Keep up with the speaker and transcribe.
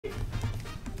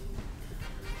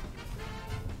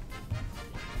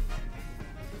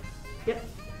Yep.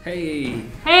 Hey!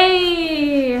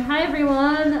 Hey! Hi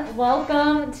everyone!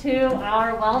 Welcome to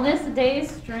our Wellness Day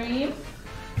stream.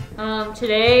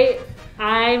 Today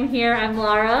I'm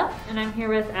Lara, and I'm here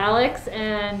with Alex,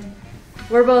 and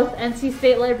we're both NC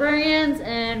State librarians,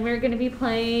 and we're going to be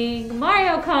playing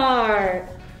Mario Kart!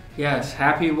 Yes,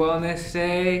 happy Wellness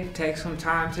Day. Take some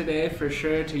time today for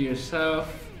sure to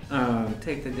yourself.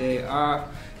 Take the day off.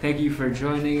 Thank you for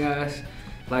joining us.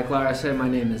 Like Lara said, my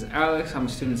name is Alex. I'm a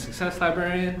student success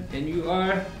librarian, and you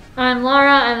are? I'm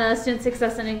Lara. I'm a student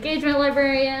success and engagement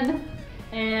librarian,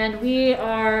 and we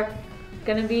are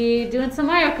going to be doing some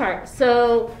Mario Kart.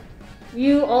 So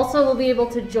you also will be able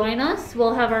to join us.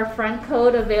 We'll have our friend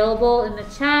code available in the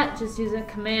chat. Just use a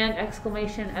command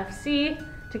 !FC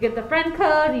to get the friend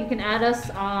code. You can add us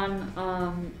on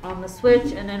the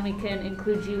Switch, and then we can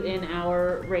include you in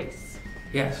our race.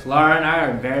 Yes, Lara and I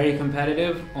are very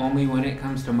competitive only when it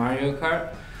comes to Mario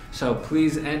Kart. So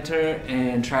please enter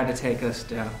and try to take us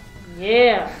down.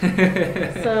 Yeah.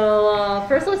 So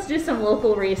first let's do some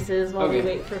local races while we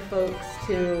wait for folks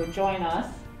to join us.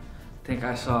 I think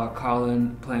I saw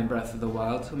Colin playing Breath of the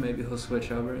Wild, so maybe he'll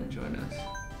switch over and join us.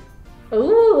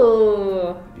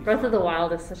 Ooh, Breath of the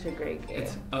Wild is such a great game.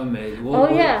 It's amazing.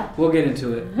 We'll get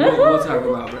into it. We'll talk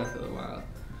about Breath of the Wild.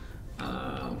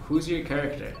 Who's your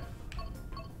character?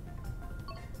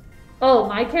 Oh,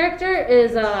 my character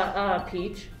is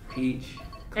Peach. Peach.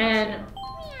 And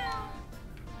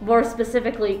more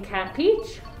specifically, Cat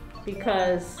Peach,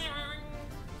 because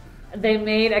they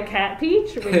made a Cat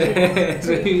Peach, which is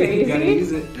so crazy. You gotta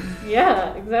use it.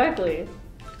 Yeah, exactly.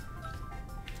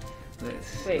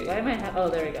 Wait, why am I? Oh,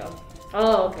 there we go.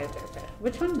 Oh, okay.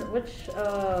 Which one?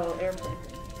 Airplane?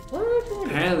 What?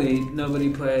 Apparently,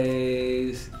 nobody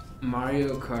plays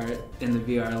Mario Kart in the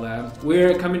VR lab.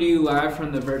 We're coming to you live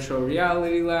from the virtual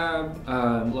reality lab.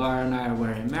 Lara and I are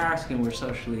wearing masks and we're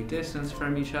socially distanced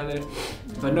from each other.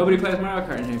 But nobody plays Mario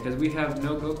Kart in here because we have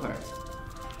no go-karts.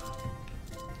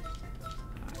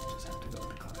 I just have to go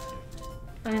with the classic.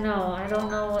 I know. I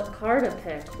don't know what car to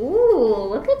pick. Ooh,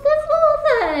 look at this little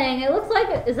thing. It looks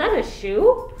like is that a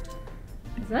shoe?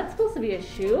 Is that supposed to be a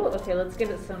shoe? Okay, let's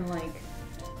give it some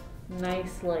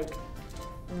nice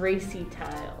racy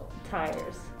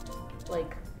tires,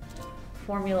 like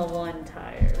Formula One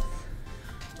tires.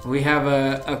 We have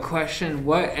a question.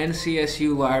 What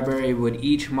NCSU library would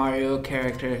each Mario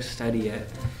character study at?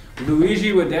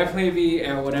 Luigi would definitely be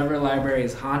at whatever library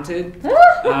is haunted.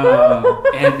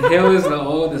 And Hill is the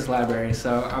oldest library,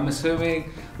 so I'm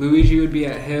assuming Luigi would be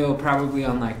at Hill, probably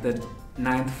on the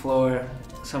 9th floor,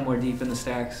 somewhere deep in the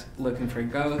stacks, looking for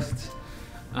ghosts.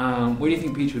 What do you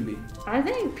think Peach would be? I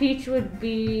think Peach would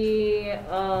be,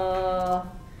 I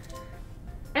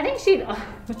think she'd,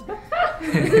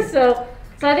 this is so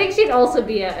I think she'd also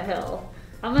be at Hill.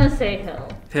 I'm gonna say Hill.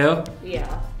 Hill?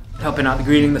 Yeah. Helping out,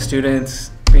 greeting the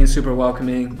students, being super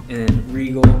welcoming and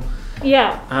regal.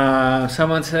 Yeah.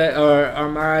 Someone said, or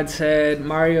Armad said,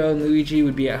 Mario and Luigi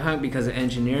would be at Hunt because of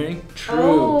engineering. True.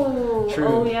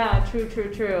 Oh yeah,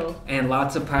 true. And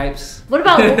lots of pipes. What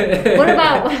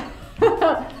about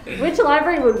which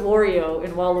library would Wario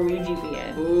and Waluigi be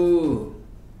in? Ooh.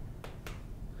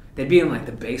 They'd be in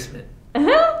the basement.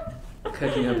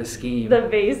 Cooking up a scheme. The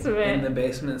basement. In the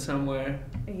basement somewhere.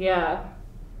 Yeah.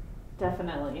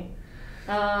 Definitely.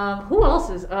 Who else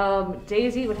is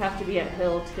Daisy would have to be at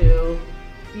Hill too.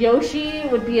 Yoshi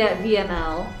would be at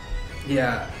VML.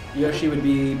 Yeah. Yoshi would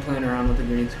be playing around with the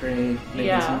green screen,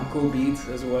 making some cool beats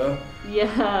as well.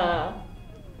 Yeah.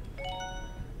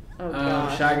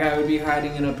 Oh, Shy Guy would be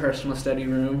hiding in a personal study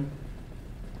room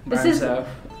by himself.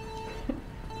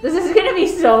 This is gonna be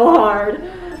so hard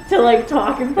to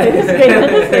talk and play this game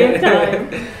at the same time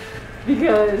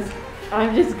because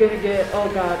I'm just gonna get. Oh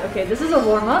god. Okay, this is a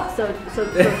warm up, so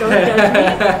don't judge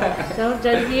me. Don't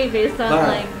judge me based on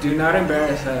Lara, do not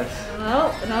embarrass us.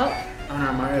 No. On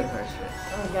our Mario Kart shit.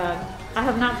 Oh god. I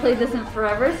have not played this in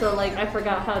forever, so I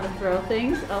forgot how to throw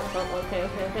things. Okay.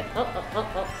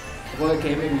 Oh. What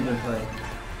game have you been playing?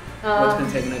 What's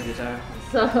been taking up your time?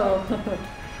 So,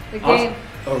 the game...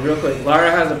 real quick,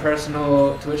 Lara has a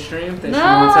personal Twitch stream that she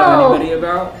won't tell anybody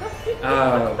about.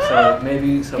 So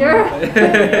maybe someone...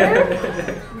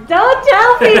 Don't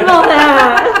tell people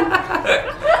that!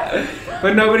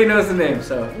 But nobody knows the name,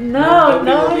 so... No,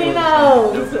 nobody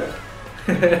knows!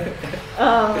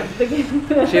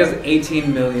 She has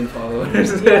 18 million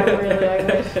followers. Yeah, really, I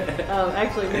wish.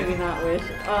 Actually, maybe not wish.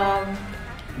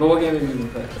 But what game have you been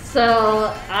playing?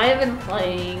 So, I've been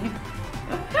playing...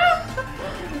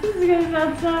 This is gonna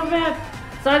sound so bad.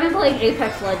 So I've been playing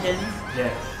Apex Legends.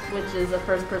 Yes. Which is a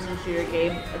first-person shooter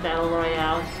game, a battle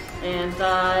royale. And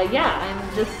yeah,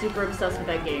 I'm just super obsessed with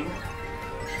that game.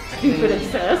 stupid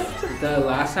obsessed. The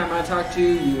last time I talked to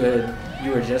you,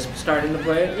 you were just starting to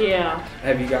play it? Yeah.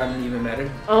 Have you gotten even better?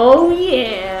 Oh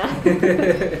yeah.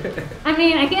 I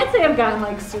mean, I can't say I've gotten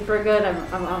like super good.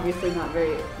 I'm obviously not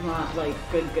like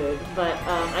good, but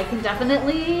I can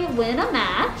definitely win a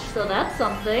match, so that's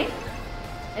something.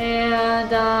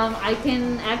 And I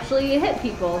can actually hit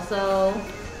people, so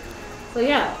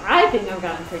yeah, I think I've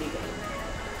gotten pretty good.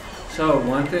 So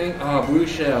one thing, blue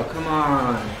shell, come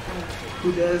on.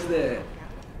 Who does that?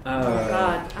 Oh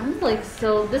god, I'm like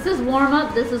this is warm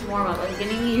up, I'm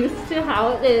getting used to how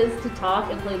it is to talk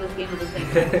and play this game at the same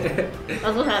time.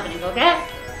 That's what's happening, okay?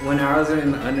 When I was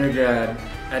in undergrad,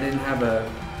 I didn't have a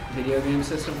video game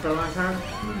system for a long time.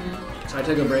 So I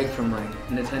took a break from like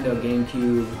Nintendo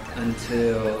GameCube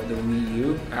until the Wii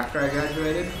U after I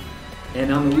graduated.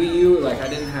 And on the Wii U, like I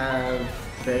didn't have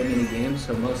very many games,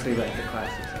 so mostly like the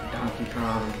classics like Donkey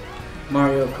Kong,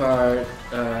 Mario Kart,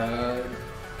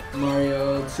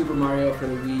 Super Mario for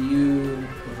the Wii U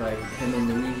with like him and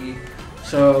Luigi.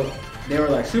 So they were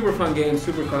like super fun games,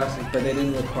 super classic, but they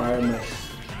didn't require much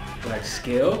like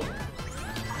skill,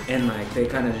 and like they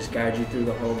kind of just guide you through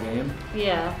the whole game.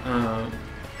 Yeah.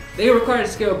 They required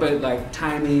skill, but like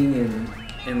timing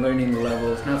and learning the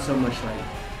levels, not so much like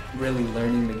really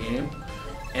learning the game.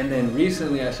 And then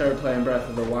recently I started playing Breath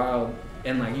of the Wild,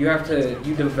 and like you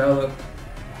develop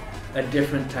a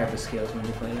different type of skills when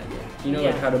you're playing that game. You know,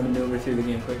 like how to maneuver through the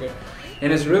game quicker.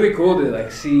 And it's really cool to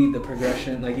like see the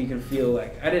progression. Like you can feel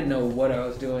like I didn't know what I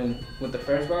was doing with the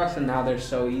first boss, and now they're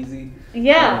so easy.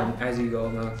 Yeah. As you go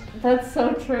along. That's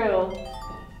so true.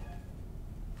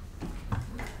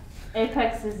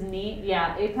 Apex is neat.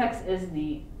 Yeah, Apex is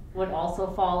neat. Would also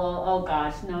follow. Oh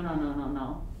gosh, no. No.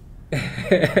 No. I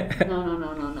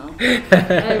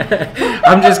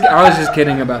was just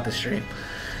kidding about the stream.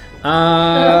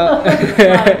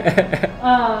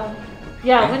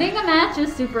 Yeah, winning a match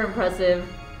is super impressive.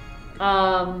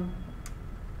 Have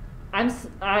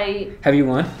you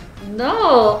won?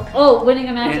 No. Oh, winning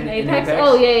a match in Apex?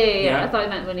 Oh, yeah. I thought I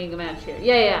meant winning a match here.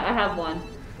 Yeah, I have won.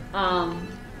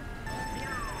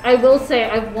 I will say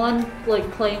I've won like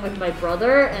playing with my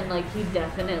brother, and like he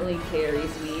definitely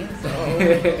carries me. So.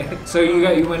 So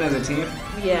you win as a team?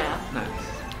 Yeah. Nice.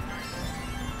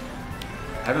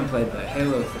 I haven't played the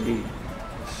Halo 3.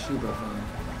 It's super fun.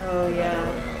 Oh yeah.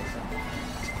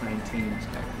 It's playing teams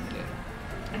back in the day.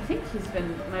 I think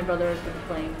my brother has been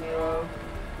playing Halo.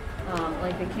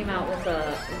 Like they came out with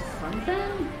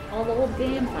something? All the old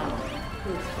games? I don't know.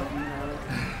 Who's talking about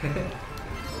it?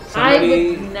 I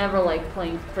would never like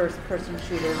playing first-person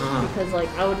shooters because like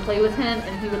I would play with him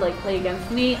and he would like play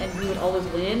against me and he would always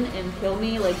win and kill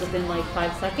me like within like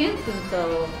 5 seconds, and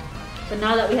so. But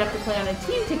now that we have to play on a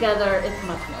team together, it's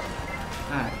much more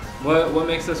fun. Alright. What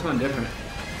makes this one different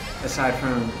aside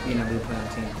from we play on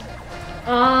teams?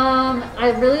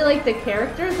 I really like the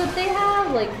characters that they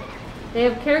have. Like they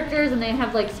have characters and they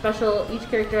have like each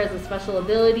character has a special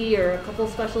ability or a couple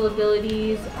special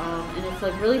abilities, and it's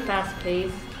like really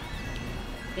fast-paced.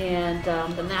 And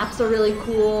the maps are really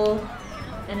cool,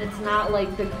 and it's not like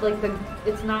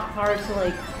it's not hard to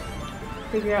like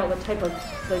figure out what type of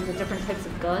like the different types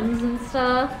of guns and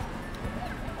stuff.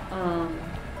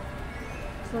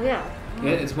 So yeah.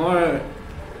 Yeah, it's more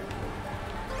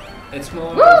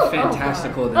Woo!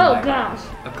 fantastical than like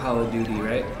a Call of Duty,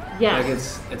 right? Yeah. Like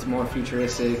it's more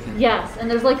futuristic. Yes, and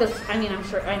there's like I know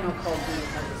Call of Duty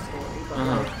has a story, but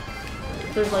like,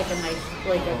 there's like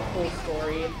a cool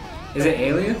story. Is it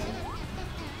Aliens?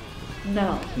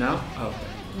 No. No? Oh, okay.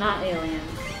 Not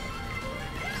Aliens.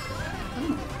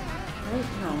 Oh.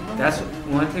 No. That's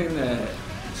one thing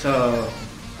so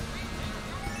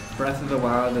Breath of the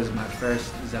Wild is my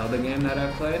first Zelda game that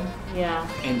I've played. Yeah.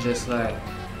 And just like,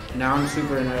 now I'm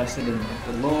super interested in like,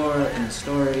 the lore and the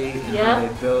story and how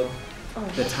they built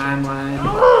the timeline.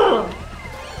 Oh!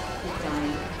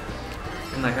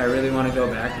 And like I really want to go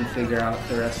back and figure out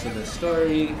the rest of the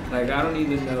story. Like I don't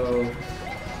even know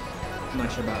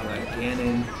much about like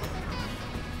Ganon.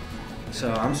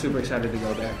 So I'm super excited to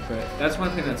go back. But that's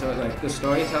one thing that's like the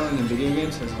storytelling in video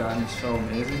games has gotten so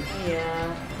amazing.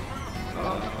 Yeah.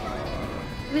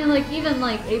 I mean, like even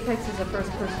like Apex is a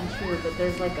first-person shooter, but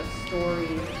there's like a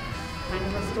story, kind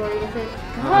of a story with it.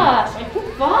 Gosh, I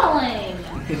keep falling.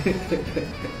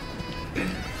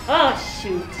 Oh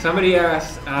shoot! Somebody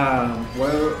asked,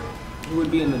 who would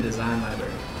be in the design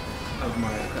library of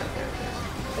Mario Kart characters?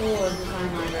 Oh, a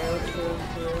design library.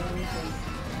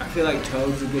 I feel like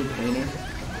Toad's a good painter. I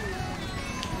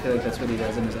feel like that's what he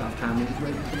does in his off time when he's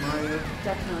waiting for Mario.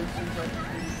 Definitely seems like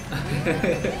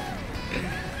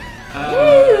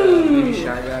maybe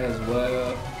Shy Guy as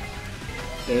well.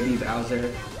 Baby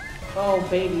Bowser. Oh,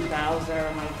 baby Bowser,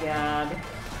 oh my god.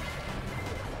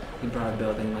 He's probably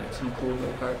building like some cool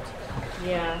go-karts.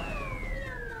 Yeah.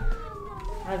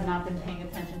 I've not been paying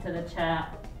attention to the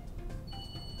chat.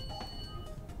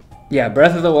 Yeah,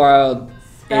 Breath of the Wild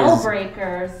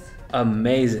Spellbreakers. is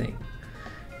amazing.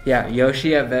 Yeah,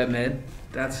 Yoshi at vet mid,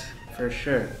 that's for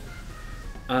sure.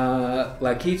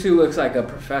 Lakitu looks like a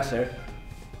professor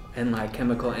in like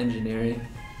chemical engineering.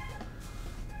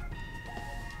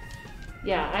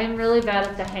 Yeah, I'm really bad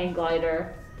at the hang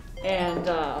glider, and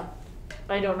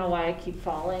I don't know why I keep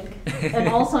falling. And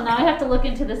also now I have to look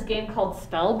into this game called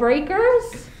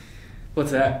Spellbreakers. What's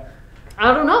that?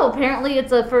 I don't know. Apparently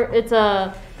it's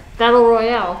a battle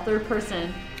royale, third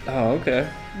person. Oh, okay.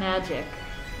 Magic.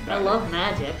 I love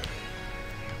magic.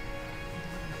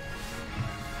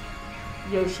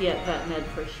 Yoshi at vet med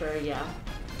for sure. Yeah.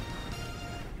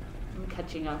 I'm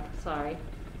catching up. Sorry.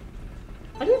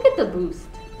 How do you get the boost?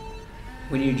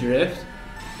 When you drift?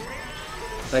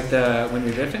 Like when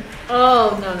you're drifting?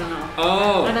 Oh, no.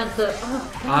 Oh. I meant the...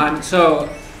 So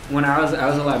when I was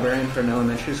a librarian for an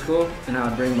elementary school, and I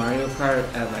would bring Mario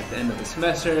Kart at like the end of the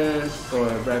semester or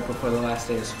right before the last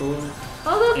day of school.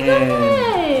 Oh, that's so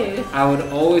nice. I would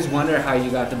always wonder how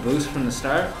you got the boost from the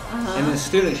start. And the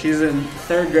student, she's in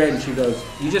 3rd grade, and she goes,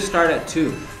 "You just start at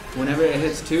 2. Whenever it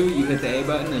hits 2, you hit the A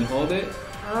button and hold it,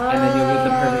 and then you'll get the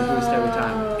perfect boost every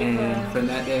time. And from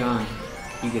that day on,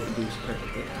 you get the boost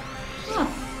perfectly." Huh.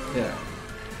 Yeah.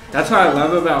 That's what I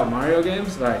love about Mario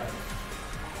games. Like,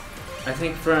 I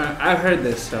think I've heard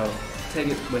this, so take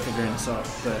it with a grain of salt,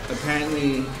 but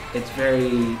apparently it's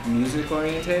very music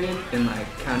orientated and like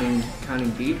counting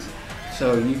beats.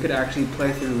 So you could actually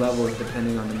play through levels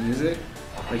depending on the music.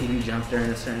 Like if you jump during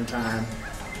a certain time.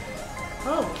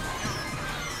 Oh,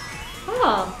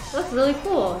 that's really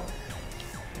cool.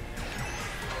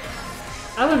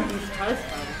 I wouldn't be surprised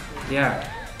by this. Yeah.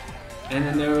 And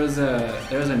then there was a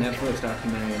Netflix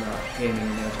documentary about gaming,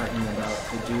 and they were talking about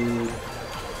the dude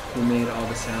who made all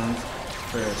the sounds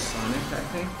for Sonic, I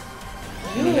think.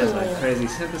 And he has like crazy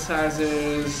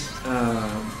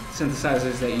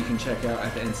synthesizers that you can check out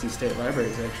at the NC State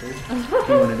Libraries actually. If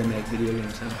you wanted to make video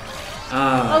game sound.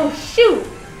 Oh shoot!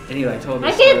 And he like told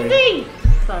I this can't story. see.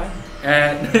 Sorry.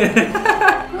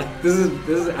 This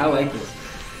is I like this.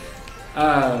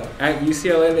 At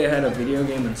UCLA, they had a video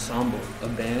game ensemble, a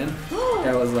band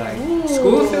that was like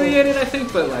school affiliated, I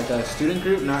think, but like a student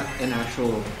group, not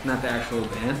the actual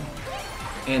band.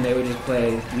 And they would just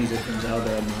play music from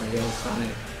Zelda, Mario, Sonic.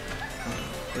 It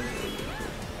was really, really cool.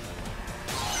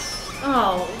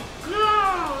 Oh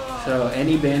god! So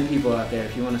any band people out there,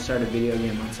 if you want to start a video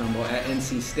game ensemble at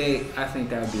NC State, I think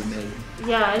that would be amazing.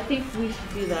 Yeah, I think we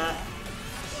should do that.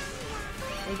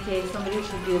 Okay, somebody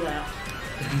should do that.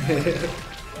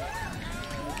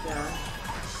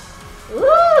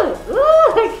 Ooh,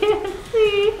 I can't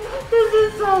see. This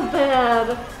is so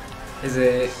bad. Is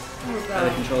it? Are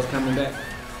the controls coming back?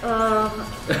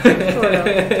 Sort of.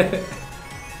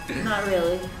 Not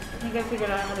really. I think I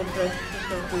figured out how to drift.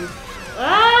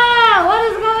 Ah! What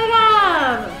is going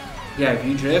on? Yeah, if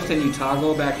you drift and you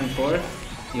toggle back and forth,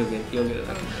 you'll get like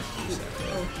a nice boost after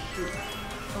that.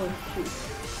 Oh shoot.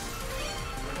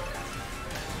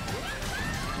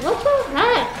 What the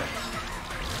heck?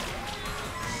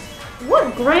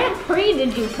 What Grand Prix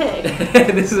did you pick?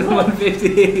 This is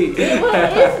 150.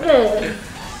 What is this?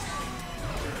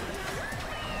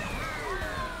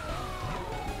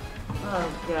 Oh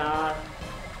god.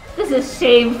 This is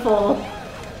shameful.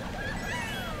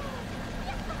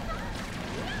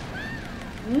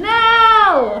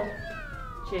 No!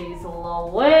 Jeez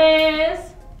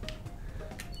Louise.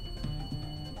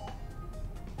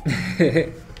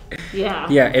 Yeah.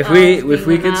 Yeah, if we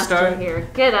could start here.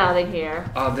 Get out of here.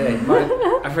 all day.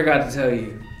 I forgot to tell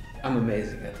you, I'm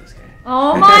amazing at this game.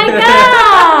 Oh my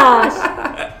gosh!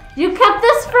 You kept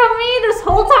this from me this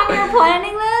whole time you were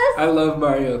planning this? I love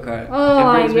Mario Kart. Oh it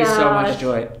brings my me so gosh. much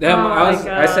joy. Oh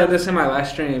I said this in my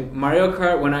last stream. Mario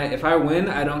Kart, if I win,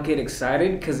 I don't get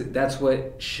excited because that's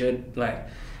what should like.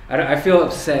 I feel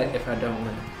upset if I don't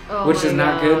win, which is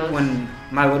not good when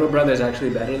my little brother is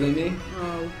actually better than me,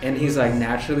 and he's like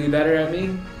naturally better at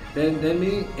me than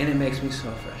me, and it makes me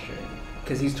so frustrated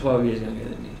because he's 12 years younger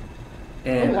than me,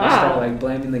 and I start like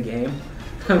blaming the game.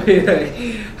 I'll be like,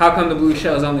 how come the blue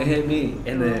shells only hit me?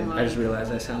 And then I just realize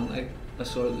I sound like a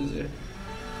sore loser.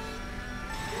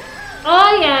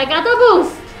 Oh yeah, I got the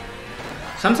boost.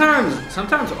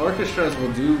 Sometimes orchestras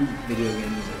will do video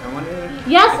game music. I wonder if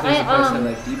there's a place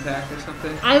like Deepak or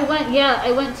something. I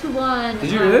went to one.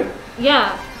 Did you really?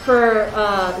 Yeah, for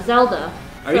Zelda.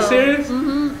 Are you serious?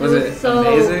 Was it so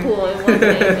amazing? Cool. It was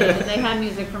amazing. And they had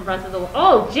music from Breath of the Wild.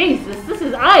 Oh, Jesus, this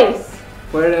is ice.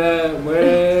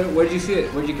 Where'd you see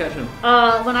it? Where'd you catch them?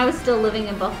 When I was still living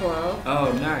in Buffalo.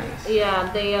 Oh, nice.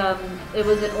 Yeah, they it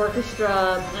was an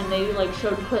orchestra, and they like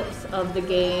showed clips of the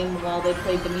game while they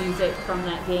played the music from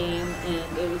that game,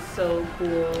 and it was so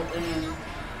cool. And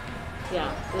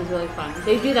yeah, it was really fun.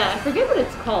 They do that. I forget what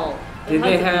it's called. Did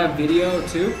they have video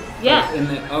too? Yeah.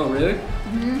 Like oh, really?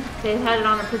 They had it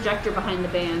on a projector behind the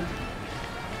band.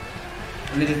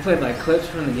 And they just played like clips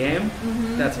from the game?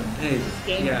 That's amazing.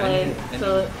 Gameplay,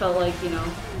 so it felt like, you know,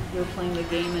 you were playing the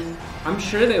game. And I'm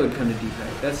sure they would come to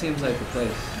Deepak. That seems like the place.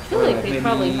 I feel like they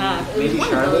probably have. It was one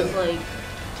Charlotte? of those like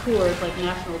tours, like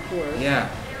national tours. Yeah.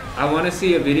 I want to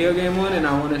see a video game one, and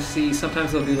I want to see,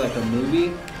 sometimes they'll do like a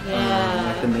movie,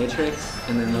 like The Matrix,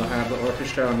 and then they'll have the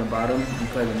orchestra on the bottom and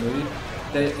play the movie.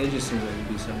 It just seems like it'd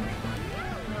be so much fun.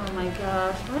 Oh my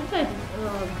gosh, what did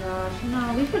oh gosh,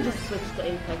 no, we could just switch to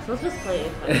Apex. Let's just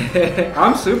play Apex.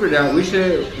 I'm super down.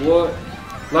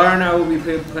 Lara and I will be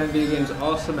playing video games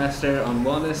all semester on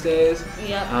wellness days.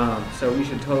 Yep. So we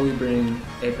should totally bring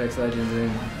Apex Legends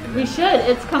in. We should.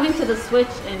 It's coming to the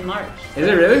Switch in March. Is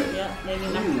it really? Yeah, maybe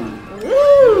next month.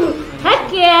 Woo!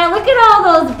 Heck yeah! Look at all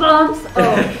those bumps!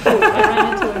 Oh, shoot, I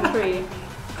ran into a tree.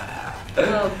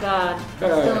 Oh god,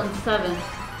 I'm still in 7th.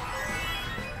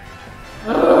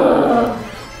 Ugh.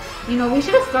 You know, we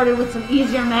should have started with some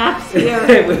easier maps here.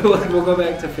 We'll go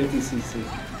back to 50cc.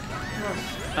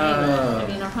 I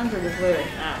mean, 100 is where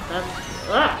it's at. That's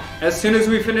As soon as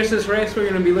we finish this race, we're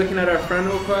going to be looking at our friend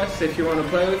requests if you want to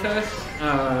play with us.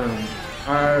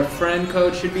 Our friend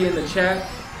code should be in the chat.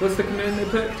 What's the command they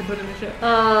put in the chat?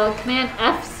 Command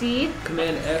FC.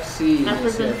 Command FC. F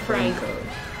is in Frank. Code.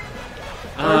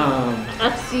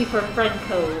 FC for friend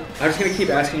code. I'm just going to keep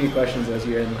asking you questions as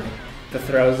you're in like the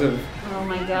throes of oh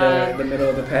my god. the middle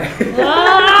of the pack.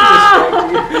 Ah!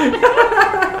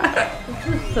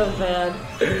 This is so bad.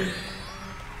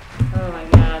 Oh my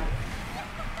god.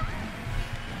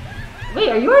 Wait,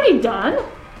 are you already done?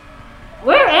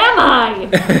 Where am I?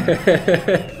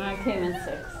 I came in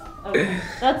 6th. Okay,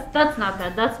 that's not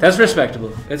bad. That's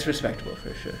respectable. It's respectable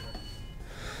for sure.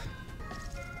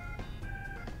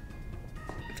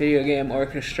 Video game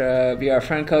orchestra VR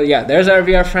friend code. Yeah, there's our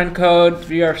VR friend code,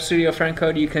 VR studio friend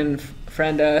code. You can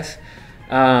friend us.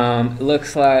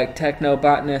 Looks like Techno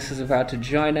Botanist is about to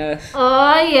join us.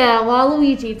 Oh yeah,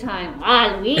 Waluigi time.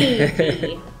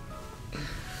 Waluigi.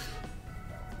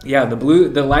 Yeah,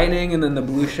 the lightning and then the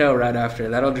blue shell right after.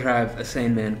 That'll drive a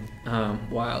sane man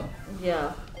wild.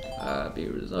 Yeah.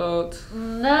 View results.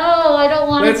 No, I don't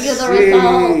want to view the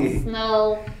results.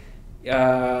 No.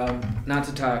 Not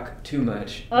to talk too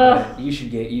much, but you should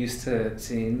get used to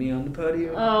seeing me on the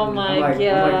podium. Oh my god!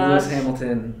 I'm like Lewis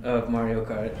Hamilton of Mario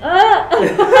Kart. That's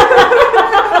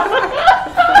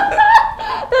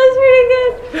pretty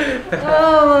good.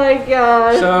 Oh my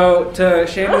god! So to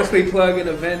shamelessly plug an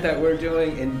event that we're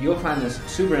doing, and you'll find this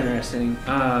super interesting.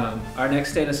 Our next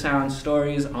State of Sound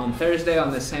stories on Thursday on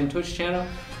the same Twitch channel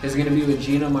is going to be with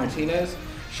Gina Martinez.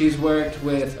 She's worked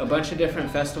with a bunch of different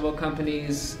festival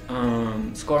companies,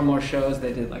 score more shows.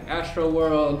 They did like Astro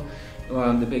World,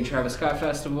 the big Travis Scott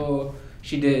Festival.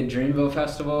 She did Dreamville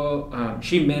Festival.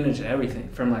 She managed everything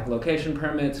from like location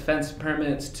permits, fence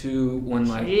permits to when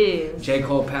like J.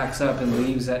 Cole packs up and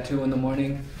leaves at 2 in the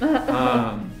morning.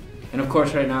 And of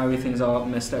course right now everything's all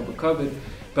messed up with COVID.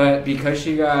 But because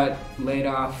she got laid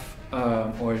off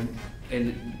the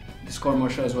Score More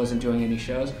Shows wasn't doing any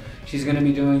shows, she's going to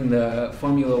be doing the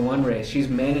Formula One race. She's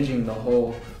managing the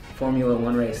whole Formula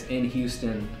One race in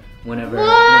Houston whenever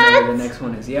the next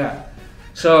one is. Yeah.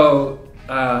 So,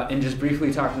 and just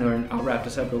briefly talking to her, and I'll wrap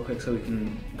this up real quick so we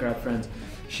can grab friends.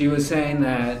 She was saying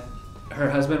that her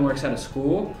husband works at a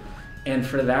school, and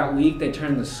for that week they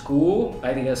turned the school,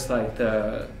 I guess like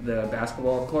the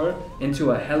basketball court,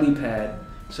 into a helipad,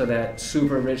 so that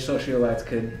super rich socialites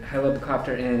could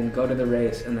helicopter in, go to the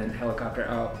race, and then helicopter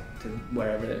out to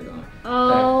wherever they're going.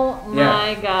 Oh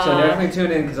my god! So definitely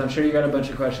tune in because I'm sure you got a bunch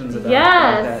of questions about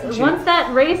that. Yes, if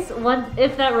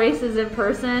that race is in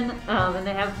person and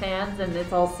they have fans and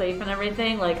it's all safe and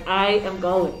everything, like I am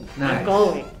going. Nice. I'm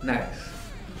going. Nice.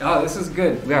 Oh, this is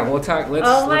good. Yeah, we'll talk. Let's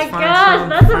my find gosh, some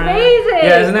that's friends. amazing.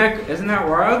 Yeah, isn't that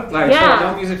wild? Like, yeah. So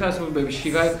no music festival, but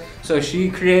she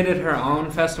created her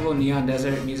own festival, Neon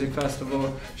Desert Music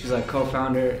Festival. She's like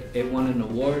co-founder. It won an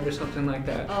award or something like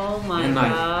that. Oh my and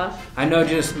gosh. I know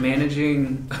just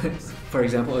managing, for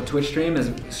example, a Twitch stream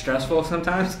is stressful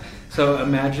sometimes. So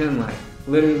imagine like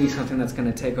literally something that's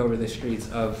going to take over the streets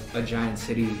of a giant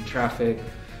city, traffic,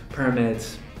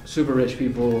 permits, super rich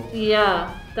people.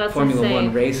 Yeah, that's Formula insane.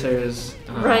 1 racers.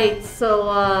 Right. So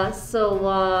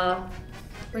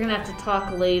we're gonna have to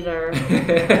talk later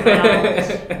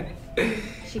about.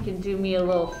 She can do me a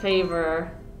little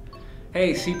favor.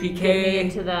 Hey, Get me CPK.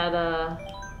 into that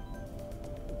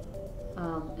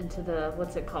into the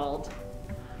what's it called?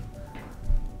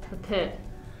 The pit.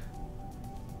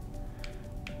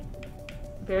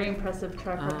 Very impressive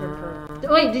track record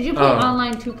for. Wait, did you play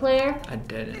online 2-player? I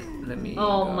didn't. Let me.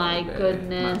 Oh go my back.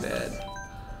 goodness. My bad.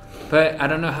 But I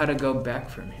don't know how to go back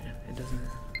from here. It doesn't.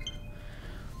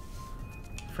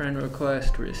 Friend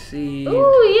request received.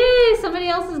 Ooh, yay! Somebody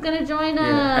else is gonna join us.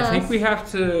 Yeah, I think we have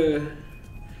to.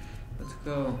 Let's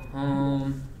go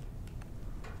home.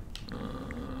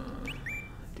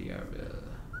 Diarville.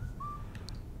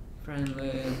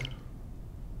 Friendly.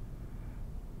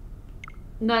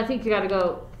 No, I think you gotta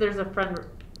go. There's a friend.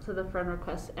 So the friend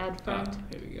request, add friend.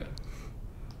 Here we go.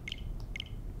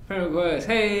 Friend request.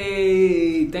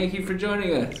 Hey, thank you for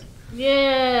joining us.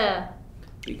 Yeah.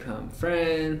 Become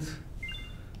friends.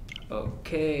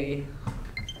 Okay.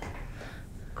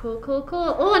 Cool, cool,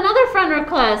 cool. Oh, another friend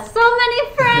request. So many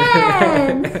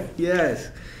friends.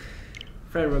 Yes.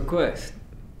 Friend request.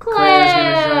 Claire's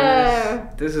gonna join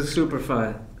us. This is super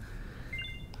fun.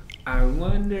 I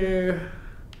wonder.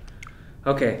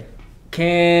 Okay.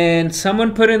 Can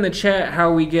someone put in the chat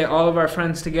how we get all of our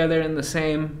friends together in the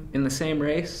same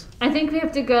race? I think we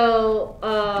have to go.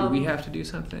 Do we have to do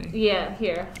something? Yeah,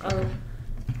 here.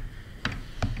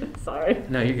 Sorry.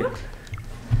 No, you're good.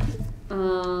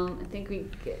 I think we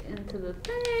get into the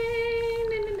thing.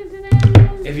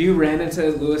 If you ran into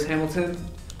Lewis Hamilton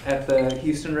at the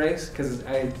Houston race, because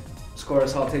I scored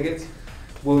us all tickets,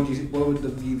 what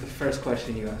would be the first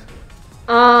question you ask?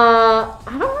 I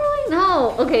don't really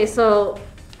know. Okay, so,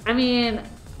 I mean,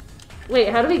 wait,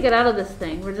 how do we get out of this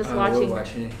thing? We're just watching. We're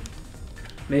watching it.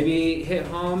 Maybe hit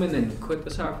home and then quit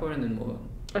the software and then we'll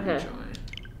Okay. join.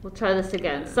 We'll try this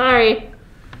again. Sorry.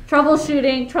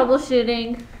 Troubleshooting.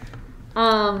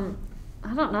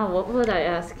 I don't know. What would I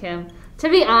ask him? To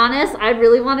be honest, I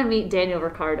really want to meet Daniel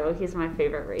Ricciardo. He's my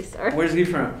favorite racer. Where's he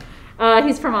from?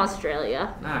 He's from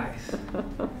Australia. Nice.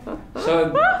 So,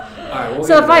 all right.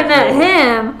 So if I met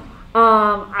him,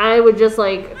 I would just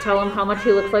like tell him how much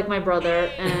he looks like my brother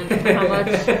and how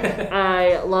much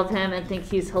I love him and think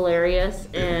he's hilarious.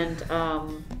 And I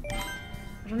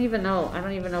don't even know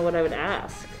what I would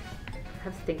ask. I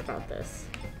have to think about this.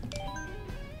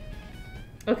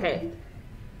 Okay.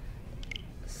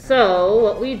 So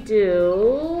what we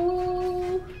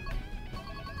do?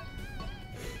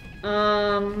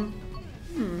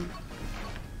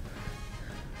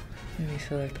 Maybe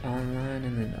select online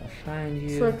and then they'll find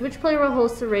you. Select which player will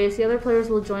host the race. The other players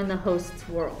will join the host's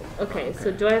world. Okay,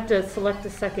 so do I have to select a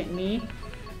second me?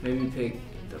 Maybe pick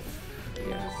the.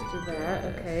 Let's do that.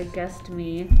 Okay, guest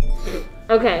me.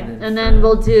 Okay, and then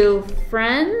we'll do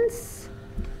friends.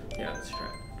 Yeah, let's try.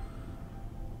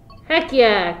 Heck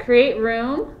yeah! Create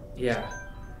room. Yeah.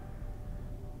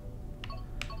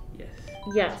 Yes.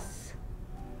 Yes.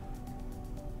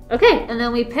 Okay, and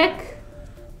then we pick.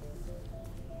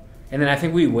 And then I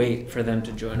think we wait for them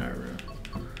to join our room.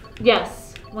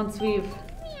 Yes. Once we've.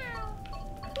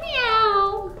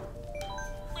 Meow.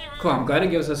 Cool. I'm glad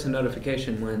it gives us a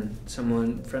notification when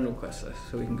someone friend requests us,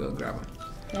 so we can go grab one.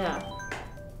 Yeah.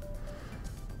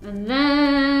 And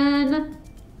then.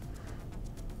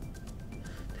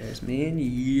 There's me and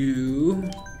you.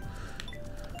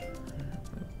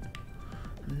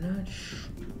 I'm not sure.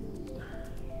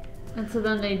 And so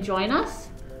then they join us?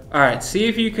 Alright, see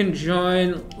if you can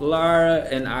join Lara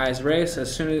and I's race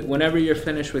whenever you're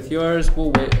finished with yours.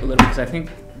 We'll wait a little because I think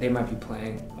they might be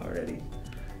playing already.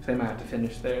 So they might have to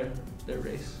finish their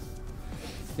race.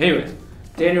 Anyways,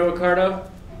 Daniel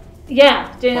Ricciardo.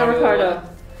 Yeah, Daniel Ricciardo.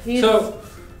 So,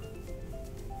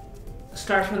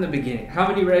 start from the beginning. How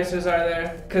many races are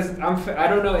there? Because I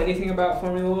don't know anything about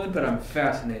Formula 1, but I'm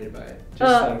fascinated by it.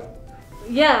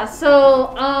 Yeah,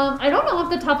 so I don't know off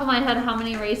the top of my head how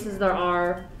many races there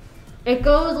are. It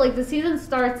goes, like, the season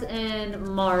starts in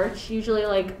March. Usually,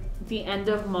 like, the end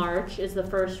of March is the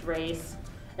first race.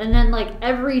 And then, like,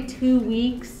 every 2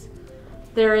 weeks,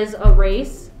 there is a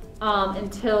race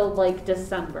until, like,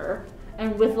 December.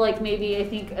 And with, like, maybe, I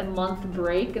think, a month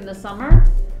break in the summer.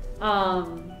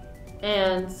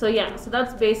 And so, yeah, so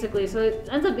that's basically, so it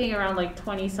ends up being around, like,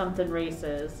 20-something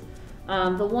races.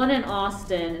 The one in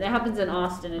Austin, it happens in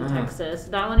Austin in Texas.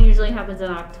 That one usually happens in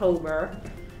October.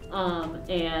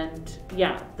 And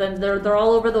yeah, then they're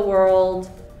all over the world.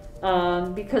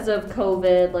 Because of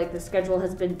COVID, like the schedule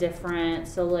has been different.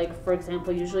 So like, for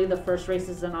example, usually the first race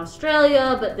is in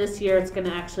Australia, but this year it's going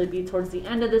to actually be towards the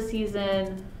end of the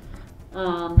season.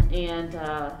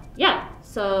 Yeah,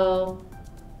 so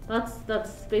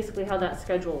that's basically how that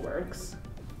schedule works.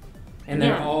 And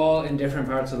they're all in different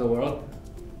parts of the world?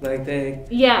 Like they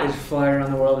just fly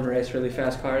around the world and race really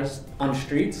fast cars on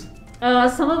streets?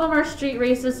 Some of them are street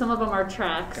races, some of them are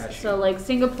tracks. Gotcha. So like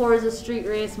Singapore is a street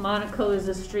race, Monaco is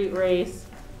a street race.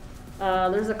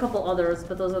 There's a couple others,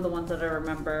 but those are the ones that I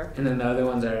remember. And then the other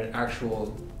ones are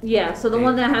actual... Yeah, so the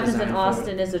one that happens in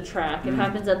Austin is a track. It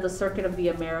happens at the Circuit of the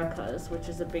Americas, which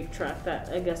is a big track that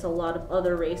I guess a lot of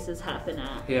other races happen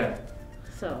at. Yeah.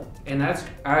 So. And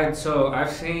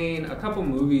I've seen a couple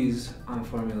movies on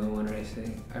Formula One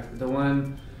racing. The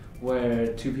one where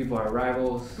two people are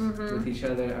rivals with each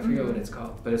other. I forget what it's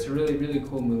called, but it's a really, really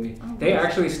cool movie. Oh, they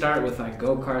actually start with like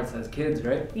go-karts as kids,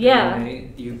 right? Yeah.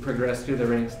 And you progress through the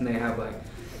ranks, and they have like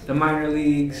the minor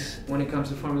leagues when it comes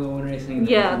to Formula One racing.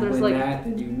 Yeah, and there's win like that,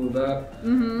 and you move up.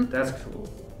 That's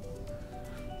cool.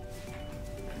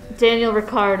 Daniel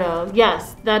Ricciardo.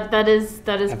 Yes, that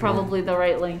is probably the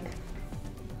right link.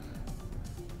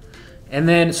 And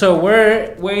then, so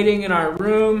we're waiting in our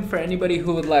room for anybody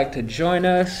who would like to join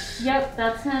us. Yep,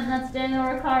 that's him. That's Daniel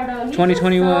Ricciardo. He's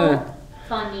 2021. So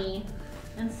funny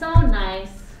and so nice.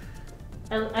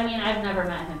 I mean, I've never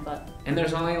met him, but. And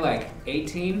there's only like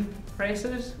 18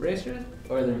 racers,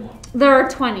 or are there more? There are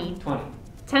 20. 20.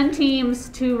 10 teams,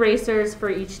 2 racers for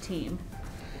each team.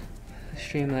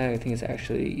 Streamline, I think it's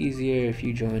actually easier if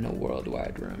you join a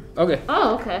worldwide room. Okay.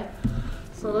 Oh, okay.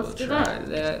 So let's do try that.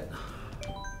 that.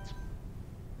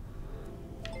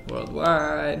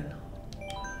 Worldwide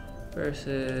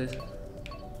versus.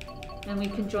 And we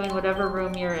can join whatever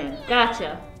room you're in.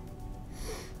 Gotcha.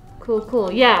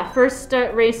 Cool. Yeah, first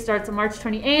race starts on March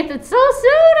 28th. It's so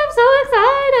soon. I'm so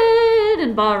excited.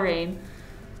 In Bahrain.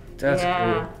 That's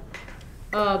cool.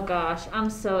 Oh gosh, I'm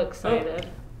so excited.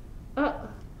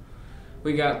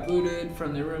 We got booted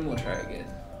from the room. We'll try again.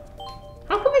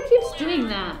 How come it keeps doing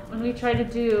that when we try to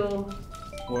do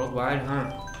worldwide,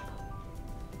 huh?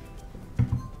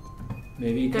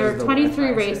 Maybe there are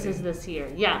 23 races this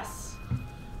year. Yes.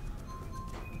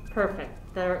 Perfect.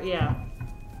 Yeah.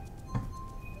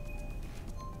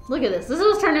 Look at this. This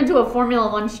was turned into a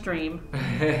Formula One stream.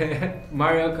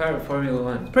 Mario Kart, Formula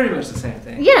One. It's pretty much the same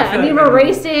thing. Yeah, I mean, we're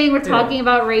racing. We're talking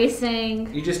about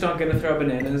racing. You just don't get to throw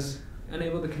bananas.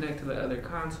 Unable to connect to the other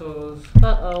consoles.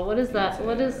 Uh-oh. What is that?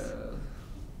 What is...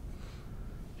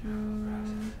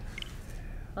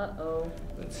 Uh-oh.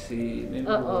 Let's see. Maybe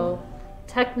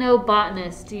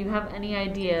Techno-botanist, do you have any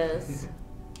ideas?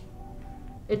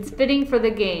 It's fitting for the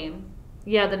game.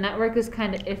 Yeah, the network is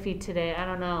kind of iffy today. I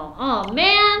don't know. Oh,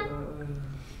 man!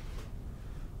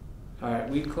 Alright,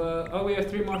 we have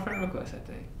 3 more friend requests, I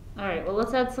think. Alright, well,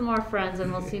 let's add some more friends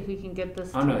and we'll see if we can get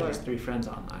this to work. Just 3 friends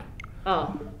online.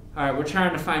 Oh. Alright, we're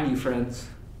trying to find you friends.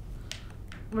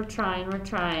 We're trying.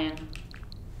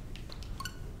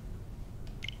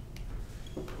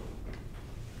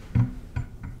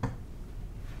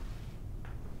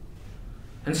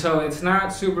 And so it's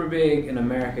not super big in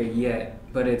America yet,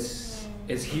 but it's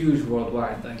huge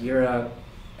worldwide. Like Europe,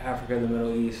 Africa, the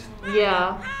Middle East.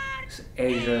 Yeah.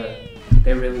 Asia,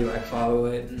 they really like follow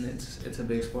it, and it's a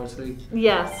big sports league.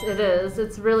 Yes, it is.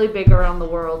 It's really big around the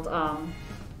world,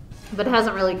 but it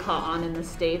hasn't really caught on in the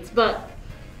States. But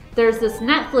there's this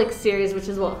Netflix series, which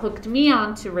is what hooked me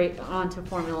onto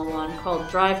Formula One, called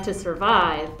Drive to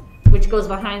Survive, which goes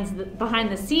behind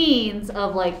the scenes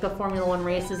of like the Formula One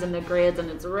races and the grids, and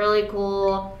it's really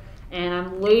cool. And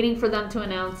I'm waiting for them to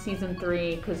announce season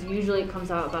 3 because usually it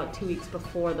comes out about 2 weeks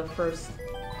before the first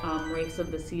race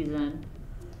of the season.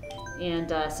 And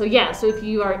so if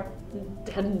you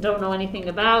don't know anything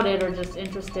about it or just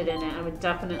interested in it, I would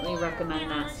definitely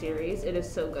recommend that series. It is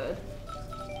so good.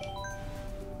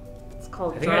 It's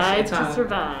called Drive to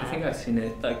Survive. I think I've seen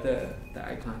it, like the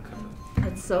icon come up.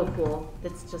 It's so cool.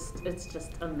 It's just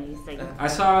amazing. I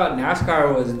saw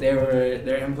NASCAR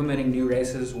they're implementing new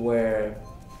races where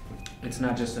it's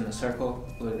not just in a circle,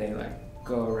 where they like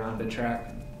go around the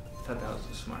track. I thought that was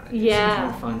a smart idea. Yeah.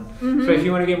 It seems more fun. So if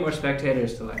you want to get more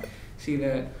spectators to like see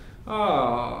that,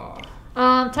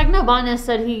 Technobotanist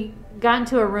said he got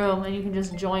into a room and you can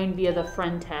just join via the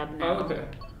friend tab now. Oh, okay.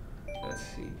 Let's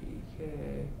see.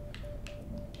 PK.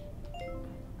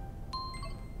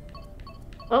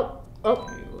 Oh.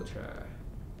 Maybe we'll try.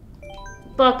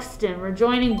 Buxton. We're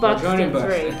joining Buxton's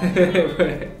race.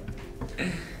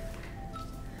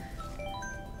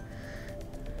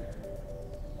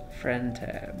 Friend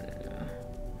tab now.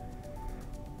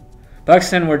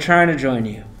 Buxton, we're trying to join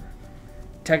you.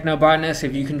 Technobotanist,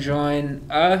 if you can join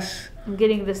us. I'm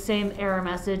getting the same error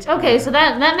message. Okay, so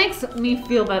that makes me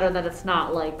feel better that it's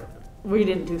not like we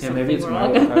didn't do something maybe it's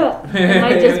wrong. Mario Kart. It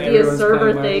might just be a Everyone's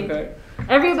server playing thing. Mario Kart.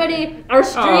 Everybody, our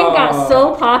stream got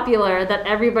so popular that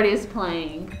everybody's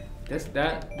playing.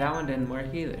 That one didn't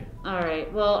work either. All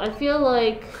right. Well, I feel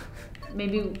like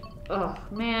maybe. Oh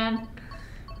man.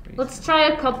 Let's try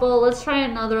a couple. Let's try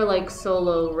another like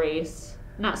solo race.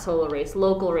 Not solo race.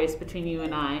 Local race between you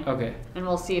and I. Okay. And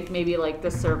we'll see if maybe like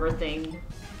the server thing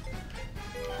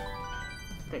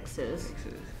fixes.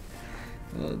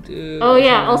 We'll do. Oh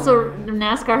yeah. Also,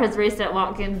 NASCAR has raced at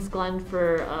Watkins Glen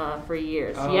for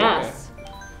years. Oh, Yes.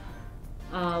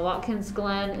 Watkins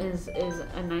Glen is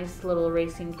a nice little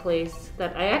racing place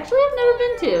that I actually have never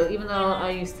been to, even though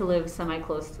I used to live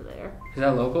semi-close to there. Is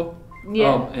that local?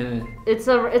 Yeah. Oh, and It's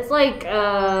like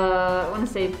I want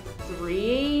to say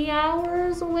 3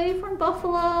 hours away from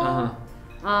Buffalo.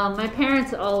 My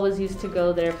parents always used to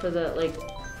go there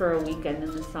for a weekend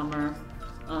in the summer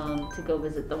to go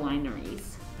visit the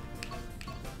wineries.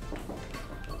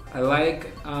 I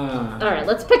like. All right,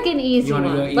 let's pick an easy one.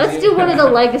 Go easy? Let's do one of the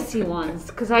legacy ones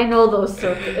because I know those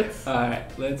circuits. All right,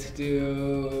 let's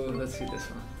do this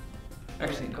one.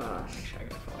 Actually, no. Gosh. Actually, I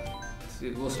gotta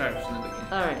follow. We'll start from the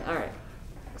beginning. All right.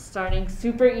 Starting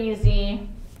super easy.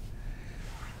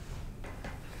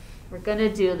 We're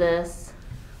gonna do this.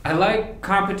 I like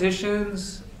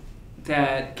competitions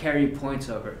that carry points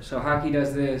over. So hockey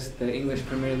does this. The English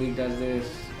Premier League does this.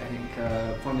 I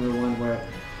think Formula One, where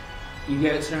you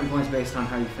get certain points based on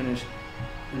how you finish.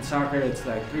 In soccer, it's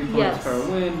like 3 points for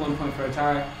a win, 1 point for a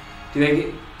tie. Do they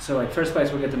get first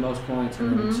place will get the most points,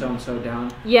 and then so and so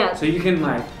down? Yeah. So you can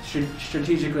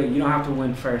strategically, you don't have to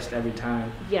win first every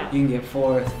time. Yeah. You can get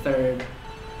fourth, third,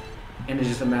 and it's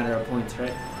just a matter of points,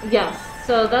 right? Yes.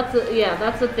 So that's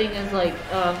the thing is like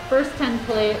first 10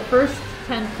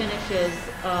 finishes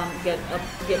get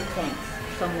points,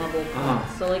 some level of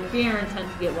points. So like beer and 10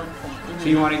 to get 1 point. And so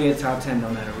you want to get top 10 no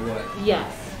matter what.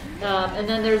 Yes. And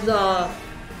then there's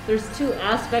 2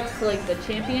 aspects to like the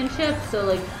championship. So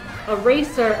like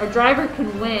a driver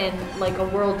can win like a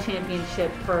world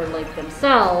championship for like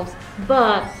themselves,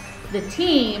 but the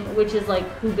team, which is like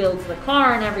who builds the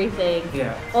car and everything,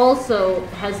 also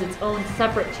has its own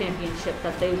separate championship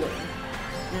that they win.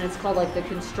 And it's called like the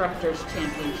Constructors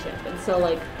Championship. And so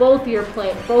like both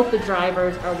the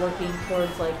drivers are working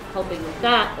towards like helping with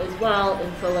that as well.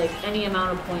 And so like any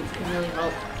amount of points can really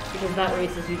help because that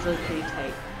race is usually pretty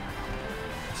tight.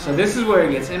 So this is where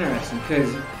it gets interesting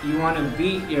because you want to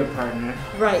beat your partner.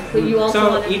 Right, but you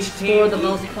also want to score the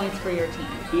most team, points for your team.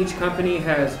 Each company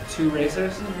has 2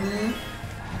 racers.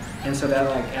 And so that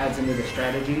like adds into the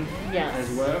strategy as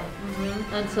well.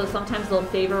 And so sometimes they'll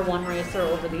favor one racer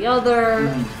over the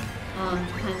other,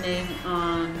 depending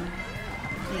on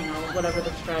whatever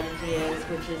the strategy is,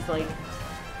 which is like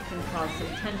can cause some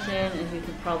tension, as you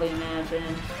can probably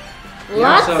imagine.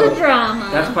 Lots of drama.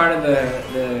 That's part of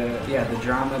the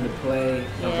drama, the play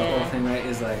of the whole thing, right?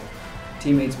 Is like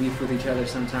teammates beef with each other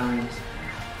sometimes.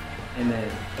 And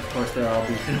then, of course, they're all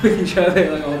beefing with each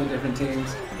other, like all the different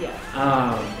teams. Yes.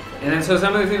 And then, so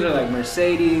some of the teams are like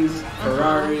Mercedes,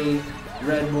 Ferrari,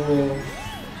 Red Bull,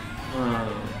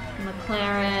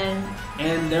 McLaren.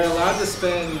 And they're allowed to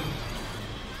spend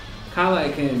kind of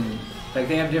like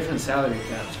they have different salary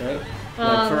caps, right?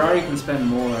 Like Ferrari can spend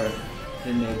more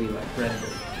than maybe like Red Bull.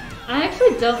 I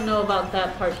actually don't know about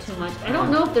that part too much. I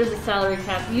don't know if there's a salary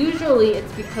cap. Usually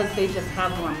it's because they just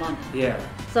have more money. Yeah.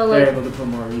 So they're like, able to put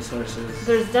more resources.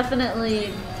 There's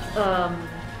definitely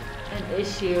an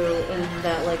issue in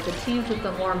that like the teams with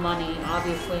the more money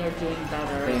obviously are doing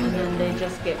better, and then they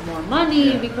just get more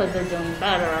money because they're doing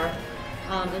better.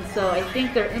 And so I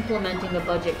think they're implementing a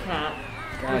budget cap,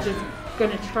 which is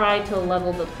going to try to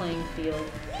level the playing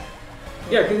field.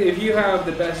 Yeah, because if you have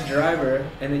the best driver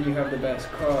and then you have the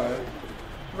best car,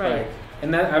 right?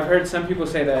 And that I've heard some people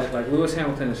say that like Lewis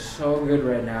Hamilton is so good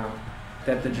right now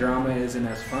that the drama isn't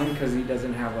as fun because he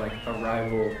doesn't have like a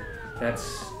rival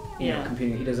that's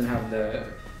competing. He doesn't have the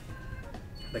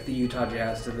Utah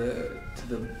Jazz to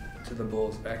the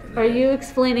Bulls back in the day. Are you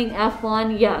explaining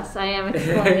F1? Yes, I am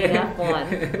explaining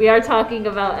F1. We are talking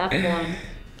about F1.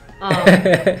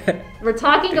 We're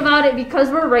talking about it because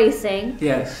we're racing.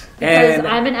 Yes. Because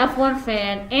I'm an F1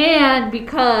 fan, and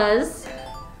because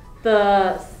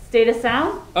the State of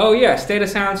Sound? Oh yeah, State of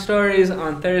Sound stories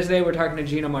on Thursday. We're talking to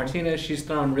Gina Martinez. She's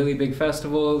thrown really big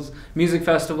festivals, music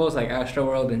festivals like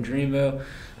Astroworld and Dreamville.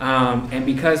 And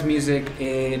because music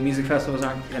festivals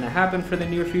aren't going to happen for the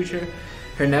near future,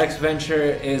 her next venture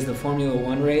is the Formula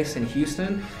One race in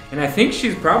Houston. And I think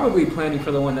she's probably planning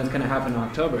for the one that's going to happen in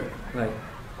October.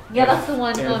 Yeah, that's the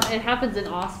one. Yeah. It happens in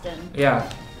Austin. Yeah,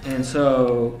 and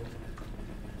so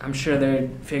I'm sure they're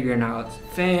figuring out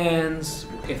fans,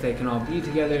 if they can all be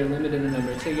together, limited the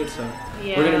number of tickets. So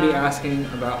we're going to be asking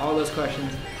about all those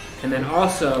questions. And then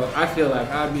also, I feel like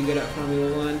I'd be good at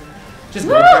Formula One, just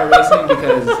go-kart racing,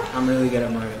 because I'm really good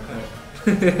at Mario Kart.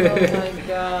 Oh my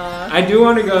god. I do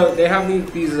want to go. They have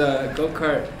these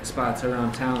go-kart spots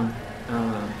around town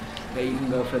that you can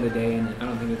go for the day, and I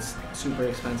don't think it's super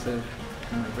expensive.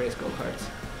 And like race go-karts.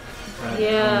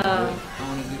 Yeah. I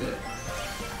want to do that.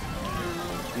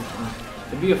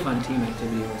 It'd be a fun team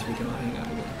activity once we can all hang out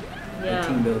again. Yeah. Like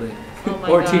team building. Oh my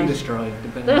or gosh. team destroying,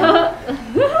 depending on.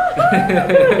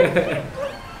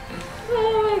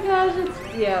 Oh my gosh,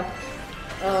 yeah.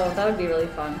 Oh, that would be really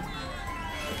fun.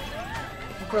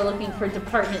 If we're looking for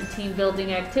department team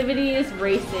building activities,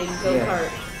 racing, go-kart.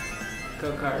 Yeah.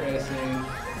 Go-kart racing,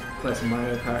 plus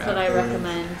Mario Kart. That's what I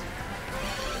recommend.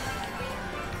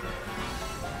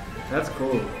 That's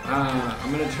cool.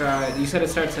 I'm gonna try. You said it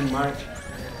starts in March.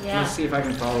 Yeah. Let's see if I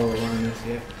can follow along this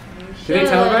year. Do You they should.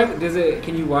 televise?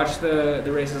 Can you watch the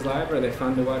races live? Or are they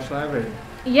fun to watch live? Or?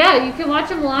 Yeah, you can watch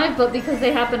them live, but because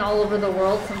they happen all over the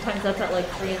world, sometimes that's at like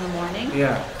 3 in the morning.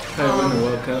 Yeah, kind of win the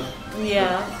World Cup.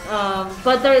 Yeah,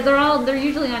 but they're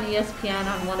usually on ESPN,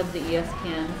 on one of the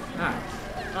ESPNs. Nice.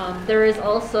 There is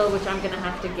also, which I'm gonna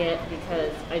have to get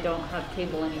because I don't have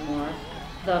cable anymore,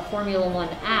 the Formula One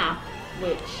app,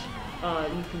 which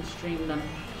you can stream the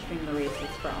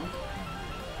races from.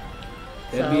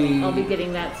 So I'll be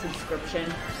getting that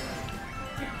subscription.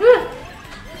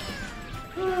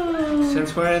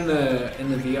 Since we're in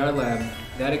the VR lab,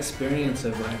 that experience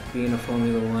of like being a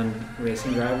Formula One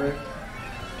racing driver,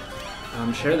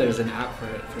 I'm sure there's an app for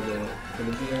it for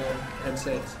the VR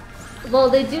headsets. Well,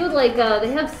 they do like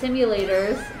they have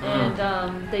simulators,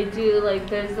 and they do like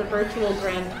there's the virtual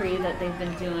Grand Prix that they've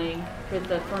been doing with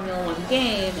the Formula One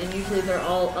game, and usually they're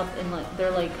all up in like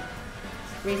they're like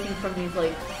racing from these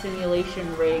like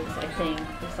simulation rigs, I think,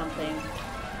 or something.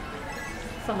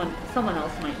 Someone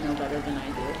else might know better than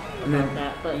I do about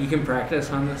that, but you can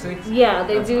practice on those things. Yeah,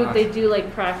 they That's do. awesome. They do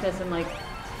like practice and like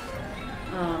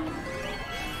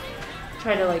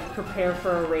try to like prepare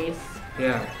for a race.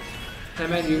 Yeah. I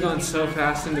mean, you're going so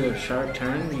fast into a sharp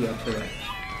turn, you have to like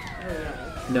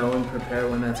know and prepare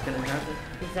when that's gonna happen.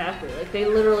 Exactly. Like they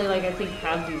literally like I think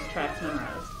have these tracks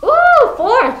memorized. Ooh,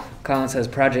 4th! Colin says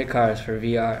Project Cars for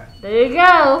VR. There you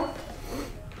go.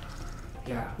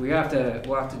 Yeah, we'll have to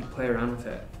play around with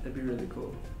that. That'd be really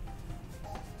cool.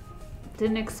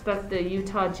 Didn't expect the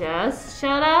Utah Jazz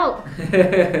shout out.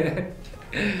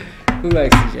 Who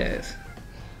likes the Jazz?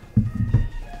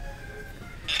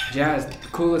 Jazz, the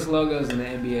coolest logos in the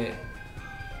NBA.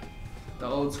 The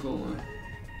old school one.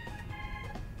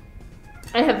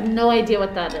 I have no idea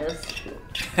what that is.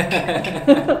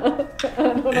 I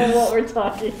don't know what we're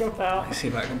talking about. Let's see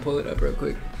if I can pull it up real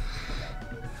quick.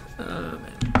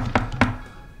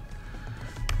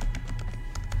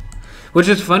 Which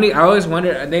is funny. I always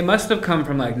wonder. They must have come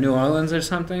from like New Orleans or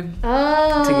something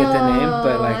Oh, to get the name,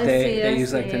 but like they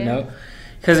use like the note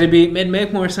because it'd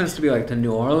make more sense to be like the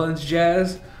New Orleans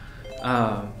Jazz.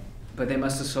 But they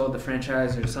must have sold the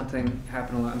franchise or something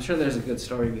happened a lot. I'm sure there's a good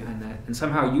story behind that. And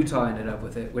somehow Utah ended up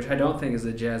with it, which I don't think is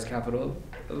the jazz capital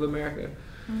of America.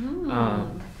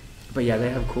 But yeah, they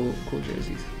have cool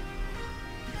jerseys.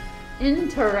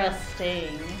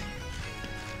 Interesting.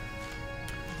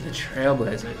 The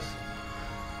Trailblazers.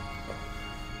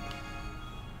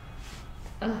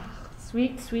 Ugh,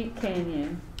 sweet, sweet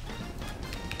canyon.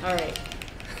 All right,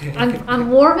 I'm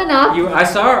warming up. I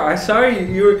saw you.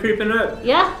 You were creeping up.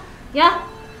 Yeah. I'm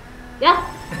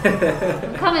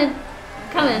coming.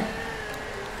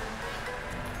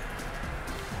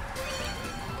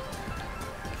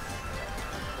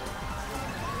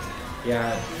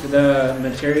 Yeah, the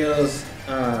materials.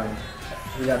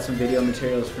 We got some video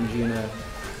materials from Gina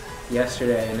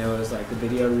yesterday, and it was like the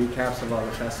video recaps of all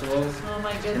the festivals. Oh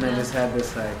my goodness. And I just had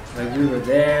this like we were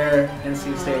there.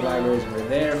 NC State Libraries were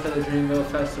there for the Dreamville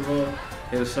Festival.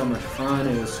 It was so much fun.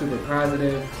 It was super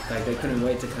positive. Like they couldn't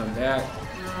wait to come back.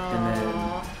 And then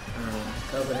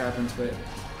COVID happens, but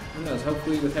who knows?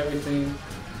 Hopefully, with everything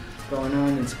going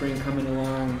on and spring coming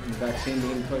along, and the vaccine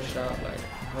being pushed out, like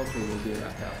hopefully we'll be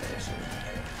back out there soon.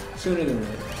 Sooner than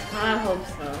later. I hope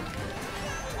so.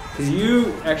 Because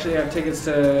you actually have tickets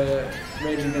to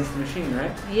Rage Against the Machine,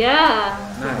 right? Yeah,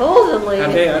 Nice. supposedly.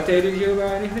 Have they updated you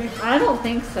about anything? I don't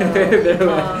think so.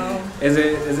 Is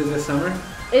it this summer?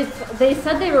 They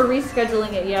said they were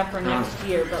rescheduling it, for next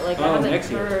year, but like I haven't next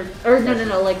year. heard. Or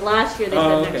no, like last year they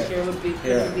said okay. next year would be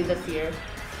this year.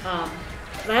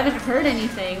 But I haven't heard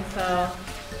anything, so I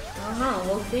don't know.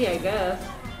 We'll see, I guess.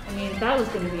 I mean, that was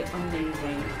going to be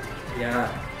amazing. Yeah.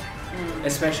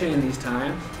 Especially in these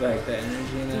times, like the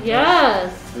energy in that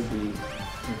yes. would be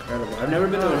incredible. I've never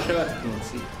been to a show at the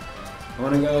PNC. I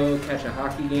want to go catch a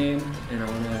hockey game, and I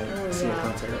want to see a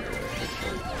concert over there.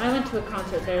 I went to a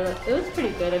concert there. It was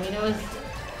pretty good. I mean, it was,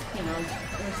 you know,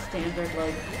 a standard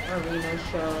like arena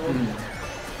show.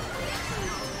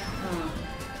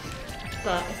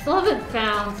 But I still haven't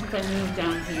found, since I moved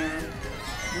down here,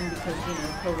 and because, you know,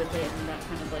 COVID hit and that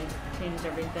kind of like changed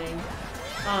everything.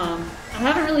 I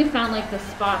haven't really found like the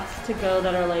spots to go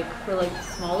that are like for like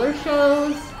smaller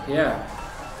shows. Yeah.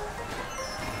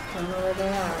 I don't know where they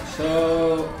are.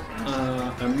 So,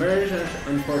 Immersion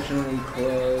unfortunately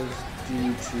closed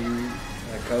due to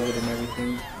like COVID and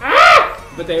everything.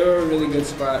 But they were a really good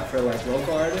spot for like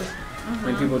local artists,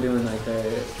 like people doing like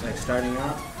their like starting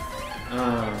out.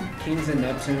 Kings and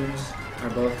Neptunes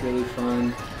are both really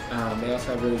fun. They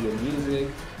also have really good music.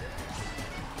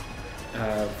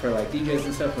 For like DJs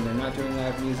and stuff when they're not doing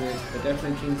live music, but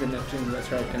definitely Kings and Neptunes, that's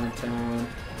right downtown.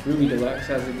 Ruby Deluxe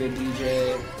has a good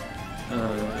DJ.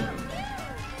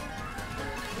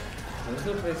 Those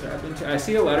are the places I've been to. I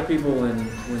see a lot of people when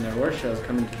there were shows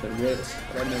coming to the Ritz,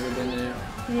 but I've never been there.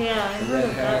 Yeah, I heard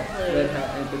of that place. Red Hat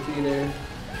Amphitheater.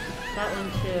 That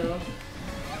one too.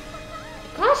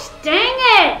 Gosh dang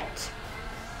it!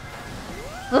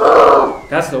 Ugh!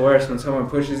 That's the worst, when someone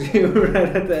pushes you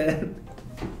right at the end.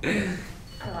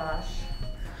 Gosh.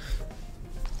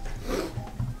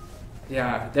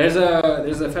 Yeah, there's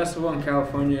a festival in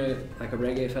California, like a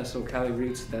reggae festival, Cali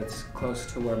Roots, that's close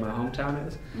to where my hometown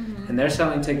is, and they're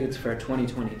selling tickets for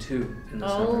 2022 in the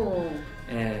summer.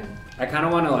 And I kind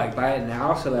of want to like buy it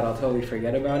now so that I'll totally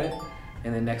forget about it,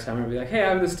 and then next summer be like, hey, I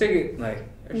have this ticket, like.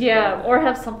 Yeah, or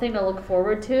have something to look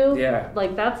forward to. Yeah.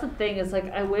 Like that's the thing is like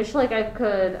I wish like I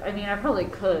could. I mean, I probably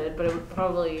could, but it would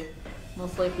probably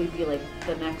most likely be like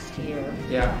the next year.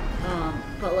 Yeah.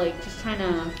 But like just trying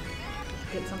to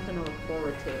get something to look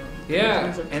forward to. Yeah, in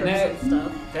terms of trips and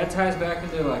stuff. That ties back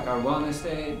into like our wellness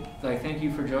day. Like, thank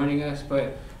you for joining us.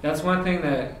 But that's one thing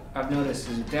that I've noticed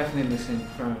is definitely missing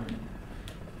from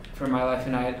my life,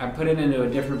 and I put it into a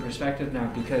different perspective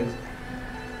now, because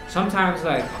sometimes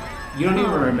like you don't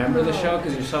even remember the show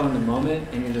because you're so in the moment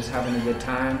and you're just having a good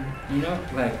time, you know,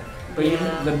 like. But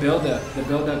the build up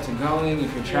to going,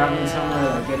 if you're traveling somewhere,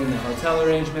 like getting the hotel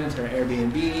arrangements or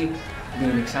Airbnb,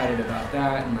 being excited about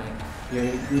that, and like your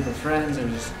group of friends or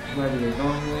just whoever you're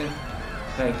going with,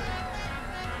 like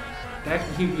that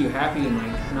can keep you happy and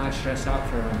like not stressed out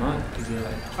for a month, because you're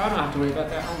like, oh, I don't have to worry about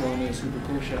that. I'm going to a super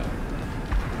cool show.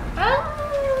 Oh.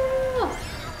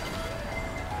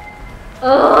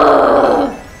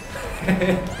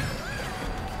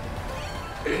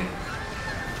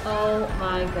 Oh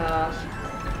my gosh.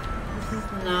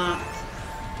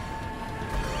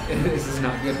 This is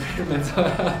not good for your mental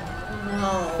health. No.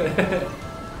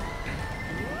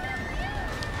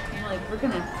 I'm like, we're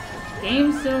gonna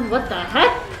game soon. What the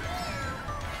heck?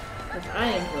 Because I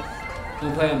am just...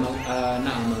 We'll play not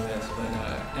Among Us, but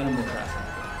Animal Crossing.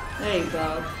 There you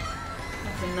go.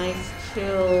 That's a nice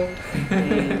chill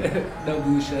game. No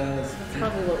blue shells. That's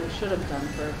probably what we should have done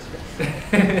first.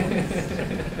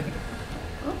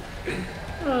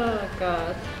 Oh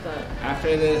god. But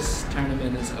after this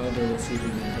tournament is over, we'll see if we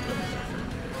can hook up with our friend.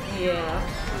 Yeah.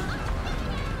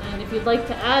 And if you'd like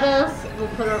to add us, we'll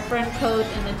put our friend code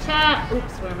in the chat.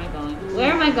 Oops, where am I going?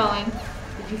 Where am I going?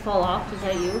 Did you fall off? Is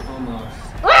that you? Almost.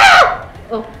 Ah!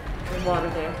 Oh, there's water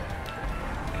there.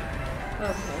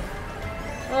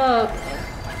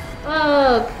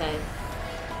 Okay.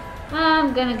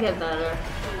 I'm gonna get better.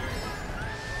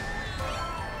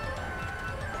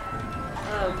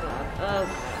 Oh god.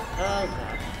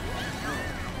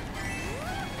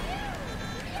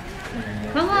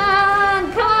 Come on!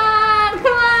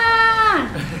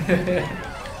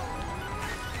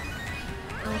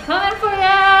 I'm coming for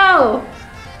you!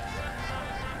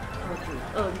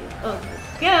 Oh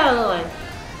geez. Get out of the way.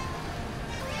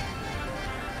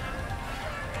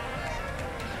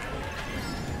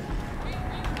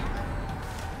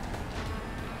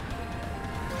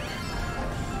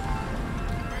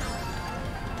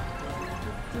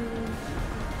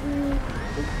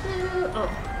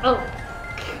 Oh.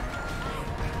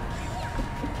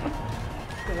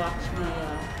 To watch my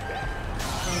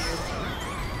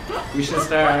We should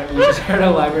start a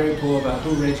library pool about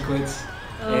who rage quits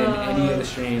in any of the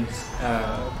streams.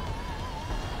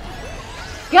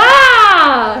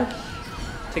 Gosh!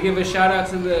 To give a shout out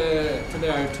to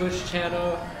our Twitch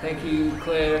channel. Thank you,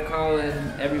 Claire,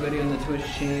 Colin, everybody on the Twitch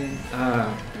team.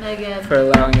 Megan. For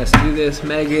allowing us to do this.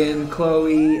 Megan,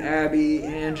 Chloe, Abby,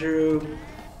 Andrew.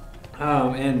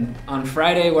 And on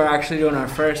Friday, we're actually doing our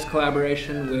first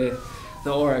collaboration with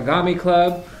the Origami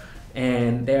Club.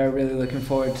 And they are really looking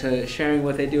forward to sharing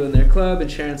what they do in their club and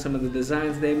sharing some of the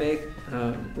designs they make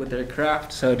with their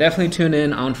craft. So definitely tune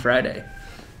in on Friday.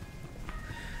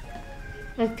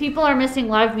 If people are missing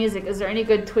live music, is there any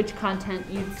good Twitch content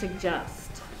you'd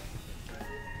suggest?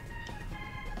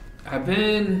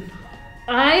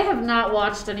 I have not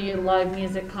watched any live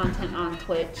music content on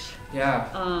Twitch. Yeah.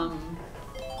 A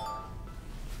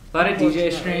lot of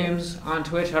DJ streams on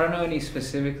Twitch. I don't know any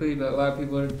specifically, but a lot of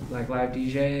people are like live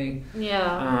DJing.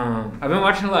 Yeah. I've been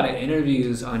watching a lot of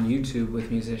interviews on YouTube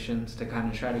with musicians to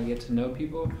kind of try to get to know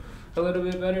people a little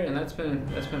bit better, and that's been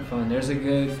fun. There's a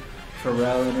good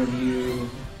Pharrell interview.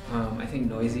 I think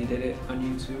Noisy did it on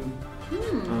YouTube.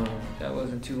 That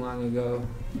wasn't too long ago.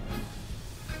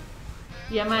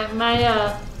 Yeah, my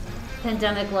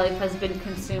pandemic life has been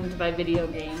consumed by video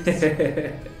games.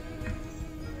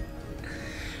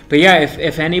 But yeah,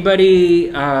 if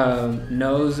anybody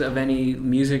knows of any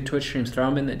music Twitch streams, throw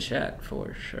them in the chat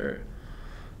for sure.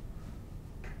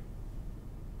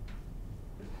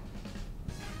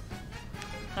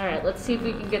 All right, let's see if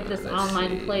we can get this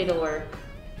online play to work.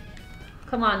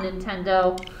 Come on,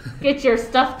 Nintendo. Get your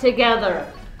stuff together.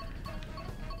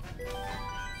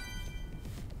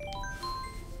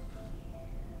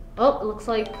 Oh, it looks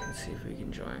like... Let's see if we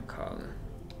can join Colin.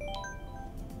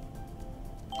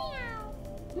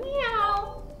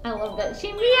 Meow. I love that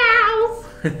she meows.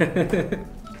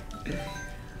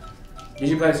 Did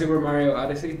you play Super Mario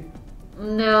Odyssey?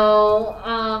 No,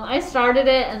 I started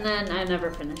it and then I never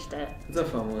finished it. It's a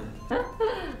fun one.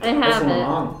 I have it's it.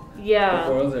 Long. Yeah.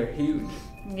 The worlds are huge.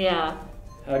 Yeah.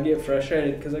 I'd get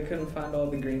frustrated because I couldn't find all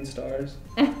the green stars.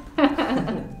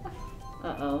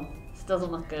 Uh-oh. This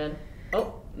doesn't look good.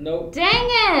 Oh. Nope. Dang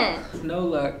it! No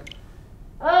luck.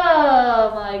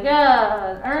 Oh my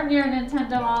god. Earn your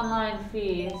Nintendo Online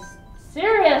fees.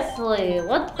 Seriously,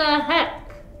 what the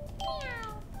heck?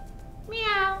 Meow.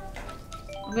 Meow.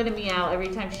 I'm gonna meow every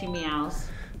time she meows.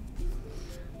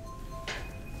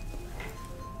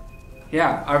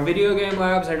 Yeah, our video game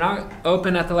labs are not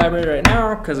open at the library right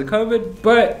now because of COVID,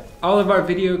 but all of our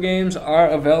video games are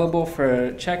available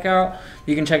for checkout.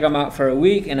 You can check them out for a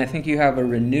week, and I think you have a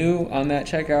renew on that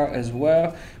checkout as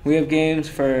well. We have games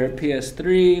for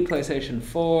PS3, PlayStation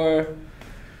 4,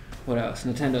 what else?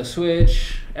 Nintendo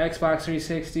Switch, Xbox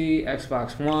 360,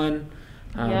 Xbox One.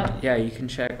 Yep. Yeah, you can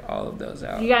check all of those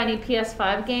out. You got any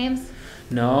PS5 games?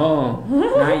 No,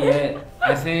 not yet.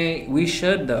 I think we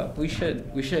should though. We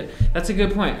should. That's a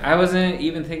good point. I wasn't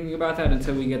even thinking about that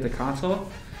until we get the console,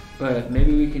 but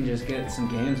maybe we can just get some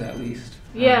games at least.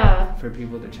 Yeah. For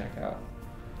people to check out.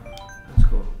 That's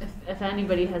cool. If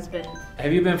anybody has been.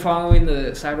 Have you been following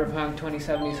the Cyberpunk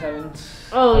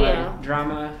 2077's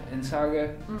drama and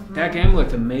saga? Mm-hmm. That game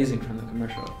looked amazing from the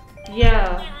commercial.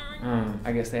 Yeah.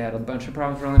 I guess they had a bunch of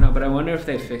problems rolling out, but I wonder if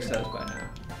they fixed those by now.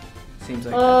 Seems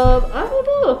like I don't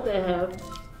know if they have.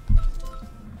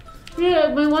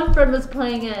 Yeah, my one friend was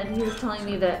playing it and he was telling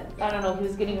me that, I don't know, he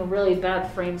was getting a really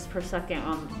bad frames per second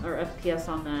or FPS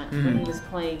on that when he was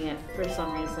playing it for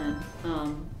some reason.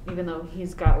 Even though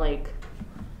he's got like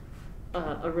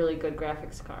a really good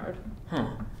graphics card.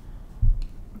 Huh.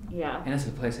 Yeah. And it's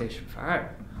a PlayStation 5.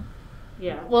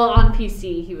 Yeah. Well, on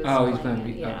PC he was he's playing playing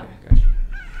it, yeah. Okay, gotcha.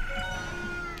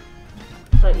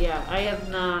 But yeah, I have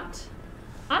not...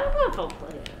 I don't know if I'll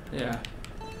play it. Yeah.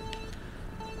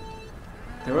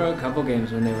 There were a couple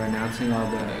games when they were announcing all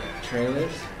the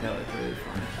trailers that looked really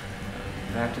fun.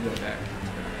 I have to go back.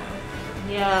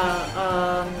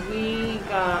 Yeah, we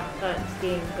got that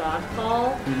game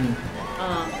Godfall.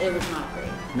 It was not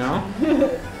great. No?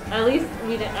 At least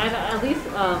we didn't. At least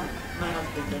my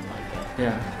husband didn't like it.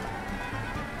 Yeah.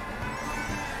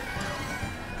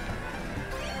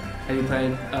 Have you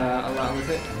played a lot with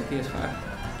it, the PS5?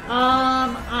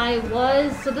 I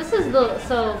was. So this is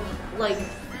like.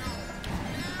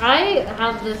 I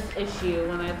have this issue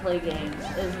when I play games,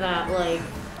 is that, like,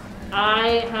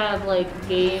 I have, like,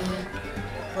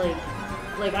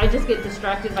 I just get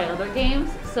distracted by other games.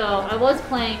 So I was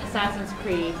playing Assassin's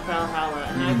Creed Valhalla,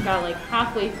 and I got, like,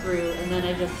 halfway through, and then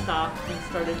I just stopped and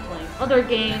started playing other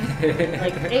games,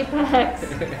 like Apex,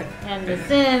 and The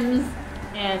Sims,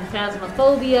 and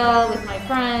Phasmophobia with my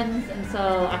friends, and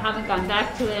so I haven't gone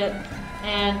back to it.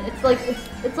 And it's like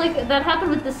that happened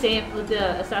with the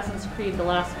Assassin's Creed, the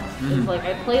last one. It's like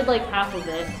I played like half of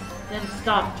it, then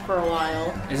stopped for a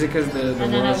while. Is it because the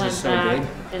and then I world's went just so back big?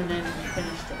 and then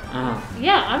finished it.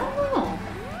 Yeah,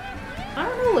 I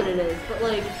don't know what it is, but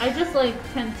like I just like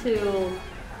tend to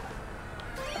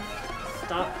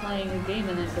stop playing a game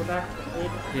and then go back to it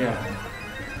later. Yeah.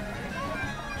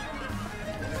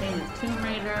 Tomb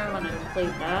Raider when I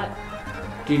played that.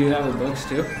 Do you do that with books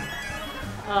too?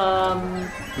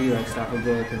 Do you like stop a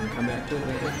book and then come back to it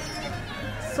later?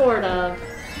 Sort of.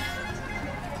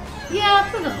 Yeah,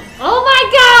 oh my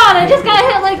god! I just got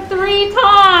hit like 3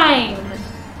 times!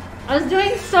 I was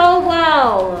doing so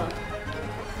well!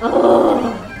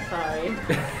 Oh, sorry.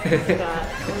 I just got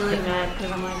really mad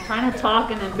because I'm like trying to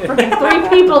talk and then freaking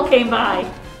 3 people came by.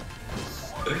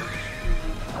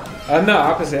 I'm the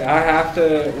opposite. I have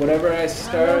to, whatever I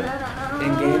start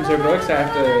in games or books, I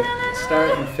have to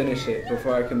start and finish it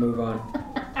before I can move on.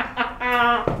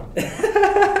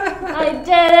 I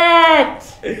did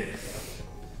it!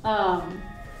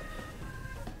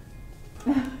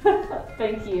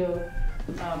 Thank you,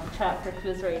 chat for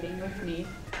quiz rating with me.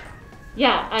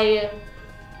 Yeah, I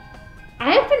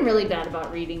have been really bad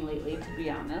about reading lately, to be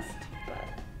honest. But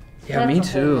yeah, me that's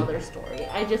a too. whole other story.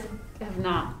 I just have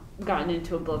not gotten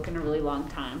into a book in a really long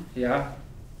time. Yeah.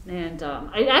 And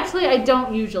I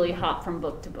don't usually hop from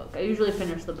book to book. I usually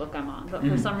finish the book I'm on, but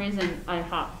for some reason I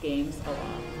hop games a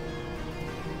lot.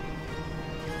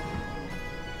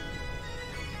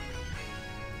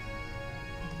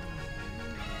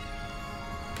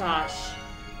 Gosh.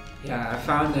 Yeah, I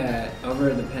found that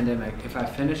over the pandemic, if I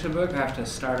finish a book, I have to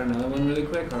start another one really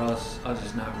quick, or else I'll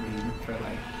just not read for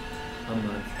like a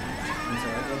month until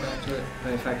I go back to it.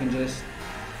 But if I can just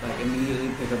like immediately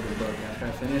pick up the book after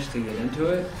I finish to get into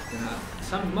it,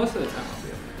 then most of the time I'll be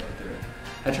able to go through it.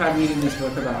 I tried reading this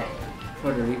book about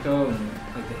Puerto Rico and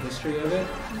like the history of it,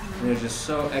 and it was just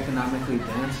so economically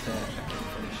dense that I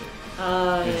couldn't finish it.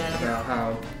 Yeah. About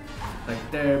how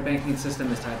like their banking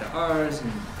system is tied to ours,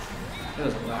 and it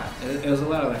was a lot. It was a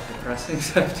lot of like depressing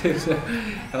stuff too, so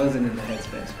I wasn't in the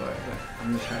headspace for it, but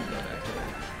I'm just trying to go back to it.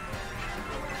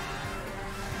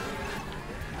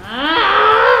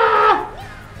 Ah!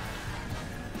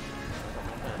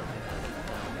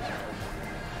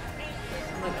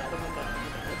 Oh my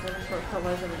god.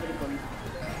 Why is everybody going now?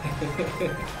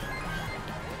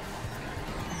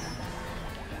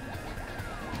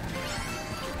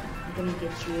 I'm gonna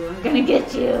get you. I'm gonna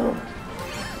get you.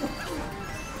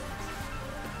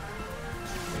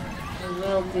 I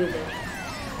will do this.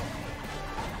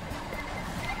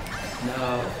 No.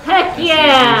 Heck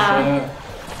yeah!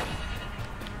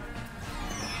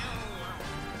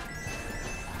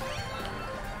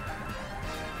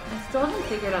 I still haven't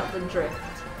figured out the drift.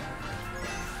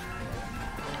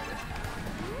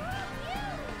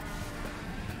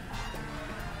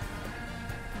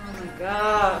 Oh my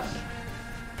gosh.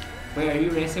 Wait, are you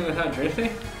racing without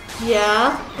drifting?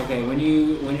 Yeah. Okay, when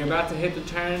you're about to hit the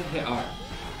turn, hit R.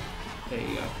 There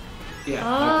you go. Yeah,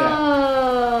 like that.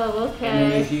 Oh, okay.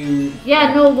 And then if you...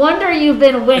 Yeah, no wonder you've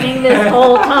been winning this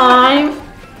whole time.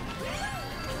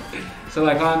 So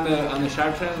like on the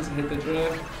sharp turns, hit the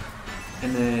drift,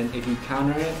 and then if you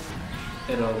counter it,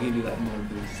 it'll give you like more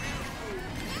boost.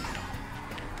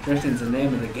 Drifting's the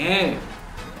name of the game.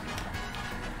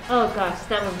 Oh gosh,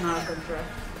 that was not a good drift.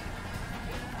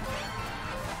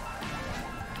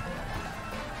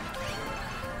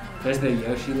 There's the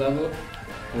Yoshi level,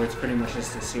 where it's pretty much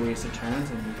just a series of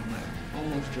turns, and you can like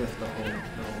almost drift the whole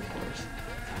course.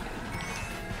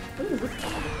 What is this?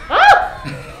 Oh!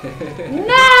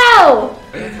 No!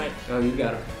 Oh, you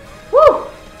got it. Woo!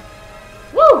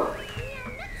 Woo!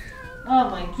 Oh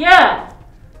my god!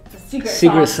 It's a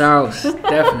secret sauce,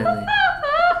 definitely.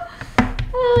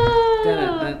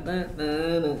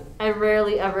 I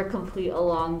rarely ever complete a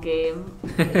long game.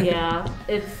 Yeah,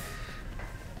 it's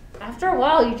after a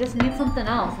while you just need something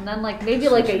else, and then like maybe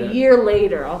like a year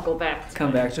later I'll go back to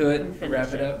come back to it,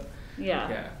 wrap it up. Yeah.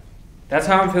 Yeah. That's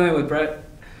how I'm feeling with Breath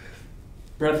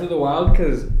of the Wild,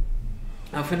 because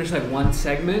I'll finish like one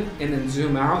segment and then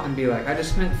zoom out and be like, I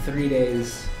just spent 3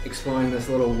 days exploring this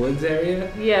little woods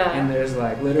area. Yeah. And there's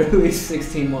like literally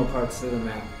 16 more parts to the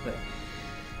map. Like,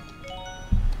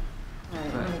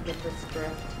 alright, I'm gonna get this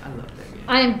drift. I love that game.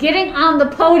 I am getting on the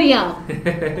podium!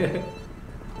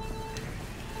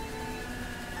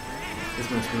 This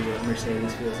must be what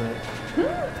Mercedes feels like.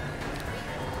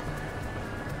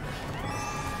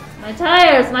 My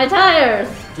tires! My tires!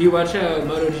 Do you watch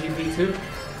MotoGP too?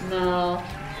 No.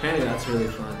 Apparently that's really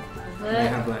fun. Is They it?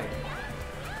 have like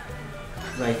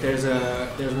there's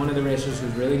one of the racers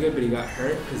who's really good, but he got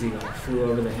hurt because he like flew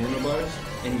over the handlebars,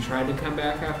 and he tried to come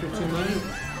back after 2 months.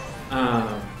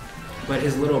 But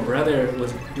his little brother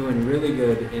was doing really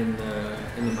good in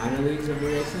the minor leagues of the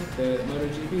racing, the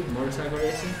MotoGP, motorcycle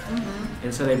racing. Mm-hmm.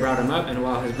 And so they brought him up, and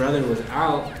while his brother was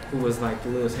out, who was like the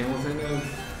Lewis Hamilton of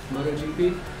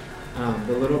MotoGP,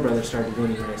 the little brother started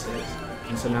winning races.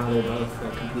 And so now they're both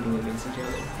competing against each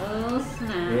other. Oh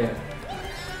snap. Yeah.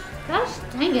 Gosh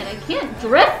dang it, I can't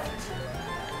drift!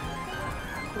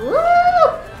 Woo!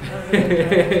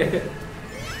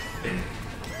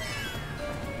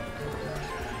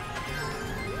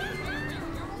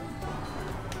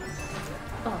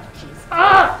 Oh, jeez.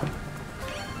 Ah!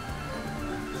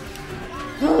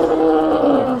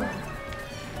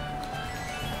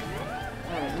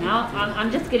 Alright, now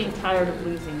I'm just getting tired of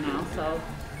losing now, so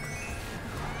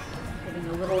getting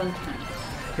a little intense.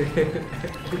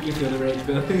 You feel the rage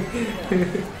building?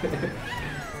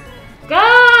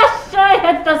 Gosh, I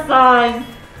hit the sign!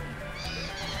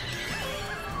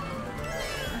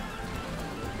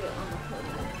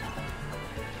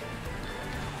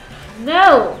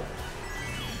 No!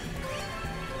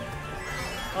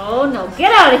 Oh no,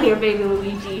 get out of here, baby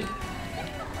Luigi!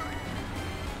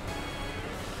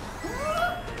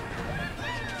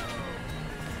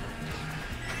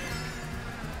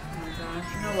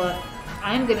 You know what?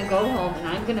 I'm gonna go home and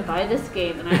I'm gonna buy this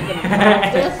game and I'm gonna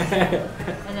practice.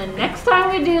 And then next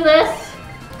time we do this,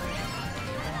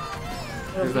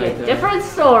 it'll be a different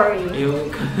story. You'll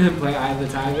play Eye of the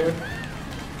Tiger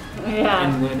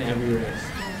and win every race.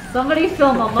 Somebody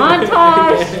film a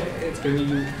montage. It's gonna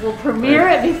be. We'll premiere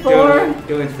it before.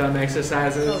 Doing thumb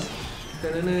exercises.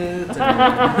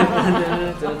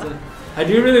 I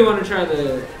do really want to try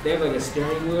the. They have like a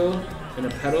steering wheel and a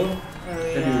pedal. Oh,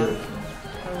 That'd be really fun.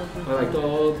 Or like the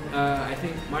old, I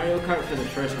think Mario Kart for the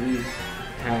first week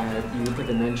had, you would put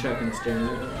the nunchuck in the steering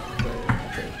wheel.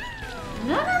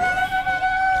 No!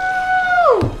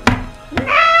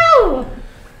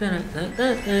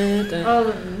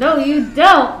 Oh, no, you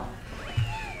don't!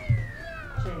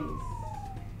 Jeez.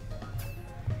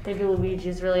 Baby Luigi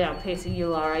is really outpacing you,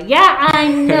 Lara. Yeah, I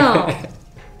know!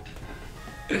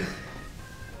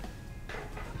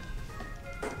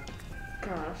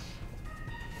 Gosh.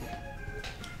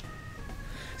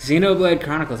 Xenoblade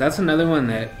Chronicles, that's another one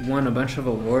that won a bunch of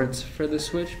awards for the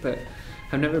Switch, but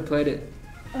I've never played it.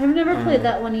 I've never played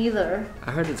that one either.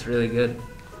 I heard it's really good.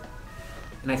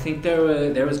 And I think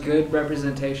there was good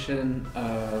representation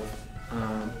of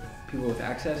people with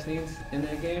access needs in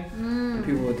that game, and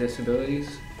people with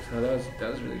disabilities. So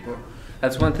that was really cool.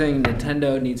 That's one thing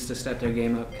Nintendo needs to step their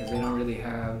game up because they don't really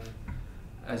have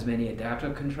as many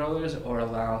adaptive controllers or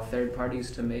allow third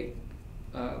parties to make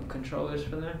controllers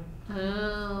for them.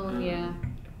 Oh, yeah.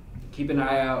 Keep an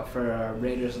eye out for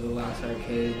Raiders of the Lost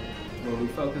Arcade, where we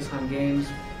focus on games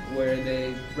where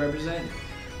they represent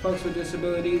folks with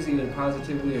disabilities, either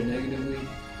positively or negatively,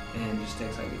 and just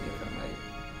takes like a different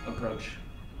approach,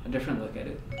 a different look at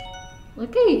it.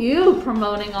 Look at you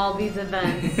promoting all these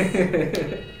events.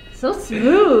 So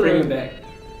smooth. Bring it back.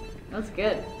 That's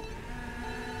good.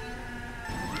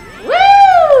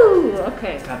 Woo!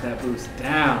 Okay. Got that boost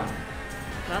down.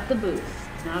 Got the boost.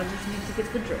 Now I just need to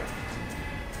get the drift.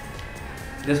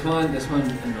 This one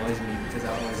annoys me because I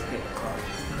always hit cars.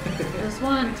 This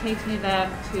one takes me back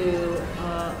to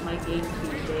my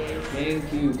GameCube days.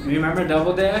 GameCube. You remember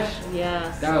Double Dash?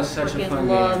 Yes. That was such a fun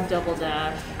game. I love Double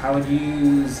Dash. I would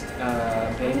use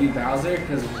Baby Bowser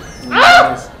because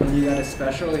when you got a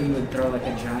special, he would throw like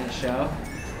a giant shell.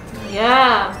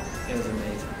 Yeah. It was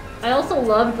amazing. I also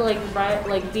loved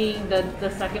being the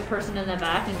second person in the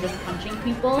back and just punching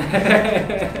people. What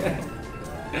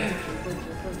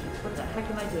the heck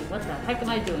am I doing? What the heck am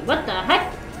I doing? What the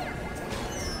heck?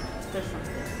 There's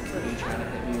something. Are you trying to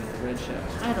hit me with red shell?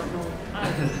 I don't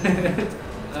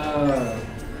know.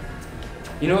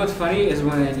 You know what's funny is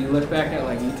when you look back at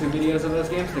like YouTube videos of those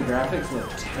games, the graphics look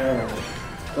terrible.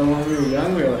 But when we were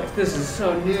young, we were like, this is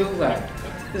so new, like,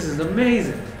 this is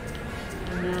amazing.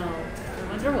 I know. I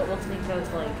wonder what we'll think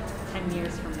of like 10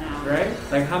 years from now. Right?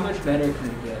 Like, how much better can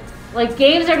it get? Like,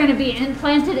 games are going to be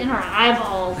implanted in our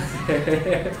eyeballs.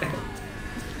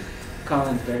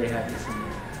 Colin's very happy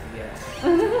somewhere. Yes.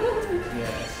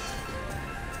 Yes.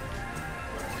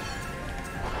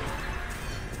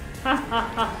 Ha ha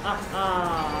ha ha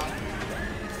ha.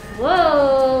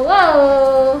 Whoa,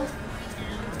 whoa.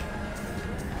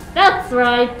 That's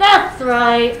right, that's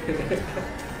right.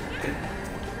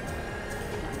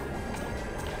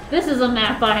 This is a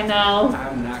map I know.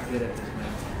 I'm not good at this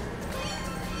map.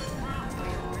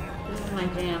 This is my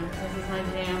jam. This is my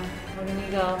jam. Look at me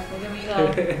go. Look at me go.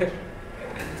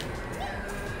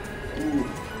 Ooh.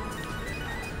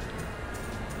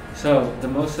 So, the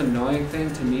most annoying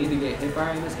thing to me to get hit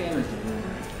by in this game is the moon.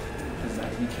 Because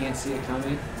like, you can't see it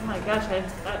coming. Oh my gosh, I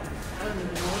don't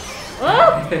even know.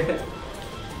 Oh!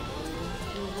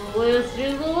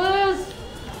 Jeez Louise!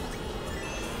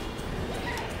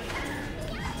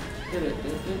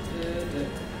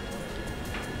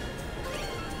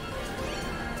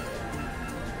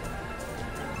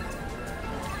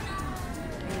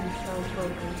 I'm so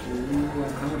Ooh,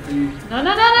 I'm coming for you. No, no,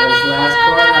 no, no, no, no, Last no,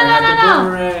 part, no, I got no, the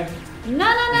boomerang. no,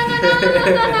 no, no, no, no,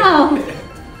 no, no, no.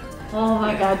 Oh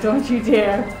my God! Don't you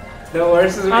dare! The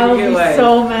worst is when I you will get be like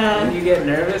so mad. when you get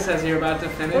nervous as you're about to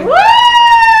finish Woo!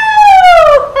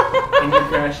 and you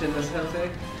crash into something.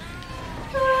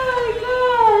 Oh my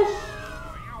gosh!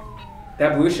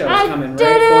 That blue shell is coming did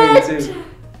right for it! you too.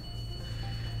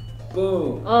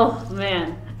 Boom. Oh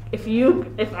man, if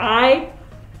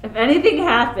anything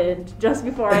happened just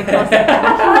before I crossed the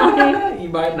finish line, You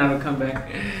might not have come back.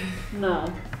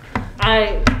 no,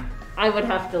 I would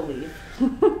have to leave.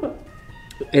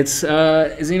 It's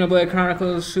Xenoblade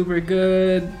Chronicles, super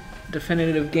good,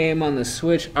 definitive game on the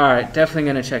Switch. All right, definitely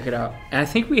gonna check it out. And I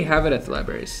think we have it at the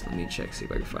libraries. Let me check, see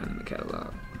if I can find it in the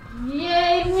catalog.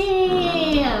 Yay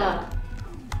me!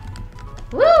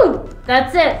 Woo!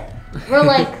 That's it. We're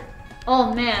like,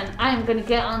 oh man, I'm gonna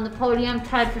get on the podium,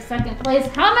 tied for second place.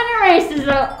 How many races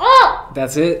are up?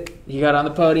 That's it. You got on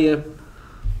the podium.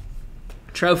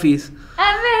 Trophies.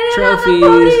 I made it Trophies. on the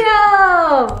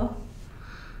podium.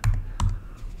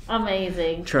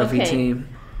 Amazing. Trophy Okay. team.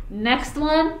 Next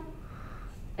one,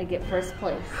 I get first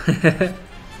place. Ha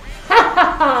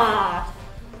ha ha!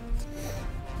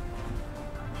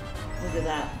 Look at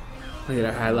that. Look at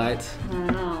our highlights. I don't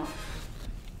know.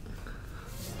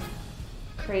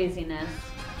 Craziness.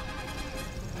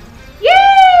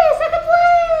 Yay! Second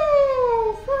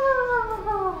place!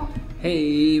 Ah!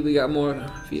 Hey, we got more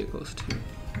vehicles too.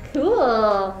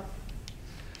 Cool.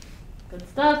 Good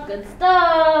stuff, good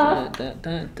stuff. Dun, dun,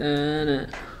 dun, dun.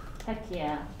 Heck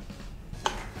yeah.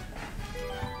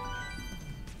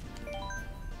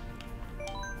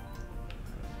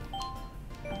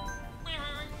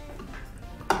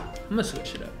 I'm gonna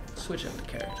switch it up. Switch up the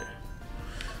character.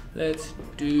 Let's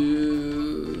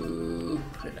do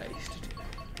what did I used to do?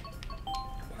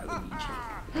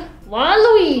 Waluigi.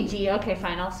 Waluigi. Okay,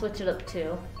 fine. I'll switch it up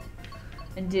too.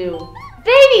 And do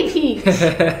Baby Peach.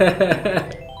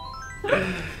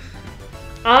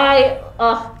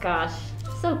 Oh gosh,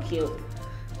 so cute.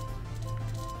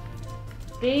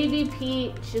 Baby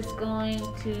Peach is going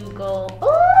to go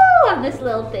on this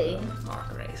little thing.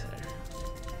 Rock racer.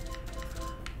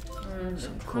 And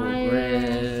Some the cool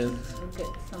tires. rims. We'll get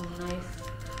some nice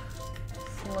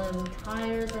slim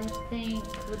tires, I think,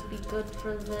 would be good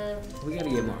for this. We gotta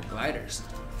get more gliders.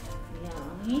 Yeah,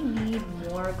 we need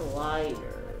more gliders.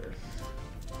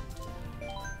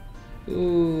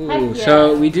 Ooh, Heck yeah.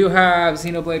 so we do have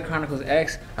Xenoblade Chronicles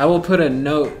X. I will put a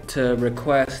note to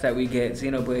request that we get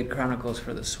Xenoblade Chronicles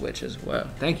for the Switch as well.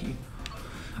 Thank you.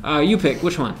 You pick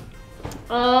which one?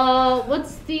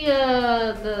 What's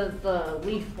the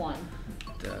leaf one?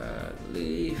 The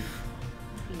leaf.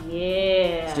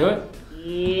 Yeah. Let's do it.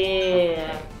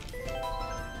 Yeah.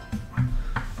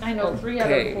 I know 3 out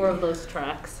Okay. of 4 of those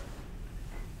tracks.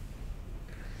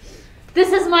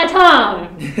 This is my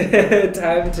time!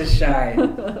 Time to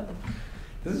shine.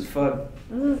 This is fun.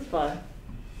 This is fun.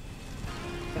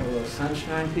 Got a little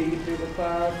sunshine peeking through the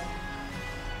clouds.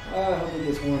 Oh, I hope it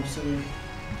gets warm soon.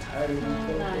 I'm tired of Oh,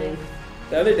 cold nice. days.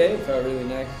 The other day it felt really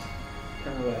nice.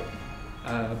 Kind of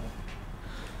like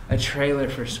a trailer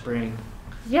for spring.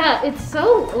 Yeah, it's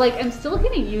so, like, I'm still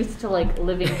getting used to, like,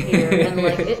 living here and,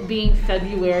 like, it being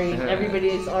February and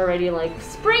everybody's already like,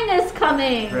 spring is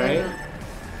coming! Right? And,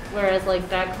 whereas, like,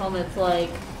 back home it's like,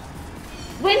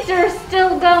 winter's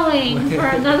still going for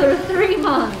another 3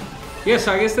 months. Yeah,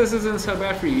 so I guess this isn't so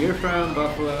bad for you. You're from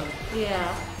Buffalo,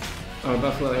 Yeah. or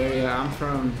Buffalo area. I'm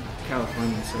from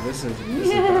California, so this is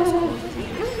about as cold as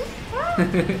it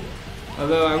gets.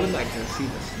 Although I would like to see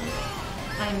the snow.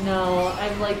 I know.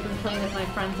 I've like been playing with my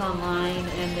friends online,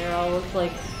 and they're always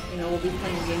like, you know, we'll be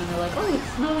playing a game, and they're like, "Oh, it's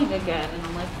snowing again," and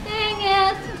I'm like, "Dang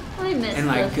it, I miss." And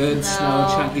like the good snow,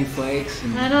 chunky flakes,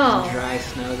 and I know. dry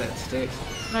snow that sticks.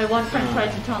 My one friend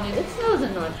tried to tell me it snows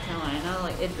in North Carolina. I'm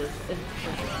like, it just.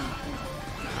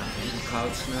 Call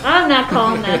it snow. I'm not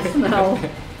calling that snow.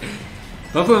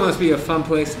 Buffalo must be a fun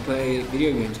place to play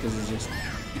video games because it's just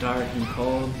dark and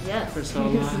cold Yes. for so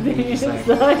long. Just You just like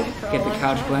inside for a get the long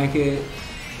couch time. blanket,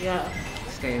 Yeah.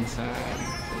 stay inside.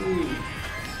 Ooh.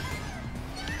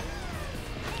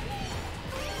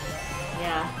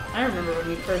 Yeah. I remember when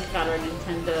we first got our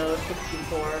Nintendo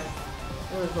 64.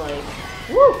 It was like,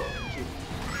 woo!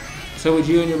 So would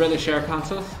you and your brother share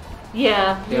consoles?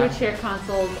 Yeah, we Yeah. would share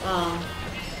consoles.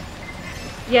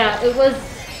 Yeah, it was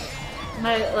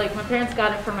my parents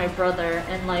got it for my brother,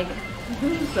 and like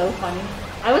it was so funny.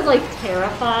 I was like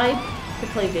terrified to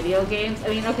play video games. I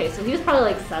mean, okay, so he was probably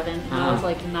like 7, and I was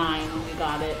like 9 when we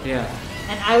got it. Yeah.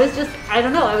 And I was just, I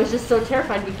don't know, I was just so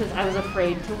terrified because I was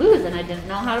afraid to lose and I didn't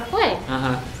know how to play.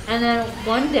 And then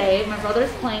one day, my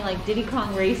brother's playing like Diddy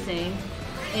Kong Racing,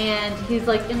 and he's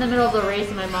like in the middle of the race,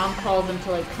 and my mom calls him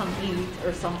to like come eat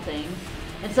or something.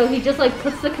 And so he just like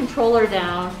puts the controller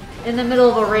down in the middle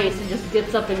of a race and just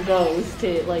gets up and goes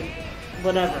to like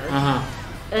whatever.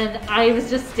 And I was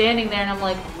just standing there and I'm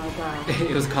like, oh my god.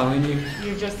 It was calling you?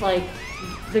 You're just like,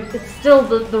 it's still,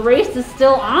 the race is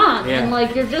still on. Yeah. And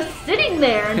like, you're just sitting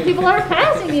there and people are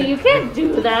passing you. You can't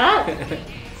do that.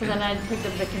 So then I picked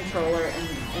up the controller and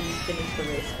finished the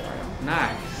race for him.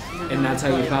 Nice. And that's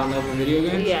how you fell in love with video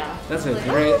games? Yeah. That's a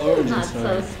great origin story.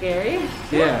 Not so scary.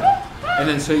 Yeah. And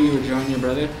then so you would join your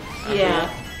brother? Yeah.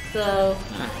 So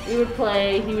we would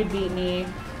play, he would beat me,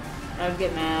 I would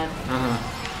get mad.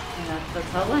 And that's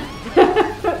how it went.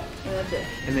 And that's it.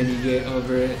 And then you get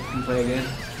over it and play again?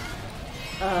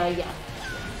 Yeah.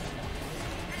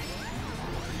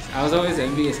 I was always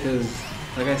envious because,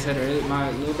 like I said earlier,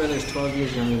 my little brother's 12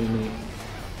 years younger than me.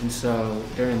 And so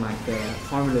during like the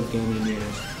formative gaming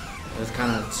years, I was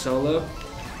kind of solo.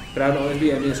 But I would always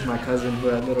be envious of my cousin who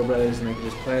had little brothers and they could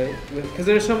just play with, because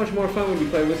they're so much more fun when you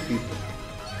play with people.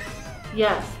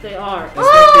 Yes, they are. Especially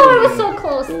Oh, it was so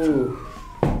close. Ooh.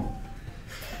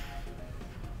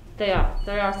 They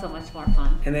are so much more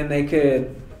fun. And then they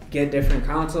could get different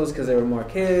consoles because there were more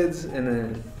kids, and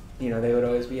then, you know, they would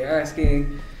always be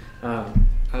asking. I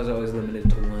was always limited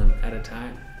to one at a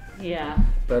time. Yeah.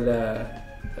 But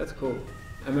that's cool.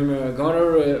 I remember going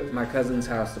over to my cousin's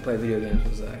house to play video games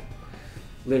was like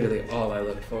literally all I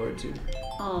looked forward to.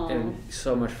 Aww. And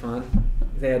so much fun.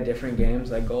 They had different games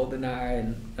like GoldenEye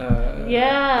and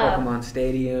Pokemon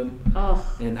Stadium. Oh,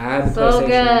 and I had the so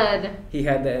PlayStation. good. He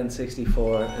had the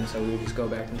N64, and so we would just go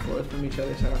back and forth from each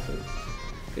other's houses.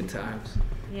 Good times.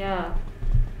 Yeah.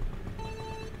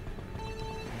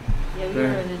 Yeah, we were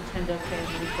a Nintendo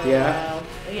family for a while.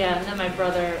 Yeah, and then my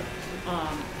brother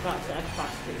got the Xbox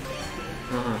 360.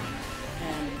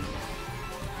 And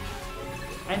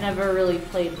I never really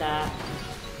played that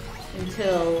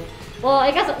until, well,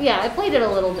 I guess, yeah, I played it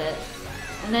a little bit.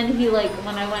 And then he, like,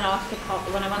 when I went off to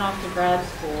grad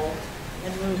school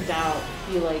and moved out,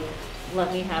 he, like,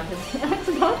 let me have his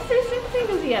Xbox 360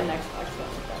 because he had an Xbox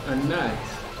One. Oh,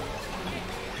 nice.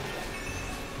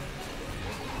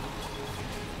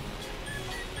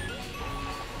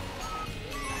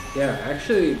 Yeah,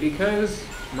 actually, because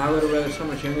my little brother's so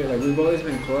much younger, like, we've always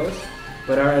been close,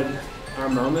 but our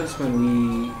moments when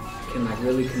we can, like,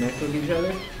 really connect with each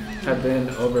other have been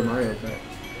over Mario Kart.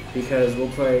 Because we'll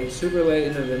play super late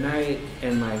into the night,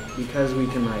 and, like, because we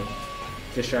can, like,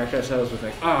 distract ourselves with,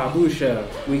 like, Busha,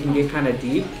 we can get kind of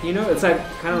deep, you know? It's, like,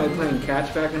 kind of like playing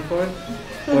catch back and forth,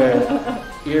 where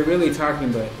you're really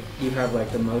talking, but you have,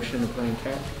 like, the motion of playing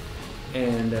catch.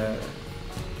 And,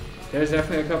 there's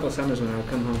definitely a couple of summers when I would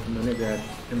come home from undergrad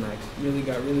and like really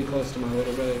got really close to my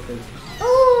little brother because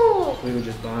we would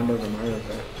just bond over Mario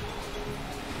Kart.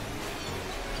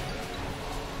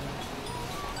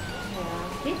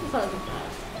 Yeah, games is always the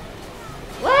best.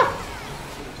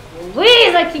 Whoa!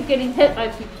 Louise, I keep getting hit by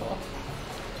people.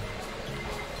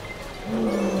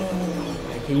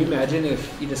 Can you imagine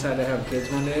if you decide to have kids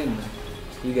one day and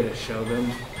you get to show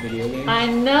them video games? I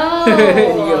know! You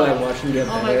get like watch them get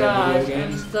better oh my gosh, at video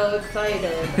games. I'm so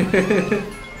excited.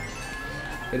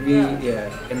 It'd be,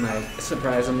 and like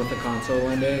surprise them with the console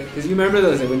one day. Because you remember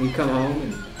those, like, when you come home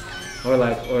and, or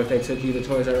if they took you to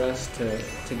Toys R Us to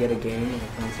get a game or a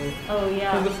console. Oh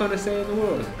yeah. It was the funnest day in the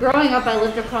world. Growing up, I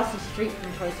lived across the street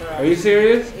from Toys R Us. Are you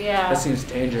serious? Yeah. That seems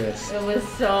dangerous. It was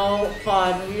so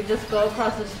fun. We would just go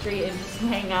across the street and just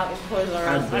hang out in Toys R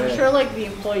Us. I'm sure like the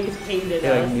employees hated they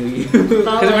us. Like knew you.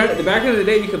 Because back in the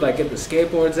day, you could like get the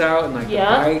skateboards out and like the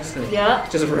bikes and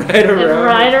just ride around. And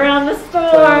ride around the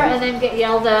store and then get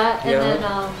yelled at. And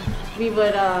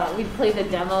then we'd play the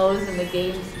demos in the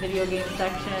video game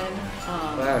section.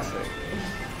 Classic.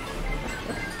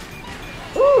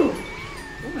 Ooh.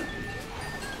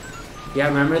 Yeah,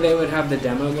 remember they would have the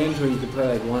demo games where you could play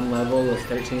like one level with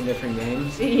 13 different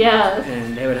games? Yes.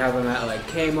 And they would have them at like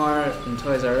Kmart and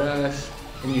Toys R Us,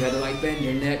 and you had to like bend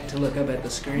your neck to look up at the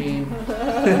screen.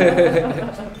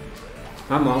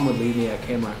 My mom would leave me at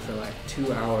Kmart for like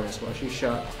 2 hours while she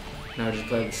shopped, and I would just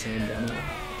play the same demo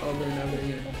over and over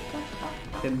again.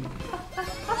 And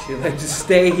she'd like, just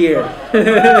stay here.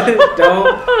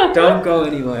 don't go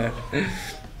anywhere.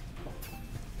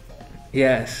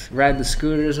 Yes, ride the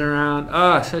scooters around.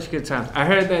 Oh, such good times. I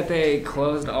heard that they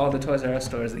closed all the Toys R Us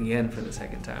stores again for the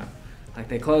second time. Like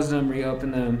they closed them,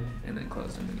 reopened them, and then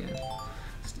closed them again.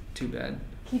 It's too bad.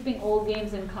 keeping old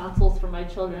games and consoles for my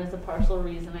children is a partial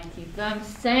reason I keep them.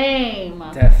 Same.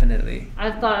 Definitely. I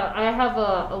have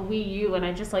a Wii U and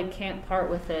I just like can't part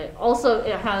with it. Also,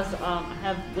 it has I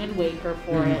have Wind Waker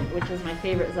for it, which is my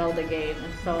favorite Zelda game,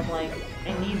 and so I'm like,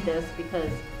 I need this because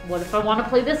what if I want to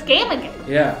play this game again?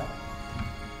 Yeah.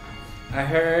 I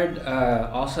heard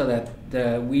also that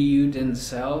the Wii U didn't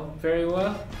sell very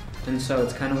well, and so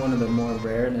it's kind of one of the more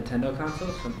rare Nintendo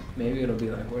consoles. So maybe it'll be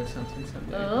like worth something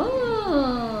someday.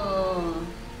 Oh.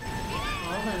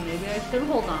 Well then, maybe I should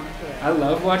hold on to it. I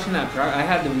love watching that. I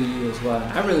had the Wii U as well,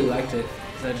 and I really liked it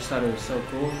because I just thought it was so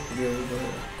cool to be able to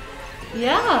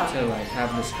like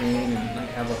have the screen and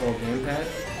like have a whole gamepad.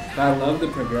 But I love the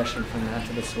progression from that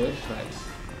to the Switch. Like,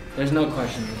 there's no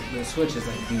question. The Switch is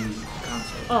like the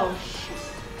console. Oh, shit.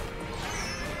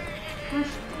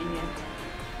 Gosh dang it.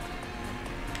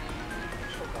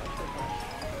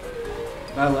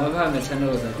 But I love how Nintendo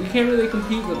was like, we can't really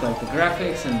compete with like the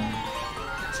graphics and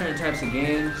certain types of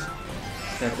games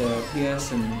that the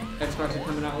PS and Xbox are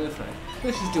coming out with. Like,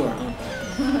 let's just do our own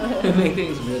thing and make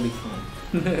things really fun.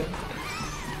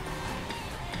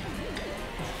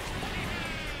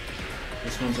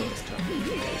 This one's always tough.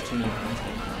 There's too many things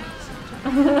going on at the same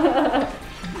time.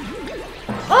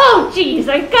 Oh, jeez,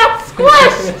 I got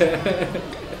squished!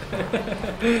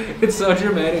 It's so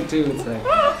dramatic too. It's like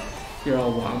you're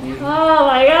all wobbly. Oh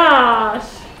my gosh!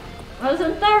 I was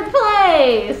in 3rd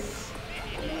place!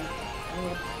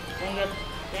 Dang it.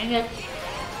 Dang it.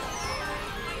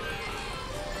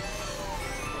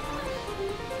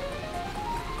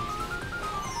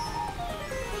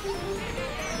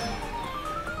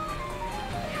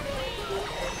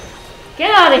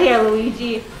 Get out of here,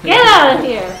 Luigi! Get out of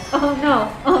here! Oh no!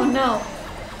 Oh no!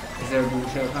 Is there a blue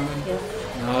show coming? Yes.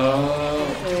 No.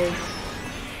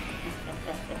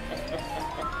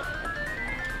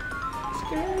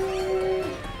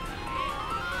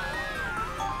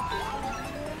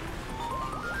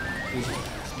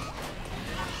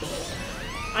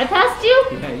 I passed you?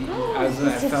 Yeah, I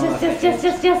fell off the edge.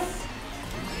 Yes.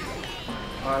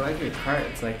 Oh, I like your cart.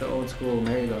 It's like the old school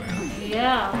merry-go-round.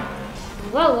 Yeah.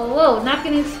 Whoa. Not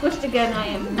getting squished again. I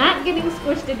am not getting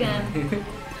squished again.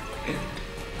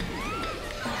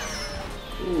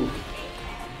 Ooh.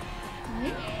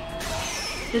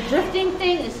 The drifting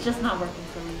thing is just not working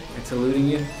for me. It's eluding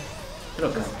you?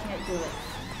 It'll I come. just can't do it.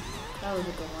 That was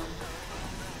a good one.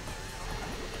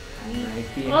 Right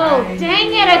Oh, behind dang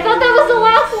you. it! I thought that was the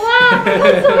last lap! I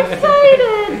got so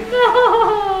excited!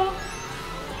 No!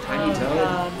 Tiny Toad.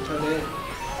 God. Toadette.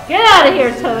 Get out of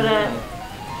here, Toadette!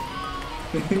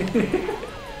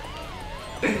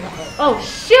 Oh,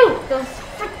 shoot! Those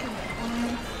freaking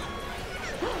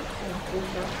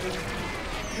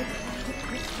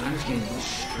I'm just getting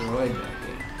destroyed back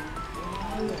here.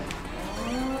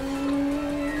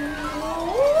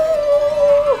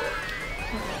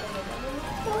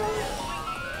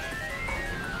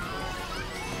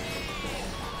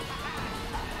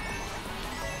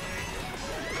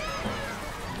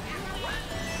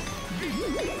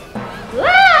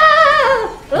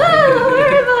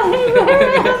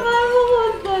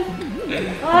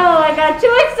 Oh, I got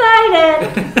too excited!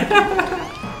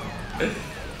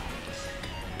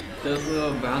 Those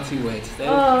little bouncy weights.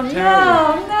 Oh, Terrible. no!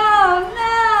 Oh,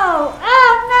 no!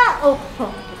 Oh,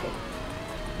 okay.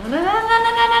 No!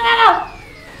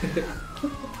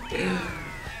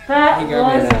 That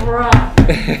was rough.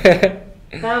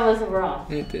 That was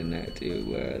rough. It did not do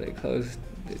well. They closed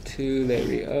the 2, they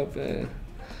reopened.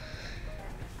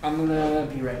 I'm gonna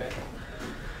be right back.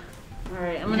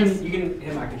 Alright, You can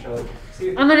hit my controller.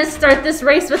 I'm gonna start this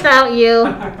race without you.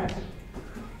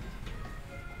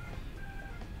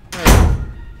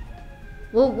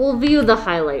 We'll view the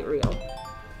highlight reel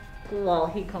while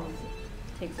he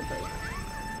takes a break.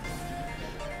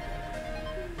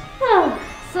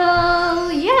 So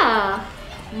yeah,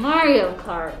 Mario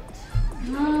Kart.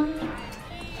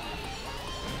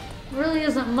 Really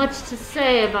isn't much to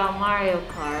say about Mario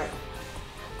Kart,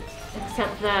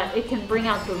 except that it can bring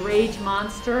out the rage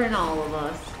monster in all of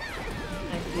us,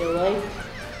 I feel like.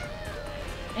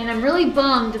 And I'm really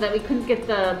bummed that we couldn't get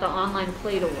the online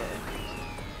play to work.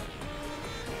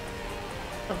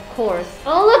 Of course.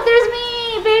 Oh, look, there's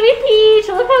me! Baby Peach!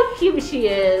 Look how cute she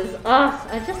is. Ugh,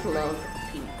 I just love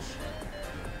Peach.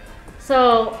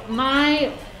 So,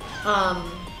 my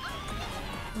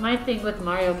thing with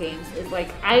Mario games is,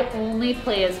 like, I only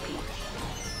play as Peach.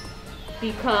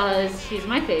 Because she's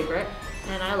my favorite,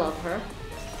 and I love her.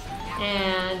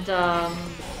 And,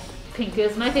 pink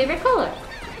is my favorite color.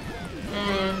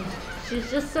 And she's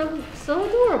just so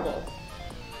adorable.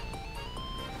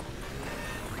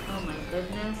 Oh my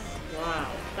goodness.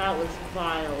 Wow. That was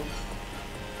wild.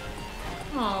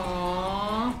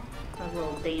 Aww. A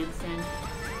little dancing.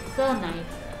 So nice.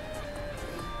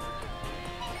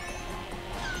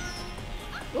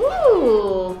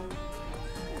 Ooh.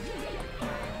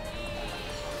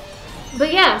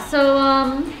 But yeah, so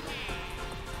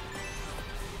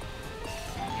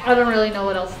I don't really know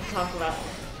what else to talk about.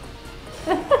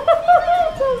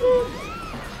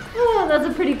 Oh, that's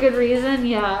a pretty good reason,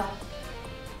 yeah.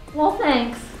 Well,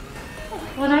 thanks.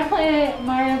 When I play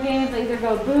Mario games, I either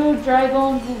go Boo, Dry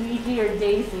Bones, Luigi, or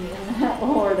Daisy in that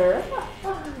order.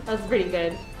 That's pretty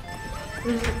good.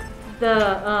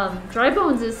 The Dry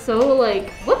Bones is so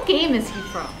like, what game is he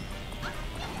from?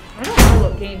 I don't know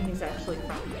what game he's actually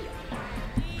from.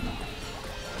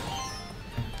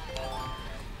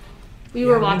 We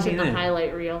were watching the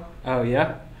highlight reel. Oh,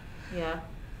 yeah? Yeah.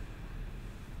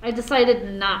 I decided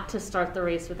not to start the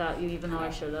race without you, even though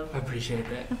I should have. I appreciate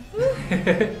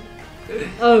that.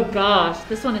 Oh gosh,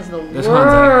 this one is the worst. This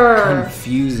one's like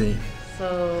confusing.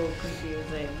 So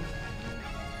confusing.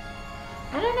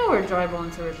 I don't know where Dry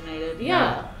Bones originated.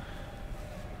 Yeah.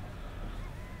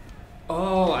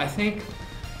 Oh, I think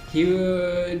he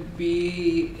would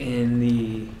be in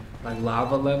the like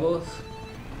lava levels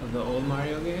of the old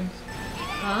Mario games.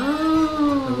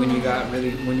 Oh. Like when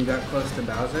you got close to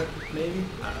Bowser, maybe?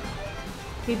 I don't know.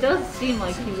 He does seem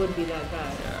like he would be that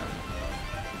guy. Yeah.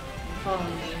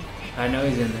 Following me. I know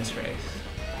he's in this race.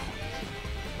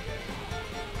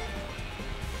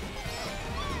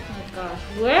 Oh gosh,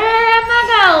 where am I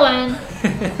going?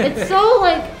 It's so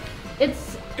like,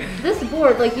 it's this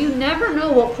board, like you never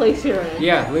know what place you're in.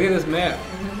 Yeah, look at this map.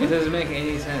 It doesn't make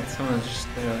any sense. Someone's just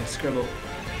there like scribbled.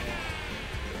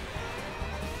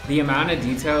 The amount of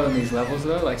detail in these levels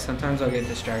though, like sometimes I'll get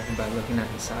distracted by looking at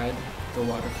the side, the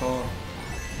waterfall,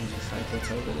 and just like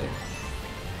what's over there.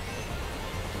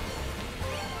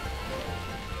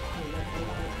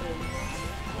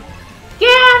 Get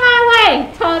out of my way,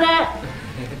 Toadette!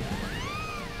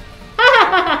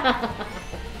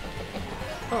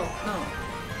 Oh, no.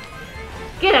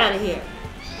 Get out of here.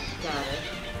 Gather.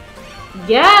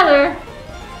 Gather!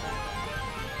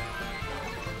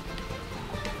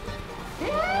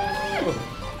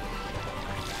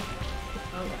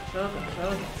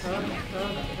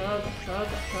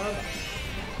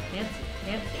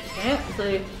 Nancy.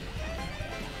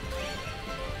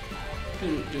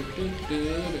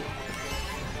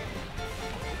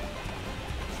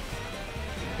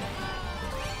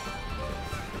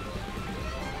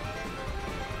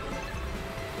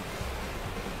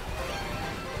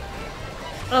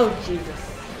 Oh, Jesus.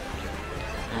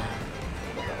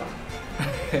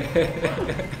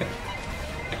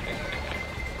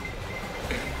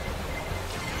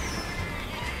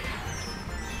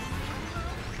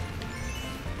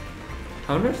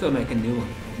 I wonder if they'll make a new one,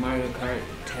 like Mario Kart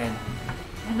 10.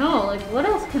 I know, like, what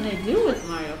else can they do with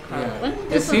Mario Kart? Yeah. When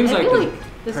It seems I like feel the like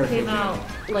this perfect came out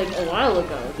like a while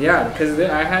ago. Yeah, because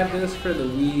I had this for the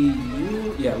Wii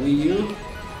U. Yeah, Wii U.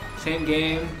 Same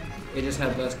game. It just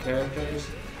had less characters.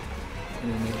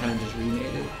 And then they kind of just remade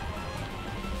it.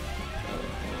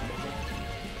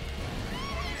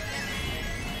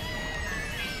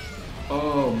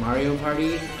 Oh, Mario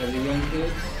Party as a young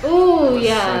kid. Oh,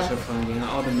 yeah. Such a fun game.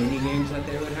 All the mini games that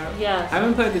they would have. Yeah. I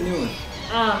haven't played the new one.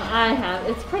 I have.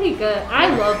 It's pretty good.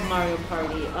 I love Mario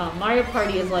Party. Mario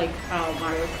Party is like how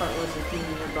Mario Kart was with you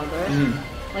and your brother.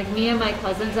 Like me and my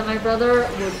cousins and my brother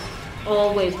would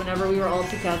always, whenever we were all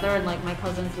together, and like my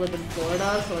cousins live in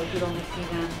Florida, so like we'd only see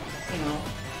them, you know,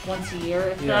 once a year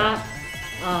if that.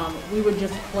 We would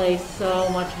just play so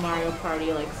much Mario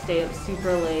Party, like stay up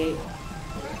super late,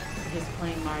 just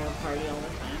playing Mario Party all the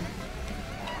time.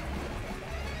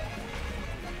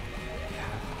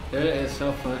 It is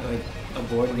so fun, like a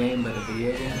board game but a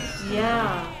video game.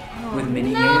 Yeah. With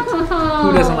mini games.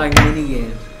 Who doesn't like mini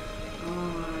games? Oh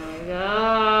my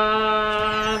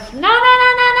gosh. No!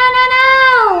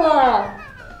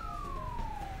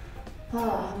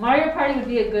 Oh, Mario Party would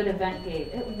be a good event game.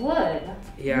 It would.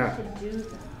 Yeah. We should do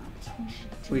that.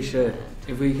 We should.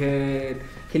 If we could.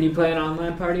 Can you play an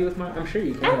online party with Mario? I'm sure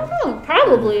you can. I don't know.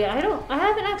 Probably. I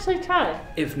haven't actually tried.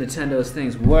 If Nintendo's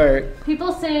things work.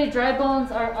 People say dry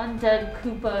bones are undead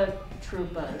Koopa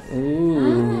Troopas.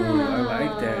 Ooh, I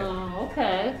like that.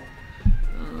 Okay.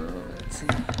 Let's see.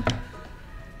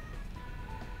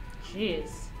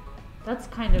 Jeez. That's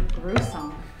kind of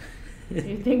gruesome. If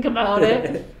you think about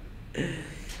it.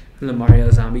 The Mario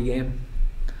zombie game.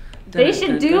 They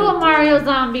should do a Mario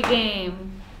zombie game.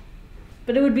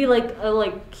 But it would be like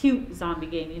a cute zombie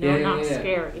game, you know, not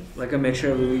scary. Like a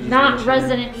mixture of Luigi's Not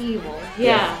Resident Evil.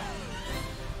 Yeah.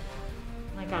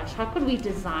 Oh my gosh, how could we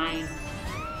design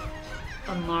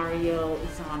a Mario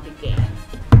zombie game?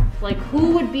 Like,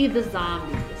 who would be the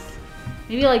zombies?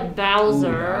 Maybe like Bowser.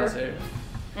 Ooh, Bowser.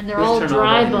 And they're all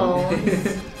dry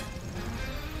bones.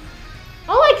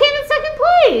 Oh, I came in second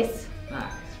place!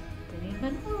 Nice. Didn't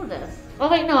even know this. Oh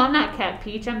wait, no, I'm not Cat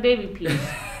Peach. I'm Baby Peach.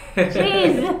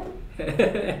 Jeez.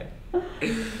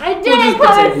 I didn't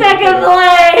come in second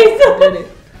place!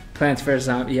 Plants vs.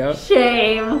 Zombies, yep.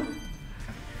 Shame.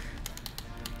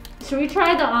 Should we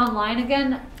try the online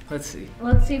again? Let's see.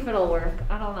 Let's see if it'll work.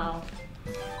 I don't know.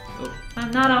 Oh. I'm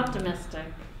not optimistic.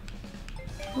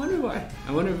 I wonder why.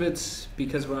 I wonder if it's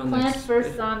because we're on Plants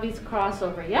vs. Zombies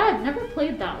crossover. Yeah, I've never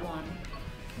played that one.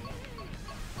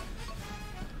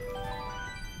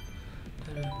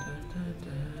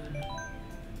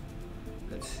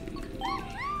 Let's see.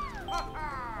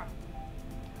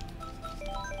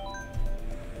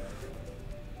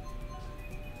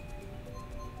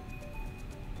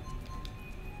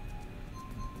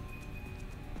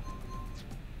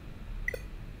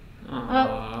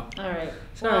 Oh, alright.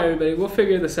 Sorry, everybody. We'll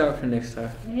figure this out for next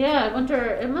time. Yeah, I wonder.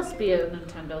 It must be a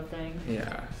Nintendo thing.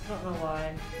 Yeah. I don't know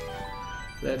why.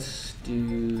 Let's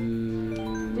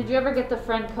do... Did you ever get the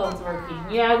friend codes working?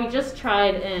 Yeah, we just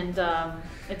tried and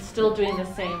it's still doing the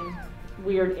same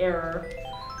weird error.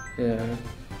 Yeah.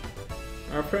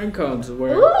 Our friend codes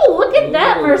work. Ooh, look at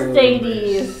that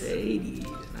Mercedes! Mercedes.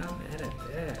 Not mad at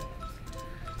that.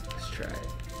 Let's try it.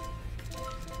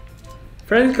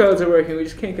 Friend codes are working. We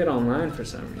just can't get online for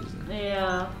some reason.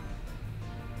 Yeah.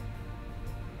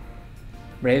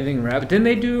 Raving Rabbit. Didn't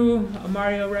they do a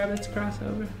Mario Rabbids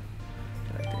crossover?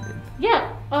 I feel like they did.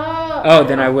 Yeah. Oh,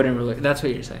 then I wouldn't really. That's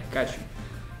what you're saying. Got you.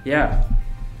 Yeah.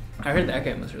 I heard that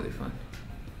game was really fun.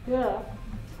 Yeah.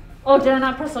 Oh, did I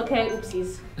not press OK?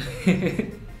 Oopsies.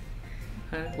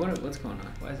 What's going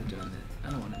on? Why is it doing that? I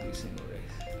don't want to do single race.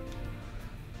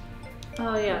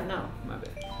 Oh, yeah, no. My bad.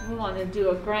 We want to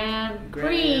do a Grand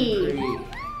Prix. Now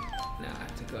I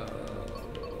have to go.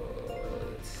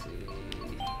 Let's see.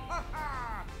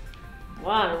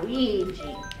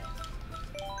 Waluigi.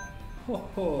 Ho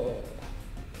ho.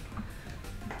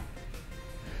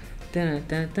 Dun,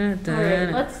 dun, dun, dun.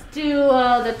 Alright, let's do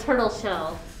the turtle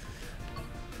shell.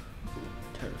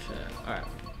 Turtle shell. Alright.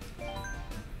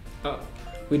 Oh,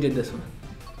 we did this one.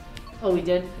 Oh, we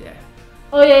did? Yeah.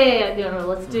 Oh, yeah. No,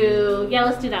 let's do... Yeah,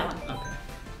 let's do that one. Okay.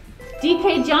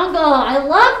 DK Jungle! I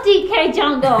love DK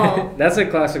Jungle! That's a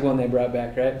classic one they brought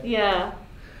back, right? Yeah.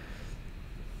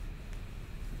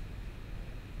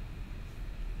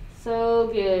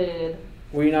 So good.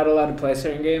 Were you not allowed to play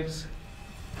certain games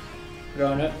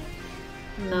growing up?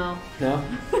 No. No?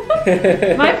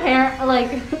 My parents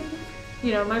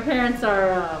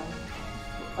are,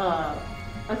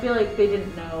 I feel like they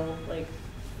didn't know, like,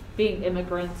 being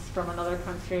immigrants from another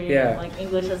country, Yeah. and, like,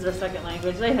 English as their second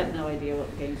language, they had no idea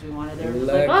what games we wanted. They were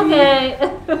just like, Lucky. okay.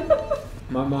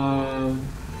 My mom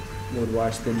would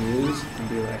watch the news and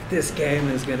be like, this game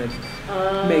is gonna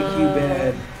make you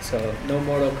bad. So, no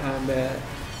Mortal Kombat,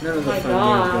 none of the fun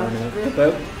games growing up.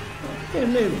 But, yeah,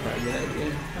 maybe probably a good idea. I don't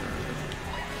know.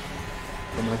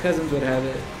 But my cousins would have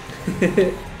it.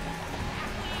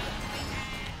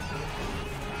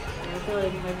 I feel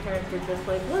like my parents were just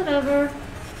like, whatever.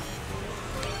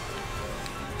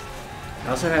 I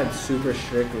also had super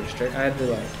strict restrict. I had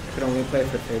to I could only play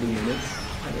for 30 minutes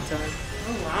at a time.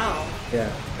 Oh, wow. Yeah,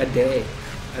 a day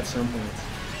at some points.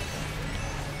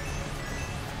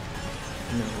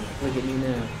 No, look at me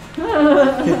now.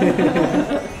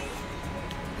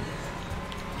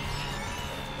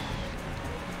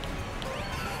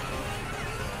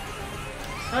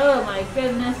 Oh my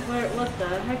goodness, what the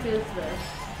heck is this?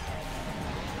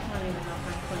 I don't even know if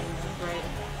I'm playing this right.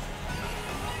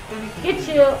 Gonna get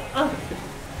you! Oh.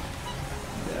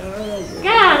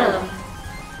 Got him!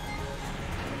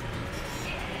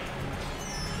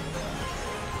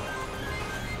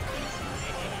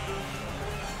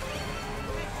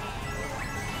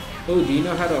 Oh, do you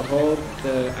know how to hold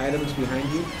the items behind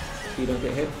you so you don't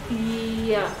get hit?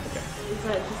 Yeah. Okay. Is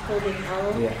that just holding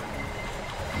L? Yeah.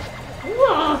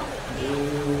 Whoa!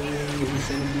 Ooh,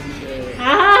 send it.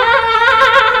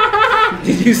 Ah!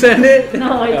 Did you send it?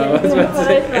 No, I didn't. I was about to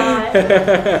say.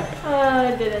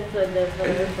 I didn't send it, but I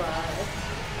saw it.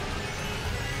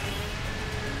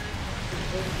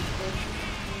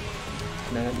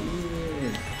 Not even.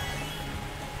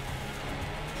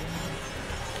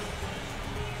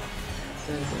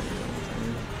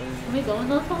 Can we go in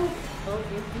those holes? Oh,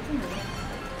 yes, we can.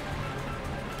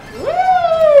 Woo!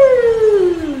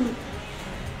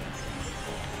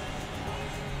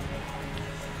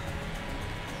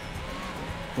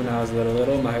 When I was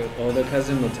little, my older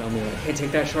cousin would tell me like, "Hey,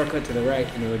 take that shortcut to the right,"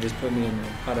 and it would just put me in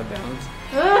out of bounds.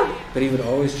 Ah! But he would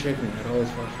always trick me. I'd always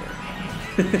fall for it.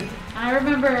 I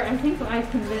remember, I think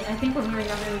when we were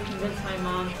younger, we convinced my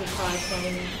mom to try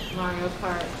playing Mario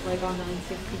Kart, like on the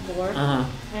N64.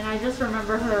 And I just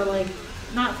remember her, like,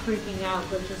 not freaking out,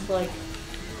 but just like,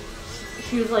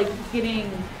 she was like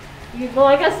getting, well,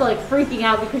 I guess like freaking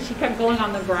out because she kept going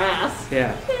on the grass.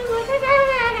 Yeah. She was like, I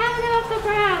gotta get off the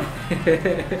grass.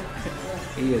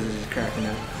 He is just cracking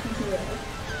up. Yeah.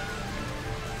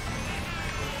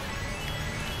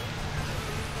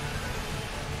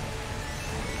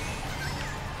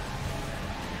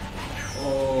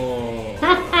 Oh.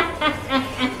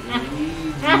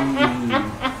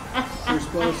 We're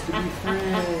supposed to be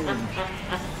friends.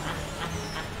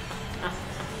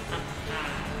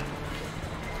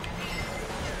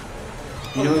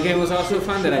 You know what game was also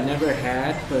fun that I never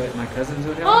had, but my cousins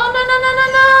would have? Oh,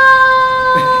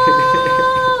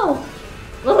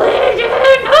 no! Luigi,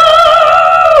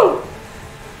 no!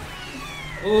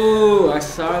 Oh, I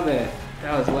saw that.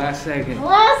 That was last second.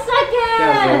 Last second!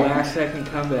 That was the last second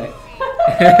comeback.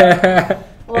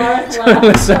 Laura's That laugh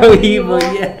was so evil,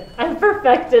 yeah. I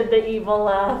perfected the evil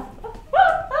laugh.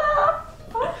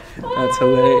 That's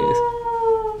hilarious.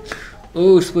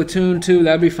 Ooh, Splatoon 2,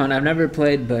 that'd be fun. I've never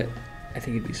played, but I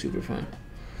think it'd be super fun.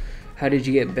 How did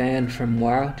you get banned from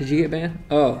WoW? Did you get banned?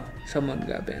 Oh, someone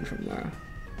got banned from WoW.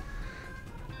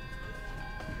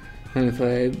 Let me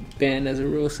play banned as a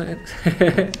rule set.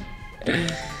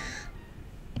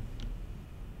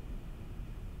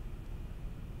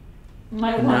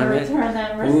 Might want to return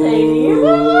that Mercedes. I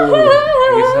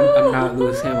guess I'm not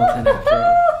Lewis Hamilton after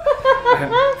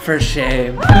all. For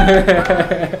shame.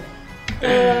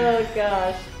 Oh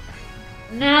gosh.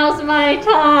 Now's my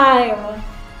time.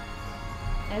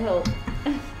 I hope.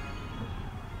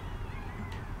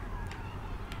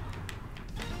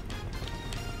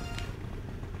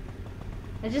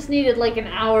 I just needed like an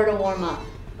hour to warm up.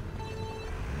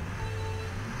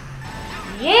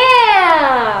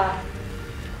 Yeah!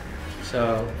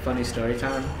 So, funny story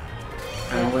time.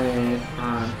 I went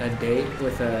on a date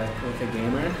with a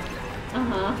gamer.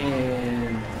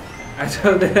 And I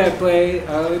told her I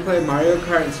only play Mario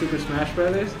Kart and Super Smash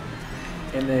Brothers.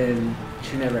 And then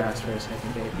she never asked for a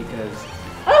second date because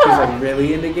she's like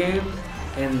really into games.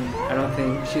 And I don't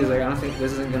think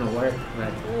this isn't gonna work.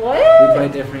 Like, what? We play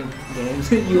different games.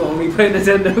 You only play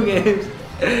Nintendo games.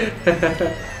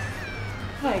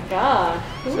 Oh my gosh,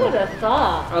 who would have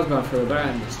thought? I was going for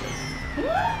Librarians.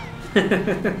 I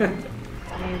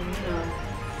mean,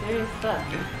 serious stuff.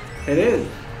 It is.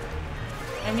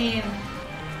 I mean,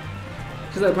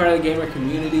 she's like part of the gamer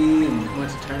community and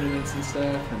went to tournaments and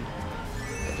stuff, and I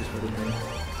just would have been.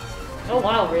 oh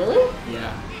wow, really?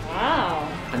 Yeah. Wow.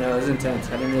 I know, it was intense.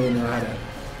 I didn't really know how to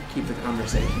keep the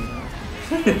conversation going.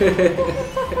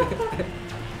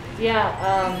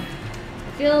 Yeah,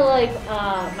 I feel like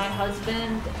my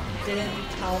husband didn't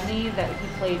tell me that he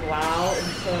played WoW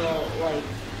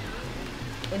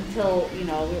until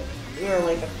we were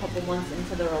like a couple months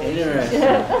into the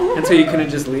relationship. Until you couldn't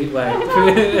just leave, like.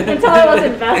 Until I was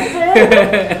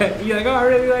invested. You're like, oh, I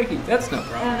really like you. That's no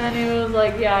problem. And then he was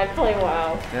like, yeah, I play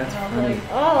WoW. That's and I was funny. like,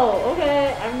 oh,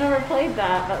 okay, I've never played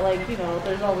that, but like,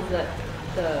 there's always what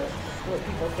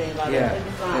people say about it.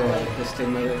 It's not like the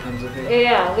stigma that comes with it.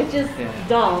 Yeah, which is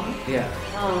dumb. Yeah.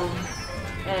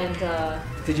 And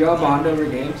did you all bond over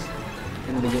games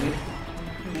in the beginning?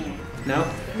 No?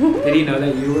 Did he know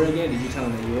that you were a game? Did you tell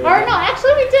him that you were a game? no,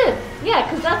 actually we did. Yeah,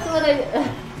 because that's what I...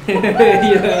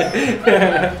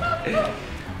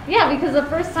 Yeah, because the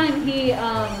first time he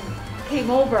came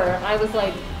over, I was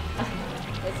like... I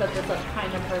set this up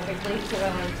kind of perfectly because I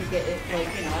wanted to get it, like,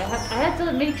 I had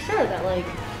to make sure that, like,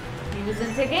 he was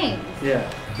into games.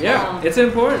 Yeah. Yeah, it's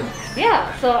important.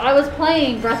 Yeah, so I was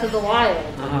playing Breath of the Wild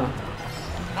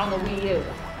on the Wii U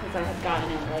because I had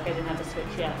gotten it, like, I didn't have the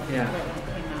Switch yet right when it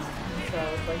came out. So I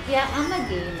was like, yeah, I'm a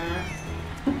gamer.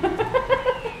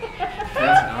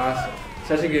 That's awesome.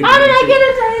 Such a good How did I game, get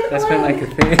into it? That's been like a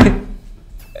thing.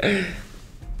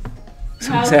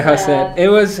 How sad. It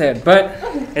was sad, but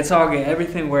it's all good.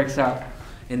 Everything works out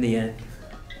in the end.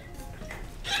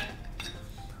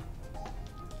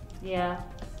 Yeah.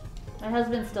 My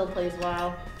husband still plays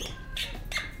WoW.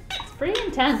 It's pretty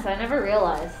intense. I never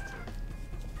realized.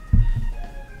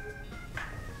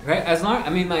 Right?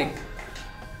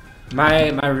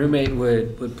 My roommate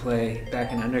would play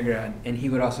back in undergrad, and he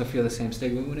would also feel the same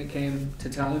stigma when it came to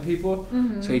telling people.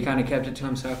 So he kind of kept it to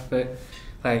himself. But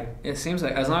like, it seems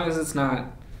like as long as it's not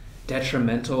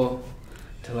detrimental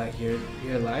to like your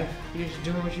life, you're just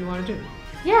doing what you want to do.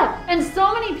 Yeah, and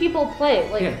so many people play.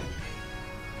 Like,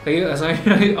 Like, as long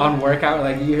as you're on workout,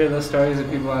 like you hear those stories of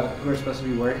people who are supposed to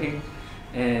be working,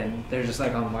 and they're just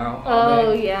like on WoW.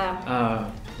 Oh yeah.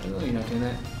 You're not doing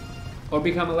that. Or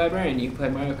become a librarian. You can play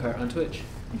Mario Kart on Twitch.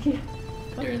 Yeah.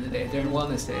 During the day, during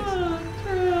wellness days.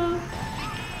 True.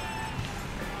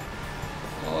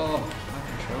 Oh, my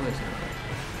controller's not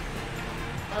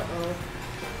Uh-oh.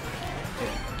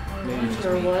 right. I Maybe it's just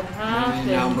wonder me. what happened.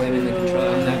 Now I'm blaming the controller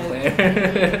on that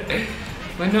player.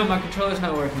 But no, my controller's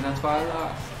not working. That's why I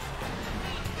lost.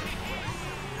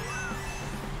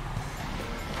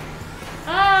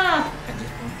 Ah! I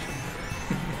just bumped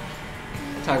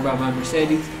you. Talk about my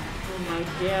Mercedes. Oh my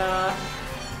gosh.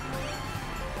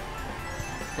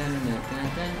 Dun, dun, dun,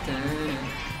 dun, dun.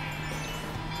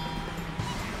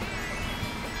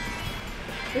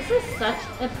 This is such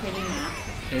a pretty map.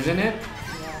 Isn't it?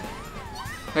 Yeah.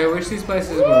 I wish these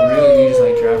places were real. You just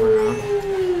like drive around.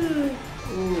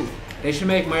 Ooh. They should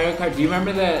make Mario Kart. Do you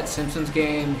remember that Simpsons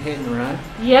game Hit and Run?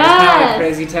 Yes. It's kind of like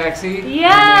Crazy Taxi.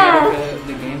 Yes.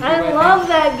 The game. I love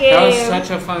that game. That was such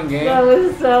a fun game. That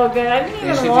was so good. I didn't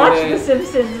They should even do watch that. The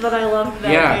Simpsons, but I loved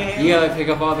that Yeah, game. you gotta pick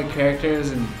up all the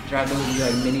characters and drive them and do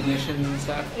like mini missions and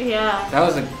stuff. Yeah. That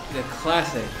was a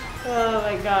classic. Oh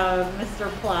my god, Mr.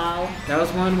 Plow. That was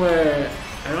one where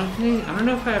I don't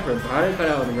know if I ever bought it, but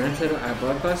I would rent it at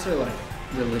Blockbuster like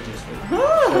religiously.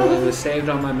 So it was saved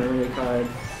on my memory card,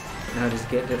 and I would just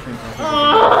get different copies.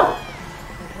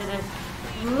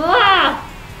 Ah!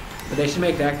 But they should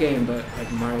make that game, but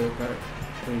like Mario Kart,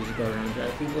 where you just go around and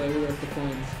drive people everywhere for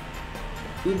coins.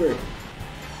 Uber.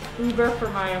 Uber for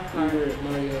Mario Kart. Uber,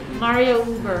 Mario. Uber. Mario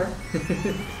Uber.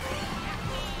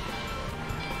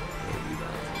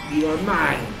 You are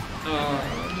mine. Oh.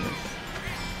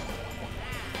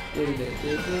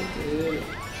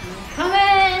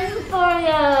 Coming for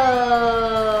ya!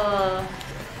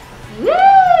 Woo!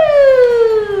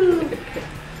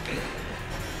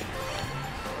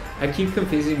 I keep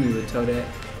confusing you with Toadette.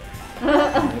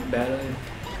 Like battling.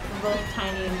 We're both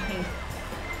tiny and pink.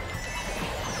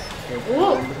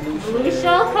 Ooh! Blue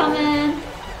shell coming!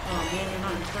 Oh man, you're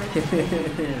not in first.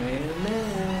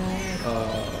 Oh, I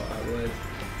was.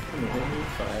 I'm gonna hit you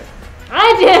with fire. I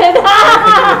did! It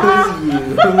was you.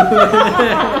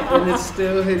 And it's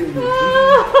still hitting me.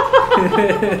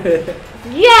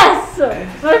 Yes!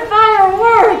 My fire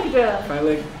worked! If I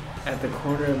look at the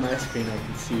corner of my screen, I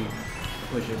can see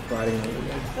what you're plotting over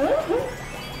there.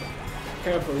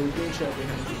 Careful, there's green shell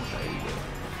behind you.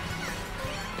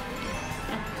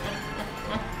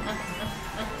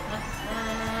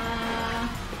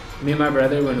 Me and my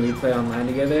brother, when we play online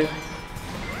together,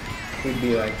 we'd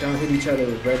be like, don't hit each other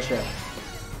with red shell.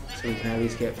 So we can at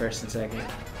least get first and second.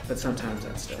 But sometimes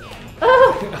that's still fun.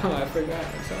 Oh, I forgot.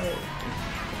 I'm sorry.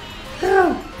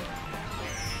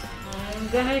 I'm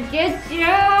gonna get you!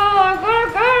 I'm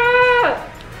gonna get it!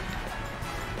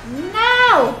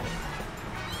 No!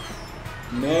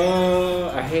 No,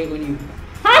 I hate when you...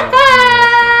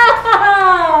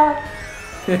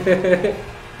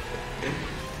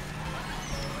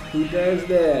 Who does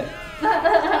that?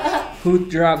 Who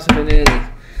drops bananas?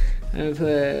 I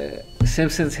play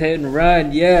Simpsons Hit and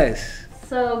Run, yes.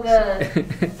 So good.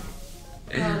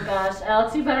 Oh gosh,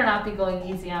 Alex, you better not be going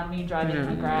easy on me driving in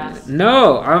the grass.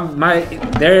 No,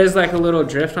 there is like a little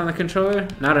drift on the controller.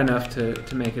 Not enough to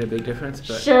make it a big difference,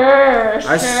 but Sure,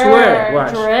 I swear,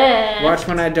 watch. Drift. Watch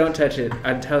when I don't touch it.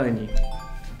 I'm telling you.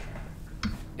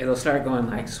 It'll start going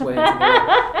like sway to the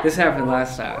right. This happened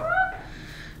last time.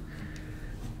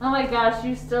 Oh my gosh,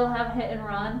 you still have Hit and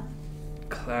Run?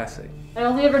 Classic. I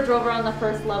only ever drove around the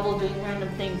first level doing random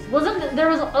things. There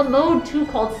was a mode too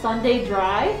called Sunday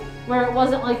Drive, where it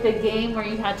wasn't like the game where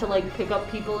you had to like pick up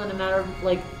people in a matter of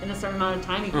like in a certain amount of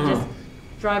time. You could just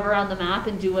drive around the map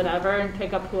and do whatever and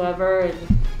pick up whoever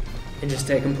and just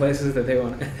take them places that they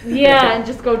want. Yeah, and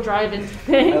just go drive into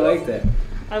things. I like that.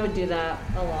 I would do that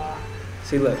a lot.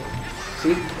 See, look.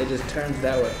 See, it just turns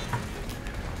that way.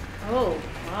 Oh,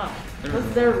 wow. Was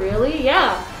there really?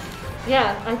 Yeah.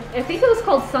 Yeah, I think it was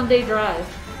called Sunday Drive.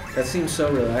 That seems so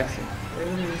relaxing. If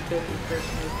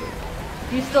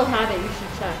you still have it, you should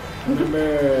check.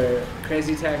 Remember,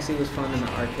 Crazy Taxi was fun in the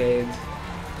arcades.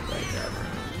 Like that.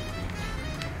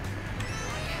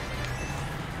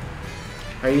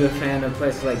 Are you a fan of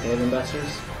places like Dave &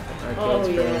 Buster's? Oh,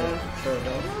 yeah. For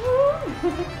adults?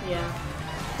 Yeah.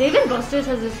 Dave & Buster's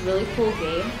has this really cool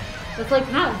game. It's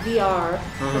like not VR,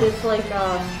 but it's like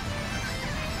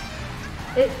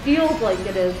it feels like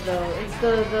it is though. It's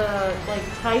the like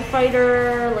TIE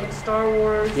Fighter, like Star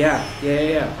Wars. Yeah.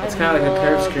 It's kind of like a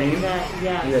curved screen.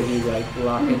 Yeah. You like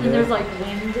lock into it. And there's like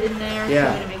wind in there,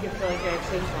 yeah. so to make it feel like you're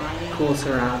actually flying. Cool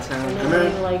surround sound. I Really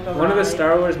remember like one of the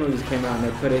Star Wars movies came out and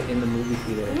they put it in the movie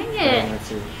theater. Dang it!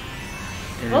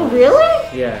 And Oh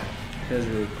really? Yeah, it was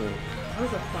really cool. That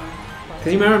was a fun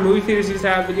Cause you remember movie theaters used to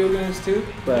have video games too?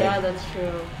 But yeah, that's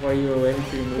true. while you were waiting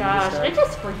for your movie Gosh, to start? I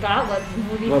just forgot what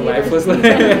movie What theaters life was like.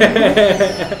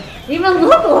 even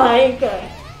look like.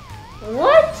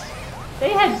 What? They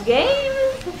had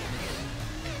games?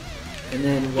 And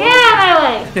then Get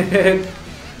out of my way!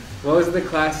 what was the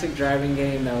classic driving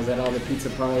game that was at all the pizza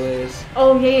parlors?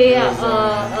 Oh, yeah. It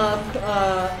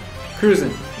was,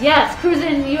 Cruisin'. Yes,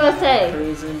 Cruisin' USA.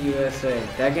 Cruisin' USA.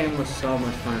 That game was so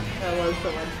much fun. That was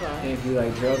so much fun. And if you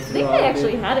like drove I through think all they of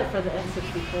actually it, had it for the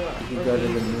N64. you could go to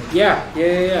the moon. Yeah.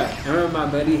 I remember my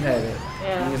buddy had it.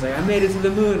 Yeah. And he was like, I made it to the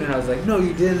moon. And I was like, no,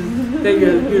 you didn't.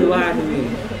 You're lying to me.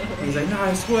 And he's like, no,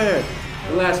 I swear.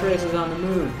 The last race was on the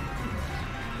moon.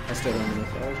 I still don't know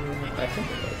if I was really. I think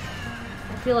it was.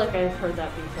 I feel like I've heard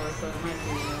that before, so it might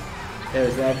be. There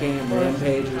was that game.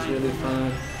 Rampage was really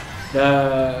fun.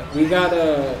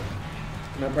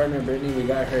 My partner Brittany, we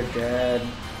got her dad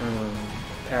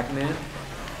Pac-Man,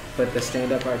 but the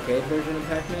stand-up arcade version of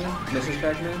Pac-Man, Mrs.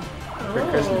 Pac-Man, for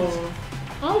Christmas.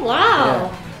 Oh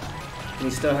wow! Yeah. And he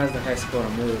still has the high score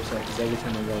on moves, so because every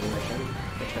time I go there, I try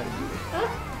to beat it.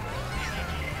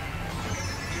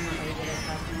 I'm not really good at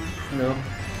Pac-Man. No.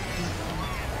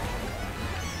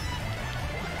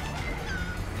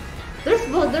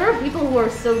 There are people who are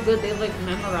so good they like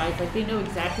memorize, like they know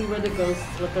exactly where the ghosts,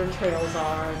 what their trails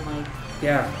are, and like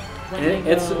Yeah. when And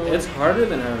they go. it's harder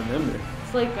than I remember.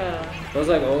 It's like Those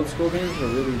like old school games were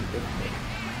really difficult.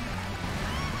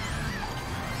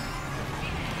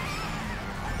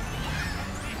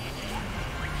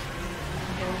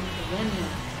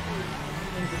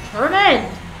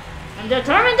 I'm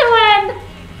determined to win!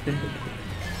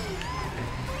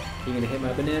 You gonna hit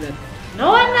my banana?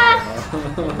 No, I'm not!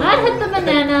 Not hit the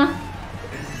banana.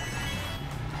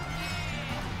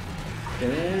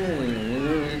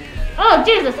 Oh,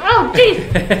 Jesus! Oh, jeez!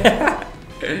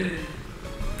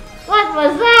 What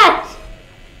was that?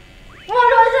 What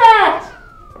was that?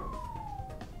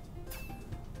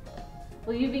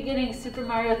 Will you be getting Super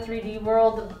Mario 3D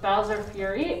World of Bowser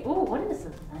Fury? Ooh, what is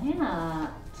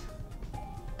that?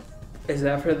 Is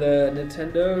that for the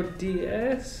Nintendo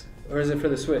DS? Or is it for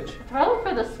the Switch? Probably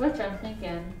for the Switch, I'm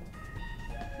thinking.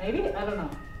 Maybe? I don't know.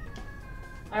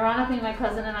 Ironically, my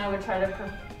cousin and I would try to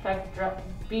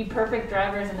be perfect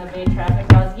drivers and obey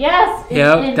traffic laws. Yes!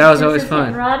 Yep, that was always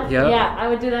fun. Yep. Yep. Yeah, I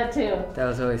would do that too. That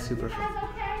was always super fun. Guys,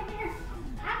 okay, here.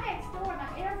 I'm next door with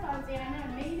my earphones in. I'm in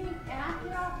a meeting and I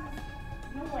hear all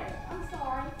this noise. I'm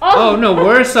sorry. Oh no,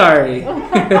 we're sorry.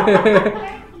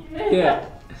 Thank you. Yeah.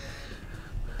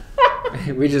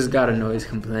 We just got a noise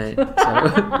complaint,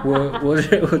 so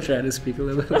we'll try to speak a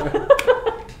little bit more.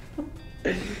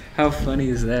 How funny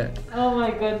is that? Oh my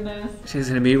goodness. She's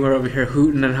gonna be, we're over here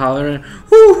hooting and hollering.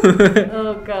 Woo!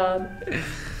 Oh god.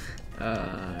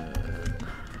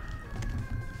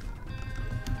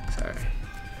 Sorry.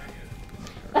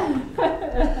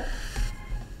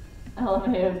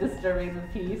 LMAO disturbing the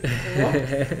peace.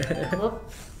 Whoops.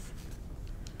 Whoops.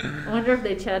 I wonder if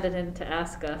they chatted in to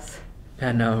ask us.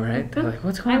 I know, right? They're like,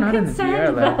 what's going I'm on in the concerned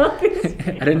VR lab? about these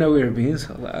I didn't know we were being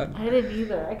so loud. I didn't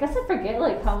either. I guess I forget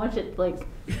like how much it like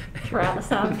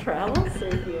sound travels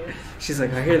through here. She's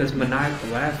like, I hear this maniacal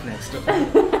laugh next door.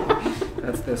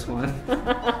 That's this one.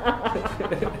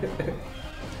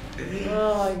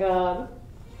 Oh my god.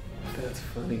 That's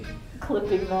funny.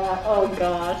 Clipping that. Oh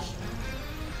gosh.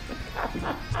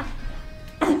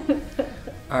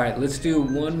 Alright, let's do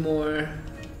one more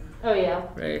Oh yeah.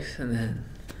 race and then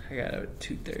I got a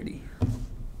 2:30.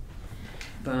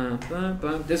 Bum, bum,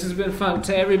 bum. This has been fun.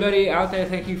 To everybody out there,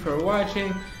 thank you for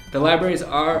watching. The libraries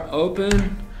are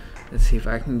open. Let's see if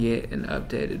I can get an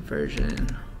updated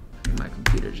version. My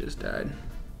computer just died.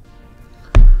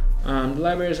 The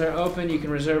libraries are open. You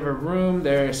can reserve a room.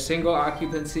 They're single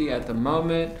occupancy at the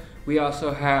moment. We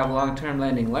also have long-term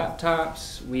lending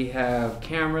laptops. We have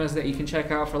cameras that you can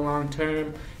check out for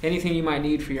long-term. Anything you might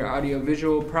need for your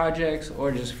audio-visual projects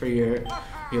or just for your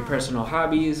personal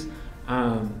hobbies.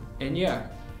 And yeah,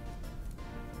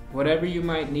 whatever you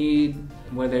might need,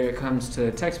 whether it comes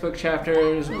to textbook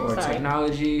chapters or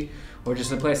technology or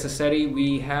just a place to study,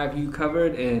 we have you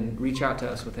covered, and reach out to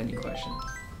us with any questions.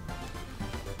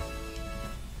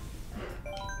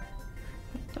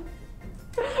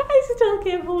 I still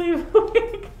can't believe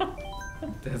we got.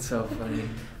 That's so funny.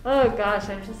 Oh gosh,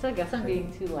 I guess I'm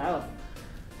being too loud.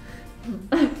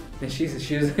 And she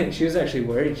was actually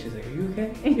worried. She's like, "Are you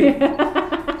okay?"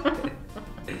 Yeah.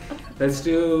 Let's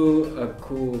do a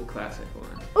cool classic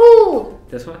one. Ooh!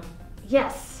 This one?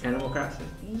 Yes. Animal Crossing?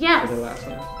 Yes. For the last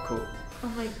one? Cool. Oh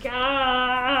my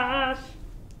gosh.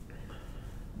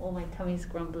 Oh, my tummy's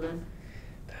grumbling.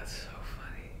 That's so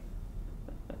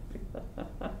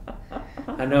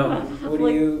funny. I know. What are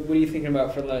you thinking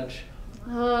about for lunch?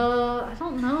 I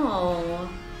don't know.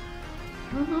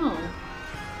 I'm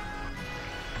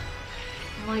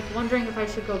like wondering if I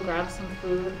should go grab some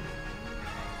food.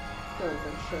 I feel like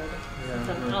I should. Yeah,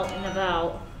 Since I'm out and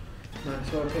about. Might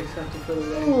as well take something for the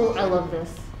day. Ooh, I love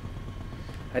this.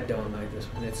 I don't like this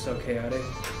one. It's so chaotic.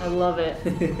 I love it.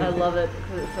 I love it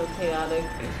because it's so chaotic.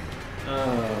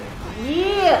 Oh.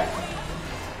 Yeah!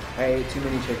 I ate too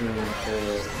many chicken wings for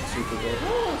the Super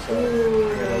Bowl. So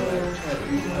Ooh. I gotta try to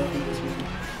eat healthy this week.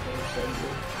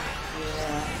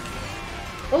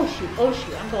 Yeah. Oh shoot,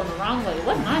 I'm going the wrong way.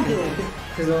 What am I doing?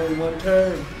 There's only one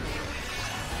turn.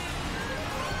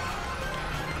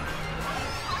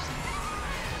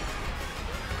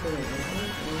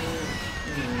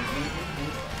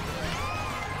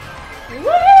 Woo!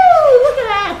 Look at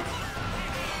that!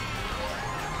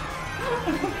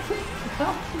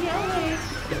 Stop yelling.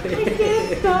 I can't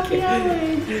stop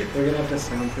yelling. We're gonna have to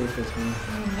soundproof this one. No.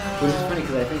 Which is funny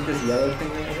because I think this yellow thing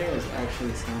right here is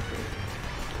actually soundproof.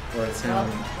 Or it's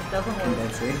sound It doesn't work.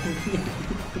 condensing.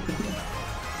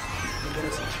 We'll get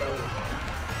us in trouble.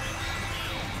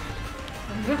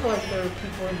 I feel like there are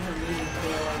people in here reading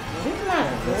today like, what is that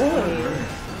That's kinda noise?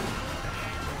 nice.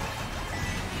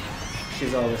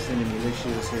 She's all listening to music, she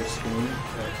was here screaming.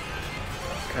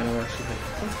 Kind of like she's like,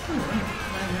 what's going on? I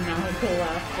don't know how to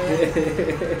laughter.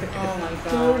 Oh my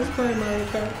So we're god. just playing Mario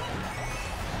Kart.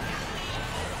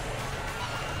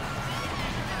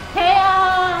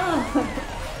 Chaos!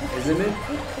 Isn't it?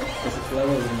 This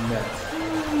level is nuts.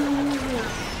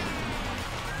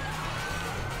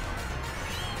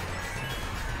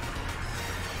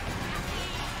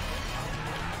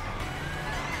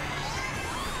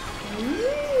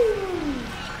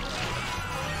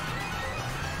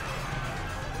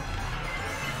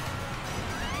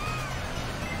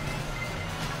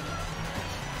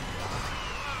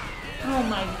 Oh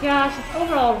my gosh, it's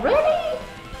over already?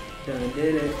 Done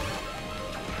did it.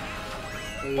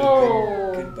 Ooh,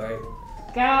 Oh. good bite.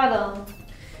 Got him.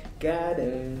 Got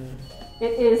him.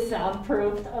 It is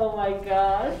soundproofed. Oh my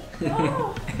gosh.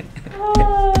 Oh,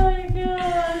 oh my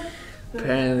gosh.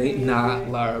 Apparently not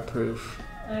Lara proof.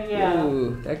 Yeah.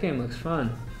 Ooh, that game looks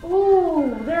fun.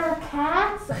 Ooh, there are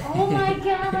cats? Oh my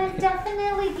god, I'm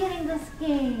definitely getting this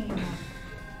game.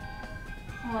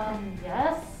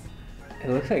 Yes. It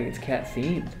looks like it's cat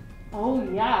themed. Oh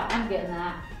yeah, I'm getting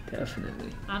that. Definitely.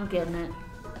 I'm getting it.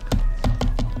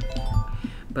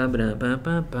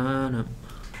 Ba-ba-da-ba-ba-ba-da.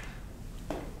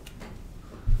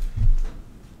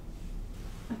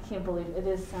 I can't believe it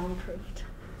is soundproofed.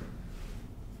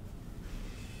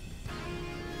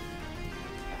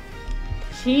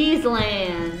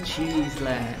 Cheeseland.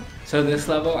 Cheeseland. So this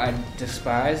level I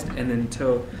despised, and then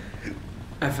until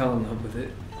I fell in love with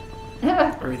it.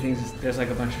 Everything's just, there's like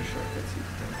a bunch of shortcuts you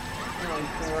Oh,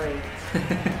 great.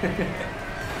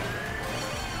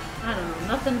 I don't know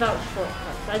nothing about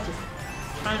shortcuts. I just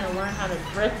trying to learn how to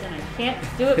drift and I can't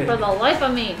do it for the life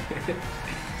of me.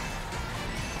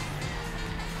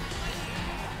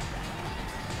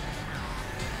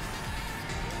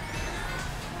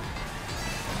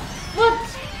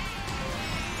 What?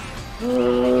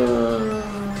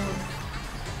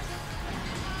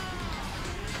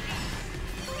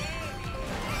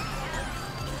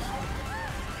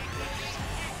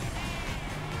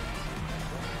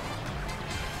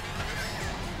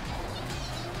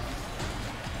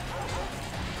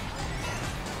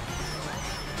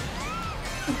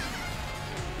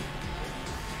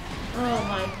 Oh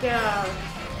my gosh.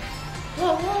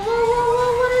 Whoa, whoa, whoa, whoa,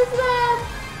 whoa, what is that?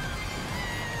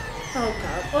 Oh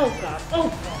god, oh god, oh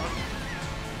god.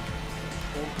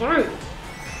 Oh, brute.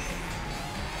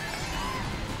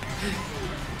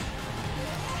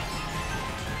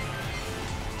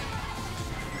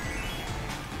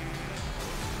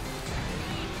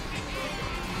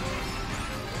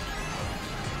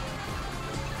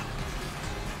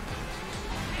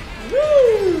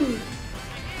 Woo!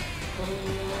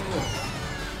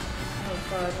 Oh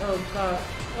god, oh god,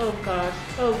 oh gosh,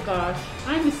 oh gosh.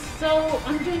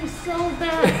 I'm doing so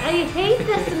bad. I hate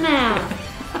this map.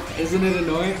 Isn't it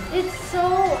annoying? It's so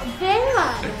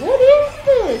bad. What is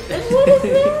this? And what is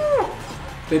that?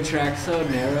 The track's so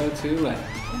narrow too, like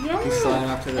Yeah. you slide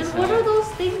off to the And side. what are those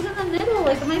things in the middle?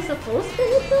 Like, am I supposed to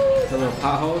hit those? The little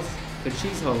potholes? The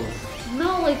cheese holes.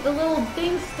 No, like the little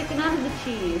things sticking out of the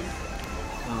cheese.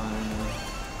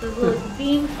 Oh, The little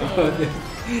beam no. thing.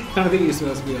 I don't think you're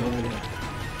supposed to be over there.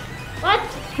 What?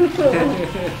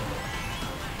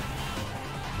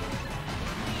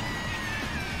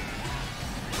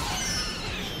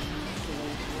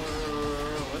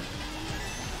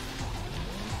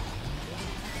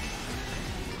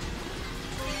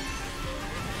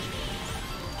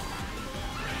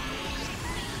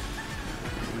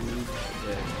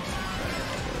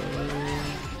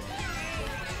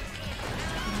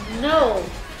 No.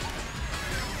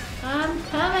 I'm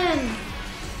coming.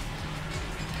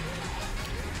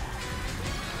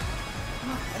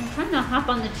 I'm trying to hop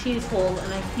on the cheese hole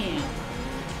and I can't.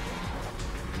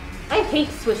 I hate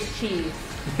Swiss cheese.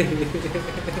 Not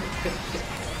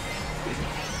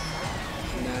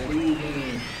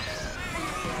even.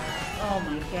 Oh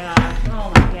my gosh.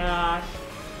 Oh my gosh.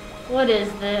 What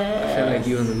is this? I feel like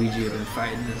you and Luigi have been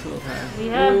fighting this whole time. We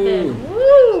have been.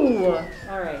 Woo!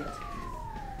 Alright.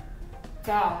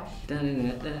 Gosh.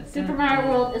 Super Mario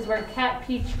World is where Cat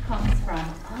Peach comes from.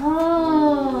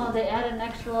 Oh, they add an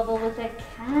extra level with a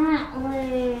cat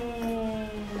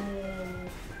lake.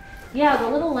 Yeah, the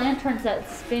little lanterns that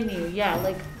spin you. Yeah,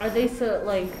 like, are they so,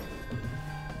 like,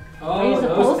 are you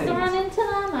supposed to run into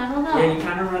them? I don't know. Yeah, you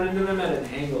kind of run into them at an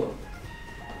angle.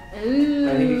 Ooh.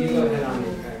 I think if you go head on, you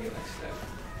kind of get like stuck.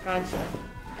 Gotcha.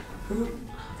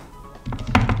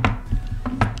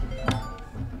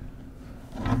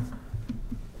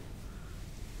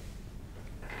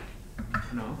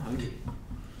 No, I'm hungry.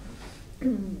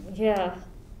 Yeah.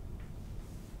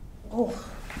 Oh.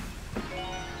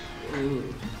 Ooh.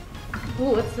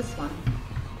 Ooh, what's this one?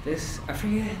 This, I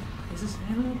forget. Is this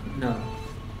Antelope? No.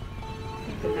 I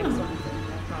think the next one is in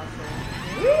that crossroad.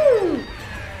 Woo!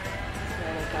 That's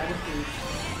right, I got a boost.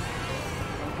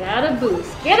 I got a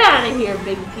boost. Get out of here,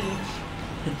 Big Peach.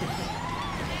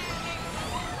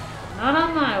 Not on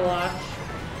my watch.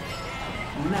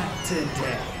 Not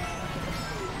today.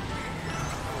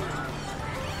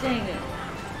 Dang it.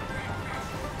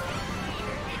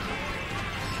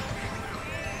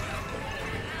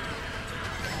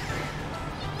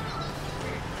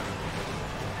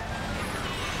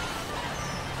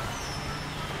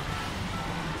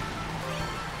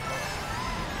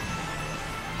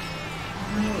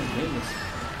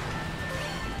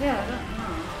 Yeah, I don't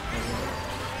know.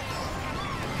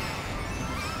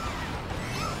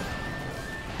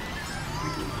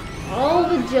 All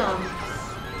the jumps.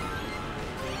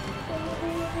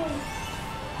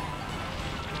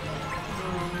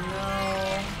 Oh no.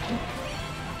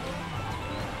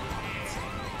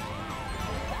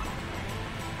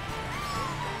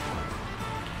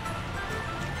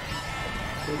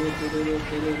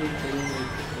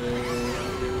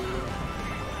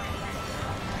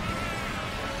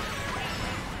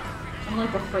 I'm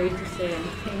like afraid to say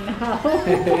anything now.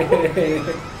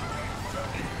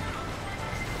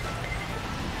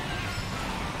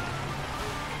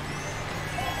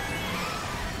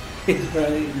 It's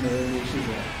probably no, she's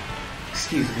like,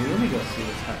 excuse me, let me go see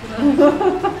what's happening.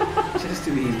 just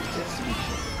to be sure.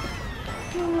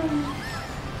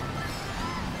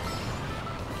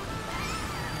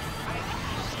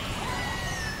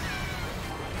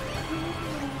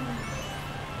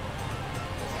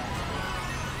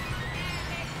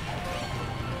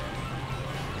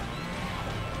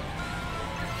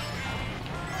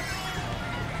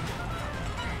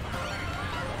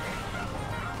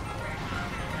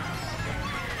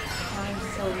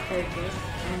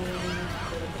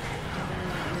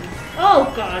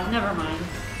 Oh god, never mind.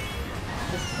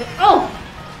 Oh!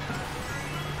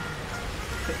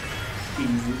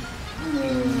 Easy.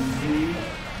 Easy.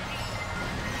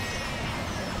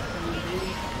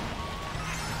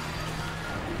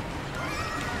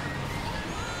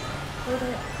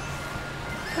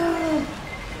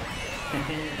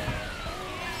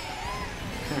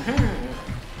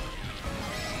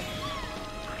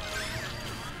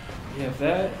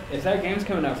 Yeah, if that game's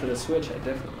coming out for the Switch, I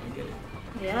definitely want to get it.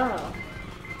 Yeah.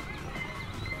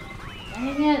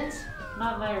 Dang it.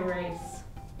 Not my race.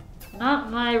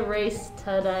 Not my race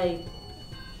today.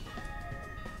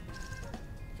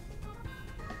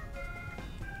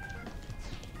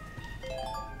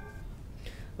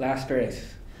 Last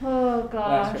race. Oh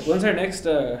gosh. When's our next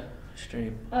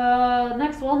stream?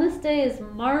 Next Wellness Day is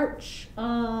March.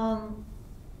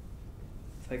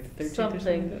 It's like the 13th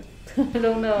something. or something. I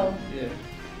don't know. Yeah.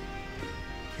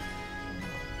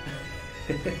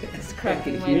 It's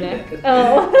cracking my Hear neck. that?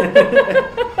 Oh.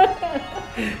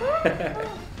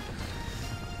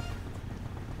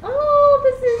 Oh,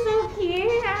 this is so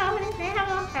cute.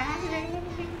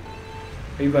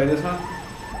 Are you buying this one?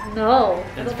 No. I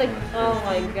That's don't think. fine. Oh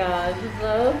my gosh, it's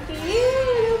so cute.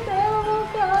 Oh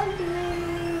gosh,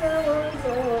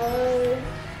 so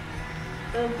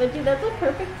much. But you, that's a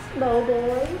perfect snow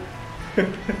boy.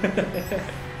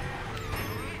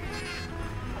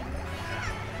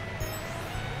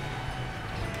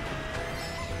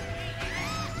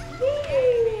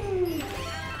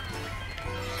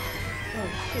 Oh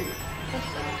shoot! What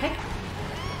the heck?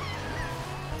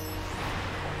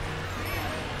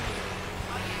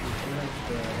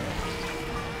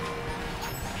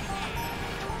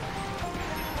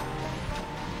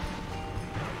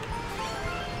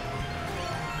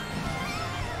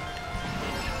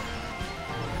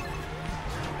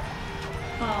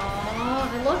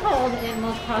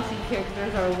 Animal Crossing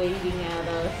characters are waving at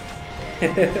us.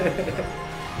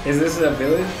 Is this a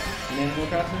village in Animal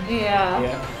Crossing? Yeah.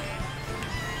 Yeah.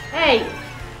 Hey,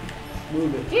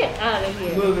 Move it. get out of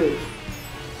here. Move it.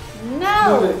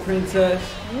 No. Move it, princess.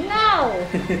 No.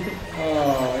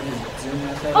 Oh, I just zoomed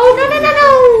myself. Oh, no, no, no,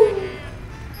 no.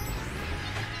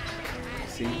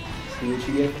 See what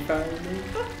you get for firing me?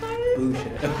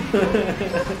 Bullshit.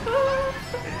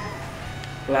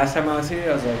 Last time I was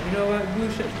here, I was like, you know what,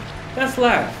 bullshit. That's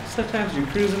life. Sometimes you're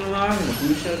cruising along and the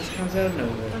bullshit just comes out of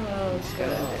nowhere. Oh,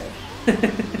 God.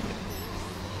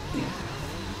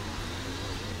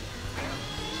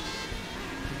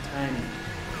 Tiny.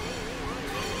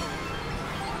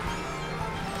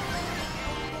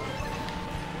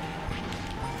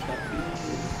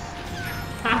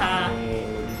 Haha. Oh,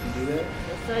 did you do that?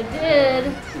 Yes, I did.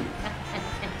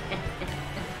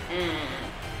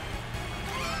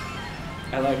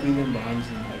 I like leaving bombs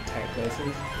in like tight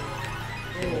places.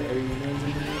 Everyone knows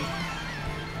what to do.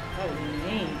 Oh,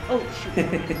 mean. Oh,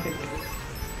 shoot.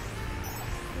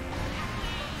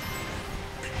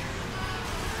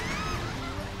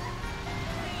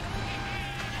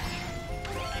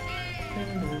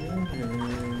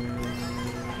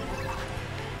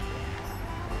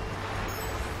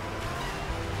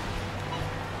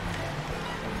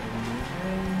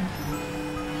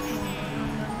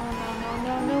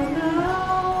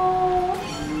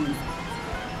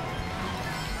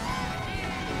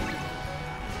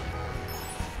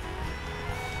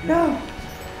 No!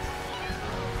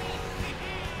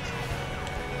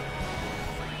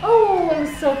 Oh, I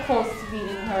was so close to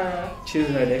beating her. She was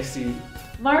right next to you.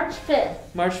 March 5th.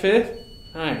 March 5th?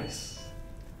 Nice.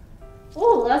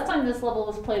 Oh, last time this level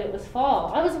was played, it was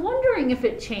fall. I was wondering if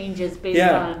it changes based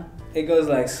on... It goes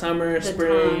like summer, The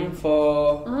spring, time.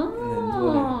 fall, and then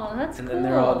Oh, winter. that's And cool. then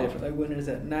they're all different. Like winter's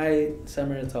at night,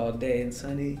 summer it's all day and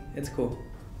sunny. It's cool.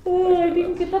 Oh, I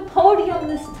didn't get the podium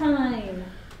this time.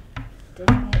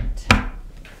 Dang it.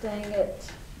 Dang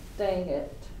it. Dang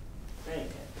it. Dang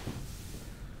it.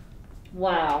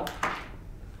 Wow.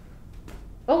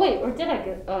 Oh, wait, or did I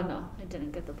get... Oh, no, I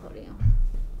didn't get the podium.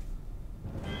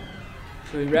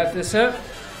 Should we wrap this up?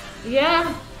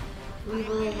 Yeah, we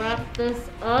will wrap this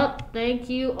up. Thank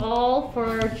you all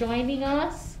for joining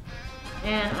us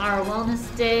and our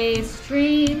Wellness Day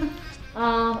stream.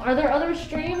 Are there other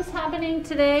streams happening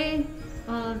today?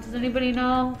 Does anybody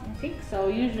know? I think so,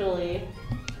 usually.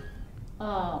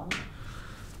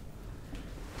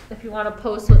 If you want to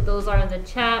post what those are in the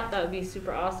chat, that would be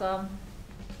super awesome.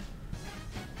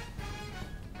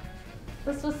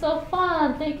 This was so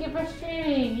fun. Thank you for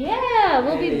streaming. Yeah,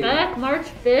 we'll be back March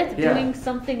 5th doing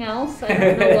something else. I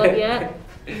don't know what yet.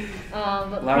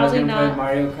 But Lara's probably gonna not. play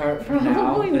Mario Kart from now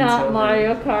Probably not until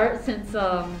Mario Kart since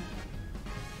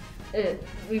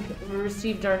we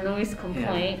received our noise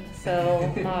complaint.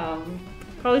 So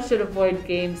probably should avoid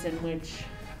games in which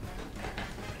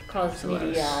cause me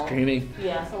to yell. Screaming.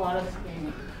 Yes, a lot of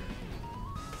screaming.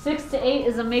 6 to 8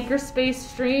 is a Makerspace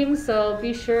stream, so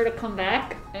be sure to come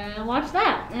back and watch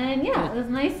that. And yeah, it was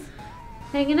nice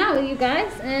hanging out with you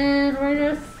guys, and we're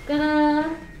just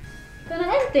gonna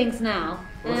end things now.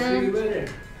 We'll see you later.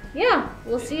 Yeah,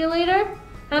 we'll see you later.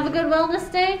 Have a good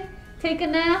wellness day. Take a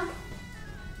nap.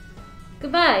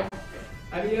 Goodbye.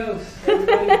 Adios,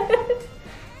 everybody.